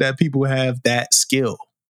believe that people have that skill.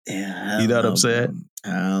 Yeah, you know what I'm saying?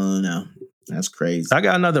 Bro. I don't know. That's crazy. I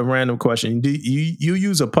got another random question. Do you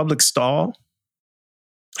use a public stall?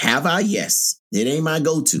 Have I? Yes. It ain't my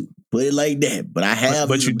go-to. Put it like that. But I have.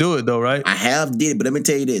 But you do it though, right? I have did it. But let me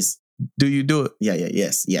tell you this. Do you do it? Yeah.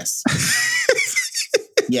 Yes. Yes.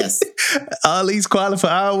 All these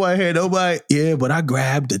qualified. I don't want to hear nobody. Yeah, but I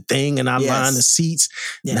grabbed the thing and I lined the seats.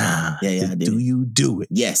 Yeah. Nah. Yeah. I did. Do you do it?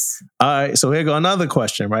 Yes. All right. So here go another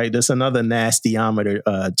question, right? This another nastyometer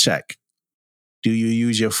check. Do you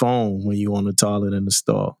use your phone when you on the toilet in the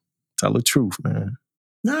stall? Tell the truth, man.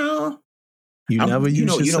 No. You never use your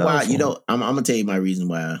cell phone. You know why? You know, I'm gonna tell you my reason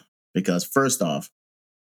why. Because first off,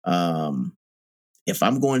 if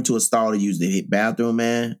I'm going to a stall to use the bathroom,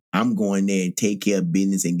 man, I'm going there and take care of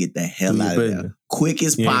business and get the hell out of there. Quick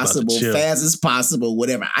as possible, fast as possible,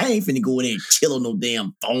 whatever. I ain't finna go in there and chill on no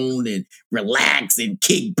damn phone and relax and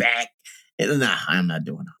kick back. And nah, I'm not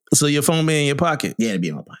doing that. So your phone be in your pocket? Yeah, it'd be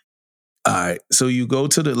in my pocket. All right. So you go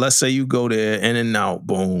to let's say you go there, in and out,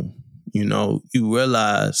 boom. You know, you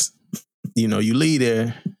realize, you leave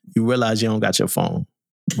there, you realize you don't got your phone,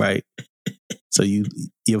 right? So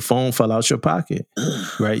your phone fell out your pocket,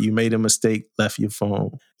 right? You made a mistake, left your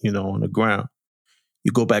phone, on the ground.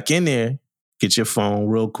 You go back in there, get your phone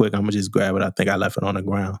real quick. I'm going to just grab it. I think I left it on the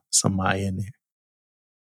ground. Somebody in there.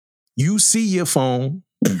 You see your phone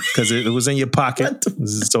because it was in your pocket.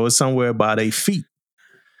 So it's somewhere by their feet.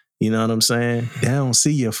 You know what I'm saying? They don't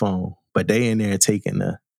see your phone, but they in there taking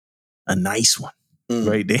a nice one,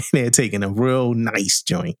 right? They in there taking a real nice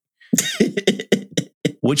joint.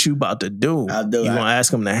 What you about to do? You gonna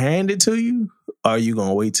ask them to hand it to you, or you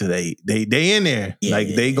gonna wait till they in there?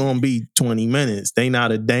 They gonna be 20 minutes. They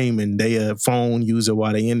not a Damon. They a phone user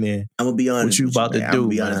while they in there. I'm gonna be honest. What you about to do? I'm gonna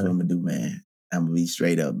be honest. What I'm gonna do, man. I'm gonna be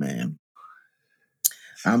straight up, man.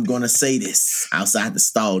 I'm gonna say this outside the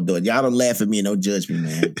stall door. Y'all don't laugh at me and don't judge me,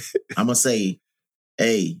 man. I'm gonna say,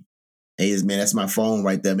 hey, man, that's my phone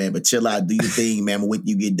right there, man. But chill out, do your thing, man. When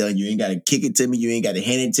you get done, you ain't gotta kick it to me. You ain't gotta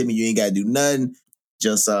hand it to me. You ain't gotta do nothing.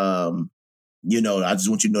 Just I just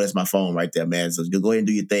want you to know that's my phone right there, man. So go ahead and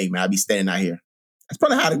do your thing, man. I'll be standing out here. That's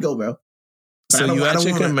probably how to go, bro. But so you at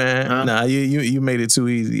your command. Huh? Nah, you made it too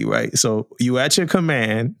easy, right? So you at your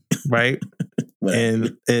command, right?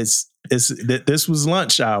 And this was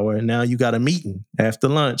lunch hour. And now you got a meeting after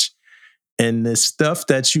lunch. And the stuff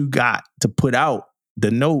that you got to put out, the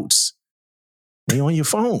notes, they on your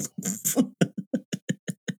phone.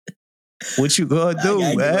 What you gonna do,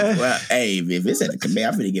 man? Hey, if it's at the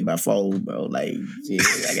command, I'm finna get my phone, bro. Like, shit,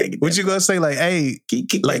 I gotta get what you gonna say? Like, hey,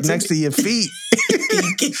 like next to your feet. Can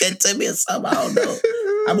you kick that to me or something? I don't know.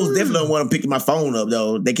 I most definitely don't want them picking my phone up,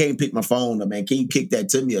 though. They can't pick my phone up, man. Can you kick that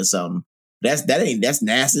to me or something? That's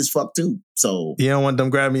nasty as fuck too. So you don't want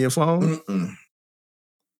them grabbing your phone?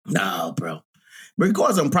 No, bro. But of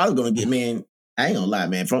course, I'm probably gonna get, man. I ain't gonna lie,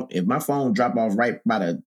 man. If my phone drop off right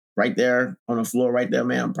there on the floor, right there,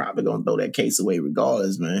 man, I'm probably gonna throw that case away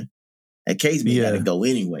regardless, man. That case gotta go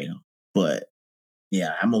anyway, though. But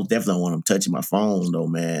yeah, I most definitely don't want them touching my phone, though,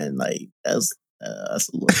 man. Like that's a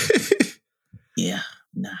little. Yeah,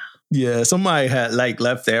 nah. Yeah, somebody had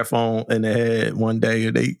left their phone in their head one day,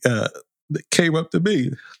 and they came up to me.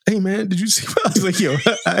 Hey man, did you see? I was like, yo,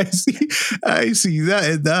 I see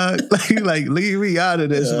that, dog. Like, leave me out of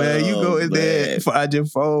this, man. You go in there and find your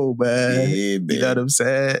phone, man. Yeah, man. You know what I'm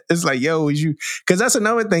saying? It's like, yo, because that's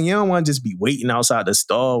another thing. You don't want to just be waiting outside the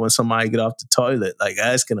stall when somebody get off the toilet, like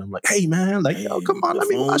asking them, like, hey man, like, yo, come on, let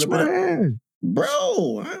me wash my hand,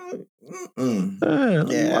 bro. Let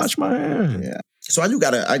me wash my hand. Yeah. So I do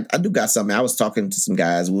got something. I was talking to some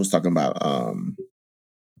guys. We was talking about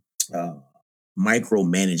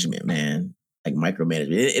micromanagement, man. Like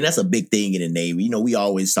micromanagement. And that's a big thing in the Navy. We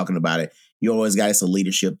always talking about it. You always got it's a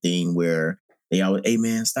leadership thing where they always, hey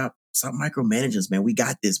man, stop micromanagers, man. We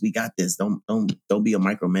got this. Don't be a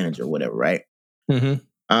micromanager or whatever, right?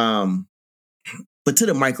 Mm-hmm. But to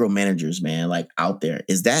the micromanagers, man, like out there,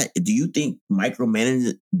 do you think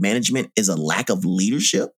micromanagement is a lack of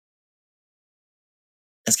leadership?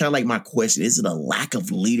 That's kind of like my question. Is it a lack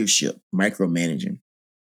of leadership, micromanaging?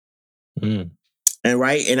 Mm. And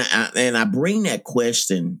right, and I bring that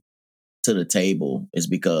question to the table is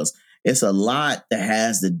because it's a lot that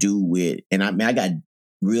has to do with, and I mean, I got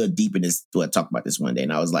real deep in this. I talked about this one day,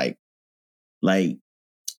 and I was like,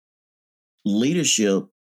 leadership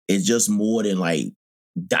is just more than like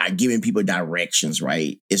giving people directions,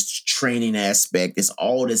 right? It's training aspect. It's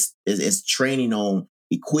all this. It's training on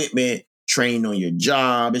equipment, training on your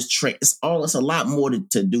job. It's a lot more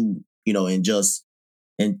to do, and just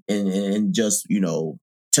just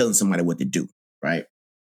telling somebody what to do, right?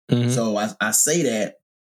 Mhm. So I say that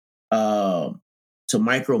to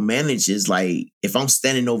micromanage is like if I'm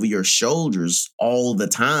standing over your shoulders all the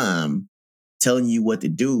time, telling you what to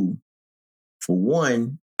do. For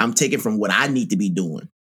one, I'm taking from what I need to be doing,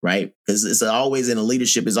 right? Because it's always in a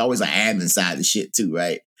leadership, it's always an admin side of shit too,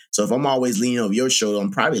 right? So if I'm always leaning over your shoulder,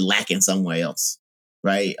 I'm probably lacking somewhere else,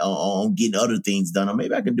 right? On getting other things done, or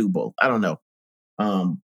maybe I can do both. I don't know.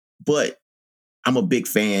 But I'm a big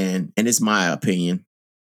fan, and it's my opinion,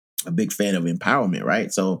 a big fan of empowerment,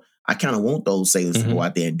 right? So I kind of want those sailors to go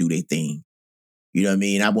out there and do their thing. You know what I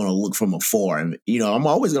mean? I want to look from afar. And, I'm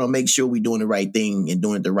always going to make sure we're doing the right thing and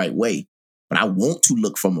doing it the right way. But I want to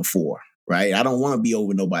look from afar, right? I don't want to be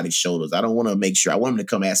over nobody's shoulders. I don't want to make sure. I want them to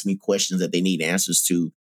come ask me questions that they need answers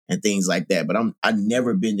to and things like that. But I've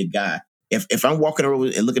never been the guy. If I'm walking over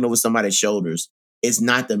and looking over somebody's shoulders, it's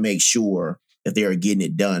not to make sure that they are getting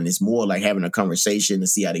it done. It's more like having a conversation to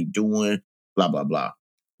see how they're doing, blah, blah, blah.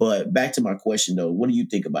 But back to my question, though, what do you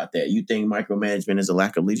think about that? You think micromanagement is a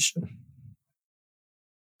lack of leadership?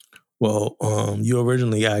 Well, you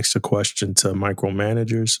originally asked a question to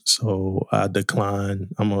micromanagers, so I decline.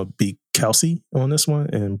 I'm going to be Kelsey on this one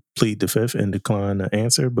and plead the fifth and decline the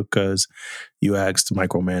answer because you asked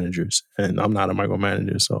micromanagers, and I'm not a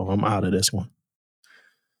micromanager, so I'm out of this one.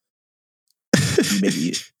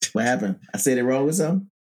 What happened? I said it wrong or something?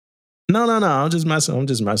 No. I'm just messing with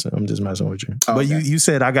you. Oh, but okay. you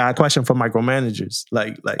said I got a question for micromanagers.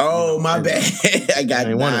 Like. Oh, my bad. I got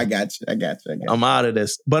you. I got you. I'm out of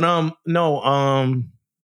this. But no.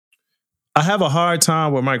 I have a hard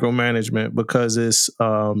time with micromanagement because it's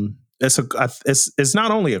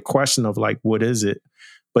not only a question of like what is it,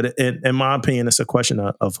 but in my opinion, it's a question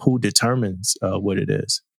of who determines what it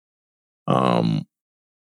is.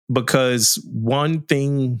 Because one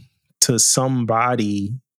thing to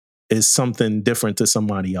somebody is something different to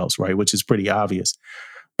somebody else, right? Which is pretty obvious.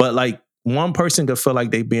 But like one person could feel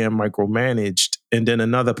like they being micromanaged, and then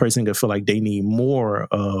another person could feel like they need more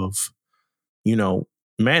of,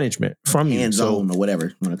 management from you. Hands-on or whatever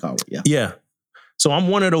you want to call it. Yeah. Yeah. So I'm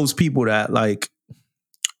one of those people that like,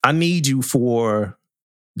 I need you for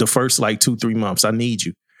the first like 2-3 months. I need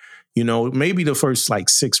you. Maybe the first like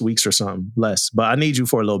 6 weeks or something less, but I need you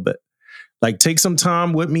for a little bit. Like take some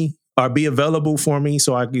time with me or be available for me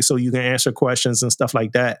so you can answer questions and stuff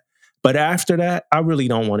like that. But after that, I really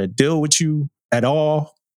don't want to deal with you at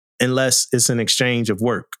all unless it's an exchange of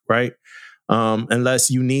work, right? Unless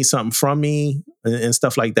you need something from me and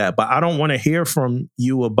stuff like that. But I don't want to hear from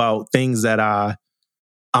you about things that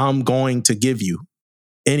I'm going to give you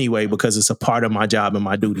anyway, because it's a part of my job and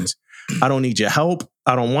my duties. I don't need your help.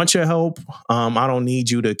 I don't want your help. I don't need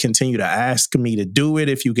you to continue to ask me to do it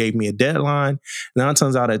if you gave me a deadline. 9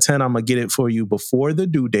 times out of 10, I'm going to get it for you before the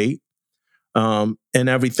due date and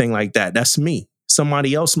everything like that. That's me.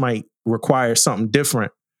 Somebody else might require something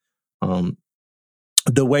different.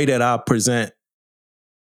 The way that I present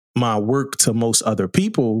my work to most other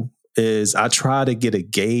people is I try to get a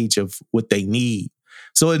gauge of what they need.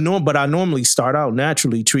 But I normally start out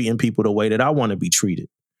naturally treating people the way that I want to be treated.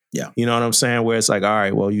 Yeah. You know what I'm saying? Where it's like, all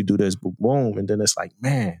right, well, you do this, boom. And then it's like,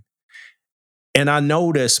 man. And I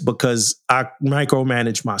know this because I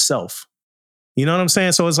micromanage myself. You know what I'm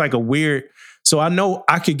saying? So it's like a weird, so I know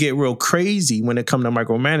I could get real crazy when it comes to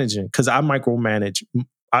micromanaging because I micromanage.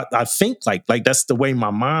 I think like that's the way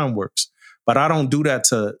my mind works, but I don't do that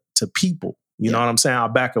to people. You know what I'm saying? I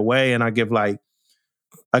back away and I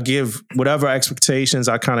give whatever expectations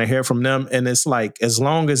I kind of hear from them. And it's like, as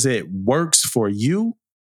long as it works for you,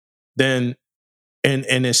 then, and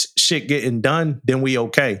it's shit getting done, then we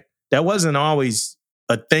okay. That wasn't always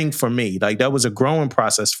a thing for me. Like that was a growing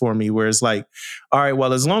process for me where it's like, all right,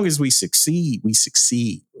 well, as long as we succeed, we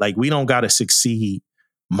succeed. Like we don't got to succeed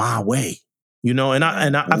my way. And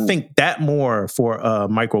I think that more for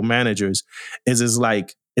micromanagers is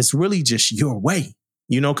like, it's really just your way,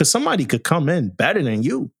 because somebody could come in better than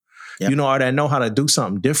you, or that know how to do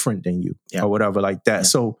something different than you or whatever like that. Yeah.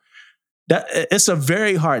 So that it's a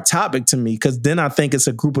very hard topic to me because then I think it's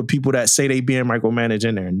a group of people that say they being micromanaged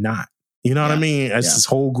and they're not. You know what I mean? It's this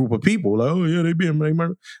whole group of people. Like, oh, yeah, they being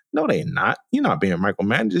micromanaged. No, they're not. You're not being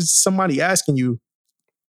micromanaged. It's somebody asking you.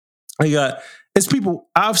 It's people.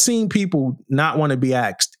 I've seen people not want to be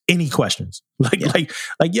asked any questions. Like,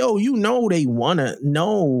 yo, you know, they want to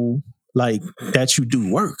know like that you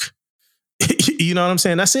do work. You know what I'm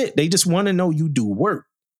saying? That's it. They just want to know you do work.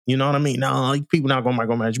 You know what I mean? No, people not going to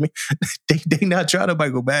micromanage me. they not trying to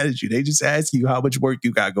micromanage you. They just ask you how much work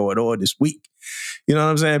you got going on this week. You know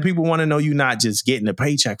what I'm saying? People want to know you not just getting a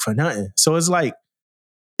paycheck for nothing. So it's like,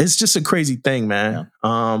 it's just a crazy thing, man.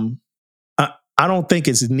 Yeah. I don't think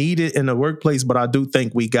it's needed in the workplace, but I do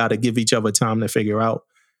think we got to give each other time to figure out.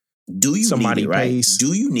 Do you somebody need it, right? pays.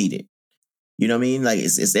 Do you need it? You know what I mean? Like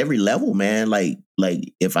it's every level, man. Like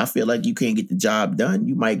if I feel like you can't get the job done,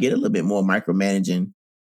 you might get a little bit more micromanaging.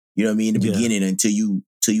 You know what I mean? In the beginning, until you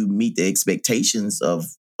meet the expectations of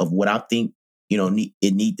what I think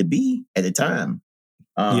it need to be at the time.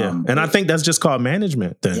 And I think that's just called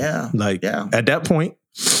management. Then, at that point,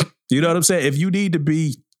 you know what I'm saying? If you need to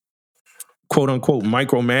be quote unquote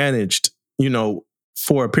micromanaged,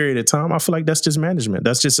 for a period of time, I feel like that's just management.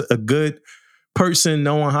 That's just a good person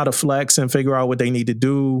knowing how to flex and figure out what they need to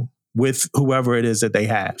do with whoever it is that they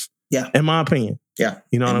have. Yeah. In my opinion. Yeah.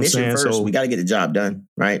 You know what I'm saying? First, so we got to get the job done,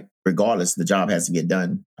 right? Regardless, the job has to get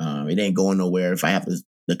done. It ain't going nowhere. If I have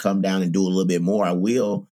to come down and do a little bit more, I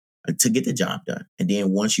will to get the job done. And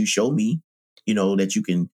then once you show me, that you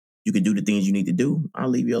can do the things you need to do, I'll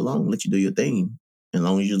leave you alone, let you do your thing. As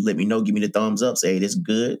long as you just let me know, give me the thumbs up, say, hey, this is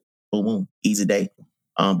good. Boom, boom, easy day.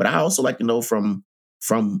 But I also like to know from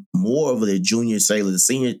more of the junior sailors, the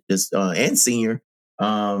senior and senior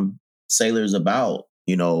sailors about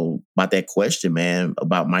that question, man,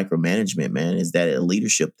 about micromanagement, man. Is that a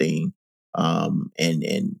leadership thing?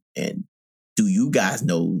 And do you guys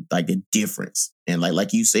know like the difference? And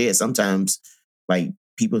like you said, sometimes like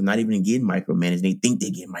people are not even getting micromanaged. They think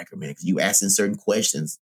they get micromanaged. You asking certain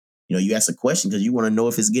questions. You ask a question because you want to know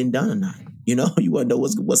if it's getting done or not. You want to know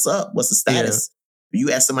what's up, what's the status. Yeah.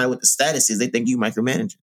 You ask somebody what the status is, they think you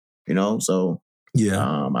micromanaging. So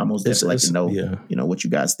I most definitely like to know, what you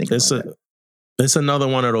guys think about that. It's another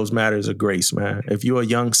one of those matters of grace, man. If you're a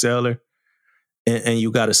young sailor and you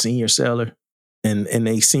got a senior sailor and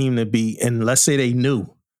they seem to be, and let's say they new.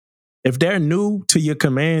 If they're new to your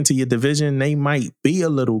command, to your division, they might be a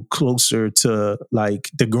little closer to like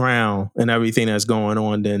the ground and everything that's going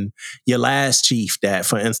on than your last chief that,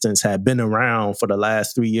 for instance, had been around for the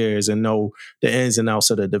last 3 years and know the ins and outs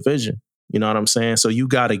of the division. You know what I'm saying? So you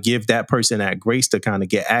got to give that person that grace to kind of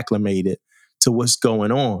get acclimated to what's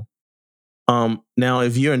going on. Now,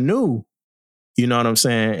 if you're new, you know what I'm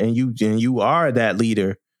saying, and you are that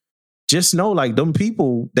leader, just know, like, them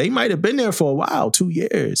people, they might have been there for a while, 2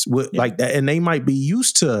 years, like that, and they might be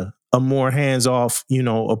used to a more hands-off,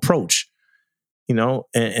 approach,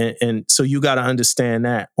 and so you got to understand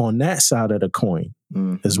that on that side of the coin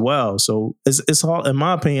as well. So it's all, in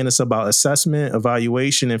my opinion, it's about assessment,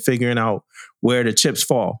 evaluation, and figuring out where the chips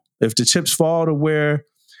fall. If the chips fall to where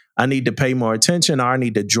I need to pay more attention, or I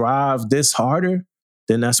need to drive this harder,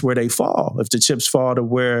 then that's where they fall. If the chips fall to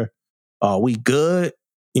where, we good,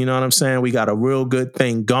 you know what I'm saying? We got a real good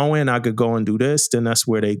thing going. I could go and do this. Then that's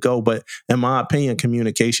where they go. But in my opinion,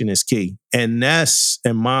 communication is key. And that's,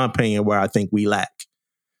 in my opinion, where I think we lack.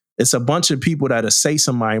 It's a bunch of people that say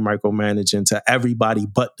somebody micromanaging to everybody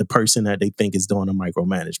but the person that they think is doing the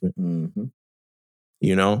micromanagement.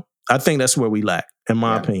 Mm-hmm. I think that's where we lack, in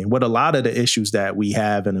my opinion. With a lot of the issues that we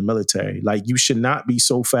have in the military, like, you should not be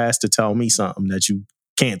so fast to tell me something that you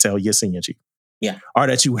can't tell your senior chief. Yeah. Or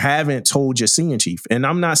that you haven't told your senior chief. And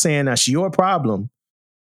I'm not saying that's your problem.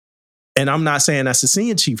 And I'm not saying that's the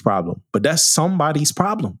senior chief problem. But that's somebody's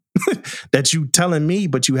problem. That you telling me,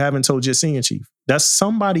 but you haven't told your senior chief. That's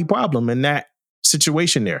somebody's problem in that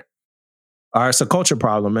situation there. Or it's a culture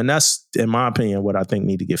problem. And that's, in my opinion, what I think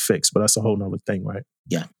need to get fixed. But that's a whole nother thing, right?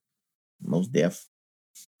 Yeah. Most def.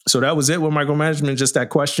 So that was it with micromanagement, just that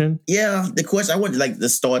question? Yeah, the question. I wanted to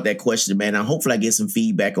start that question, man. And hopefully I get some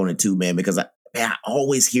feedback on it too, man, because I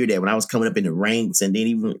always hear that when I was coming up in the ranks, and then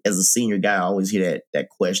even as a senior guy, I always hear that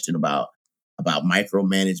question about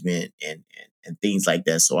micromanagement and things like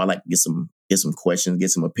that. So I like to get some questions, get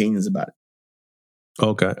some opinions about it.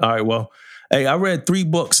 Okay. All right. Well, hey, I read 3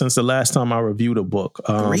 books since the last time I reviewed a book.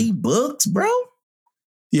 3 books, bro?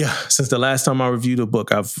 Yeah. Since the last time I reviewed a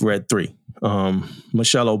book, I've read 3.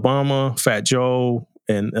 Michelle Obama, Fat Joe,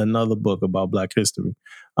 and another book about Black history.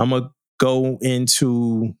 I'm going to go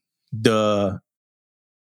into the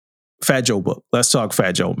Fat Joe book. Let's talk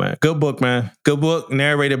Fat Joe, man. Good book, man. Good book,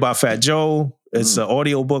 narrated by Fat Joe. It's an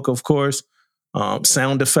audio book, of course.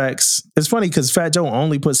 Sound effects. It's funny because Fat Joe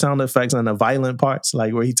only put sound effects on the violent parts,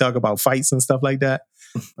 like where he talk about fights and stuff like that.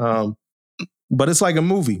 But it's like a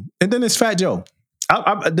movie. And then it's Fat Joe.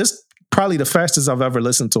 This is probably the fastest I've ever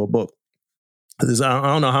listened to a book. I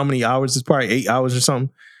don't know how many hours. It's probably 8 hours or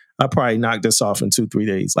something. I probably knocked this off in 2-3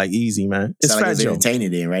 days, like easy, man. It's Sound like Fat it was Joe.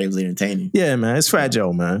 entertaining then, right? It was entertaining. Yeah, man. It's Fat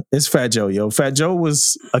Joe, man. It's Fat Joe, yo. Fat Joe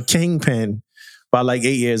was a kingpin by like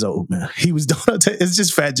 8 years old, man. He was doing it's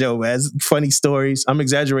just Fat Joe, man. It's funny stories. I'm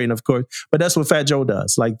exaggerating, of course, but that's what Fat Joe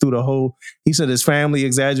does. Like through the whole, he said his family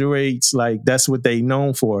exaggerates. Like that's what they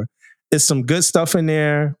known for. There's some good stuff in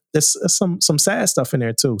there. There's some sad stuff in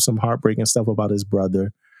there too. Some heartbreaking stuff about his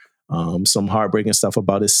brother. Some heartbreaking stuff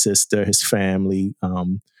about his sister, his family.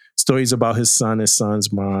 Stories about his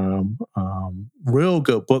son's mom. Real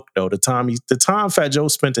good book though. The time Fat Joe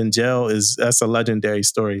spent in jail that's a legendary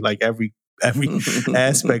story. Like every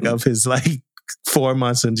aspect of his like 4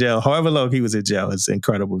 months in jail, however long he was in jail, it's an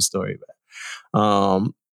incredible story,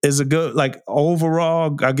 man. It's a good, like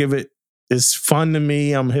overall, I give it, it's fun to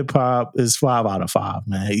me. I'm hip hop. It's 5 out of 5,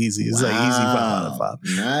 man. Easy. It's like easy 5 out of 5.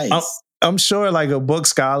 Nice. I'm sure like a book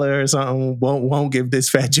scholar or something won't give this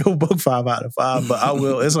Fat Joe book 5 out of 5, but I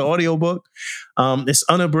will. It's an audio book. It's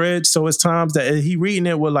unabridged, so it's times that he reading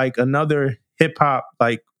it with like another hip hop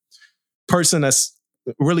like person that's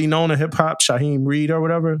really known in hip hop, Shaheem Reed or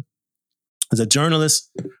whatever, is a journalist.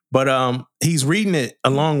 But he's reading it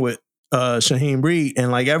along with Shaheem Reed,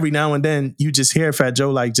 and like every now and then you just hear Fat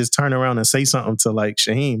Joe like just turn around and say something to like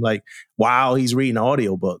Shaheem, like while he's reading an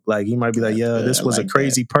audiobook. Like he might be like, yeah, this was like a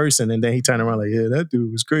crazy person, and then he turn around like, yeah, that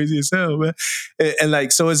dude was crazy as hell, man. And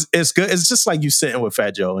like, so it's good. It's just like you sitting with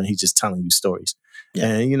Fat Joe and he's just telling you stories. Yeah.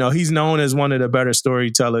 And you know, he's known as one of the better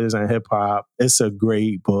storytellers in hip hop. It's a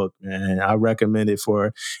great book, man. I recommend it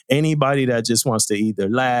for anybody that just wants to either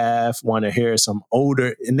laugh, want to hear some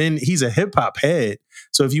older, and then he's a hip hop head.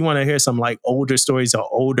 So if you want to hear some like older stories or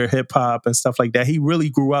older hip hop and stuff like that, he really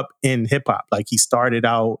grew up in hip hop. Like he started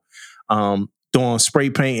out doing spray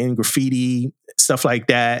painting, graffiti, stuff like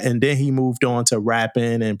that. And then he moved on to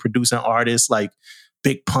rapping and producing artists like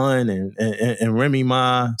Big Pun and Remy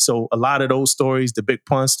Ma. So a lot of those stories, the Big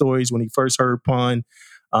Pun stories, when he first heard Pun,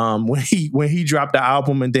 when he dropped the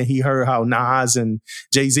album and then he heard how Nas and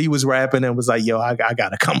Jay-Z was rapping and was like, yo, I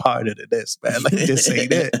gotta come harder than this, man. Like just say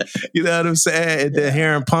that. You know what I'm saying? And then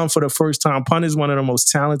hearing Pun for the first time, Pun is one of the most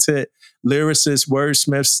talented lyricists,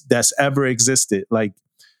 wordsmiths that's ever existed. Like,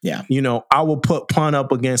 yeah, you know, I will put Pun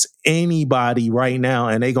up against anybody right now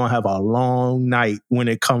and they gonna have a long night when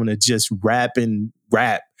it comes to just rap.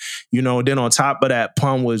 You know, then on top of that,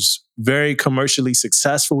 Pun was very commercially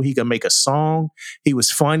successful. He could make a song. He was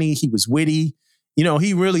funny. He was witty. You know,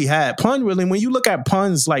 he really had Pun really, when you look at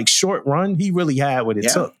Pun's like short run, he really had what it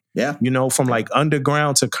took. Yeah. You know, from like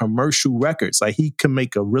underground to commercial records. Like he could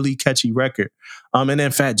make a really catchy record. And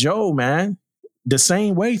then Fat Joe, man, the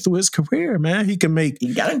same way through his career, man. He got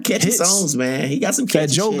him catchy songs, man. He got some catchy Fat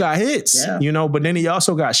Joe shit. got hits, you know, but then he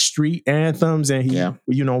also got street anthems and he,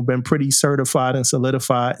 you know, been pretty certified and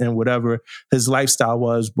solidified in whatever his lifestyle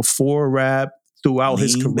was before rap, throughout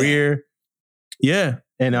his career. Back. Yeah.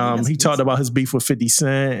 And he talked about his beef with 50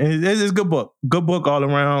 Cent. It's a good book. Good book all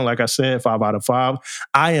around. Like I said, 5 out of 5.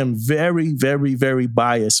 I am very, very, very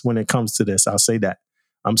biased when it comes to this. I'll say that.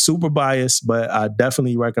 I'm super biased, but I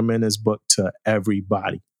definitely recommend this book to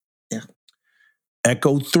everybody. Yeah.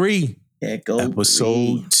 Echo 3.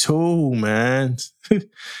 Episode 2, man.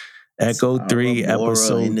 Echo 3,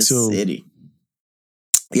 episode 2. City.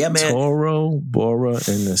 Yeah, man. Toro Bora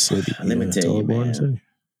in the City. Let me tell you, man.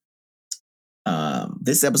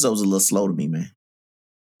 This episode was a little slow to me, man.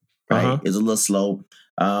 Right? It's a little slow.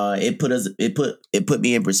 It put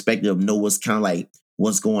me in perspective of know what's kind of like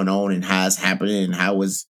what's going on and how it's happening and how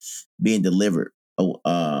it's being delivered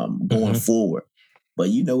going forward. But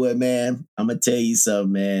you know what, man? I'm gonna tell you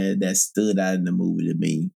something, man, that stood out in the movie to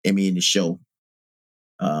me. I mean, in the show,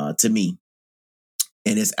 to me,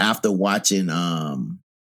 and it's after watching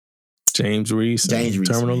James Reese,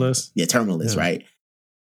 Terminalist. Yeah, Terminalist, right?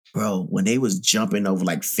 Bro, when they was jumping over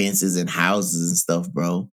like fences and houses and stuff,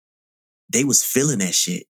 bro, they was feeling that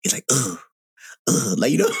shit. It's like,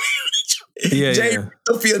 like, you know. James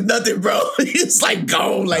don't feel nothing, bro. He's like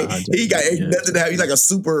gone. Like he got nothing to have. He's like a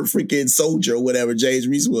super freaking soldier or whatever James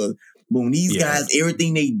Reese was. But when these guys,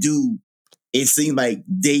 everything they do, it seemed like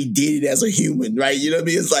they did it as a human, right? You know what I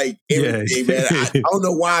mean? It's like everything, man. I don't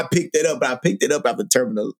know why I picked it up, but I picked it up after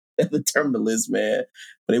Terminalist, man.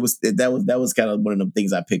 But that was kind of one of the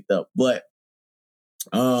things I picked up. But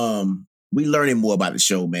we learning more about the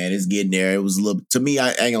show, man. It's getting there. It was a little, to me,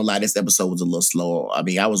 I ain't gonna lie, this episode was a little slow. I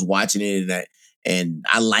mean, I was watching it and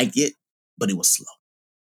I liked it, but it was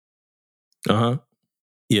slow.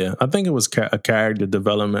 Yeah, I think it was a character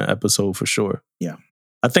development episode for sure. Yeah.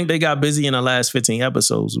 I think they got busy in the last 15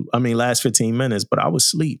 minutes, but I was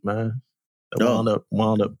asleep, man. I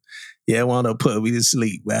wound up Yeah, it wound up putting me to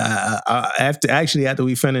sleep. But after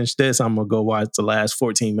we finish this, I'm gonna go watch the last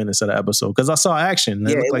 14 minutes of the episode because I saw action.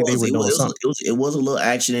 It looked like they were doing something. It was a little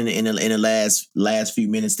action in the last few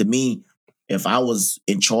minutes. To me, if I was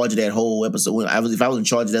in charge of that whole episode, if I was in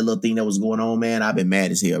charge of that little thing that was going on, man, I've been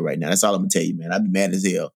mad as hell right now. That's all I'm gonna tell you, man. I've been mad as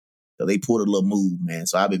hell. So they pulled a little move, man.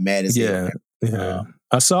 So I've been mad as hell. Yeah.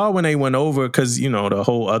 I saw when they went over because the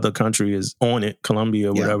whole other country is on it, Colombia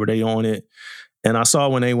or whatever, they on it. And I saw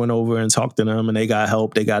when they went over and talked to them and they got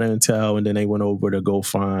help, they got intel, and then they went over to go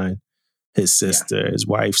find his sister, his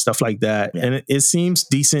wife, stuff like that. Yeah. And it seems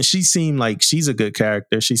decent. She seemed like she's a good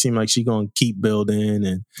character. She seemed like she's going to keep building.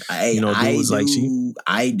 And,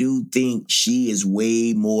 I do think she is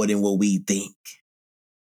way more than what we think.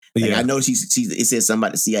 Like, I know it says something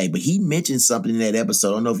about the CIA, but he mentioned something in that episode.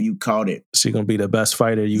 I don't know if you caught it. She's going to be the best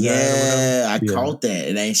fighter you got. Yeah, I caught that.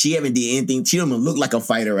 And she haven't did anything. She don't even look like a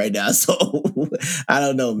fighter right now. So I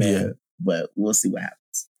don't know, man. Yeah. But we'll see what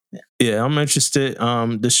happens. Yeah, I'm interested.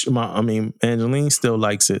 Angeline still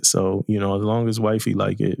likes it. So, as long as wifey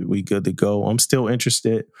like it, we good to go. I'm still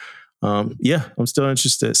interested. I'm still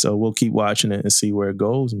interested. So we'll keep watching it and see where it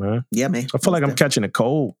goes, man. Yeah, man. I feel like I'm catching a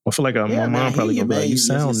cold. I feel like my mom probably gonna be like, you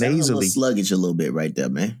sound nasally, sluggish a little bit right there,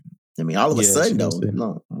 man. I mean, all of a sudden though,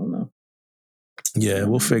 no, I don't know. Yeah,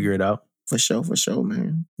 we'll figure it out for sure,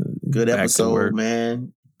 man. Good episode,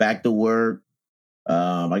 man. Back to work.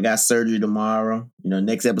 I got surgery tomorrow.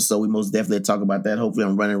 Next episode we most definitely talk about that. Hopefully,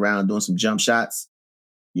 I'm running around doing some jump shots.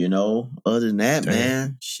 Other than that,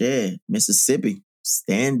 man, shit, Mississippi.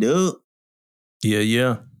 Stand up.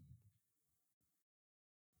 Yeah.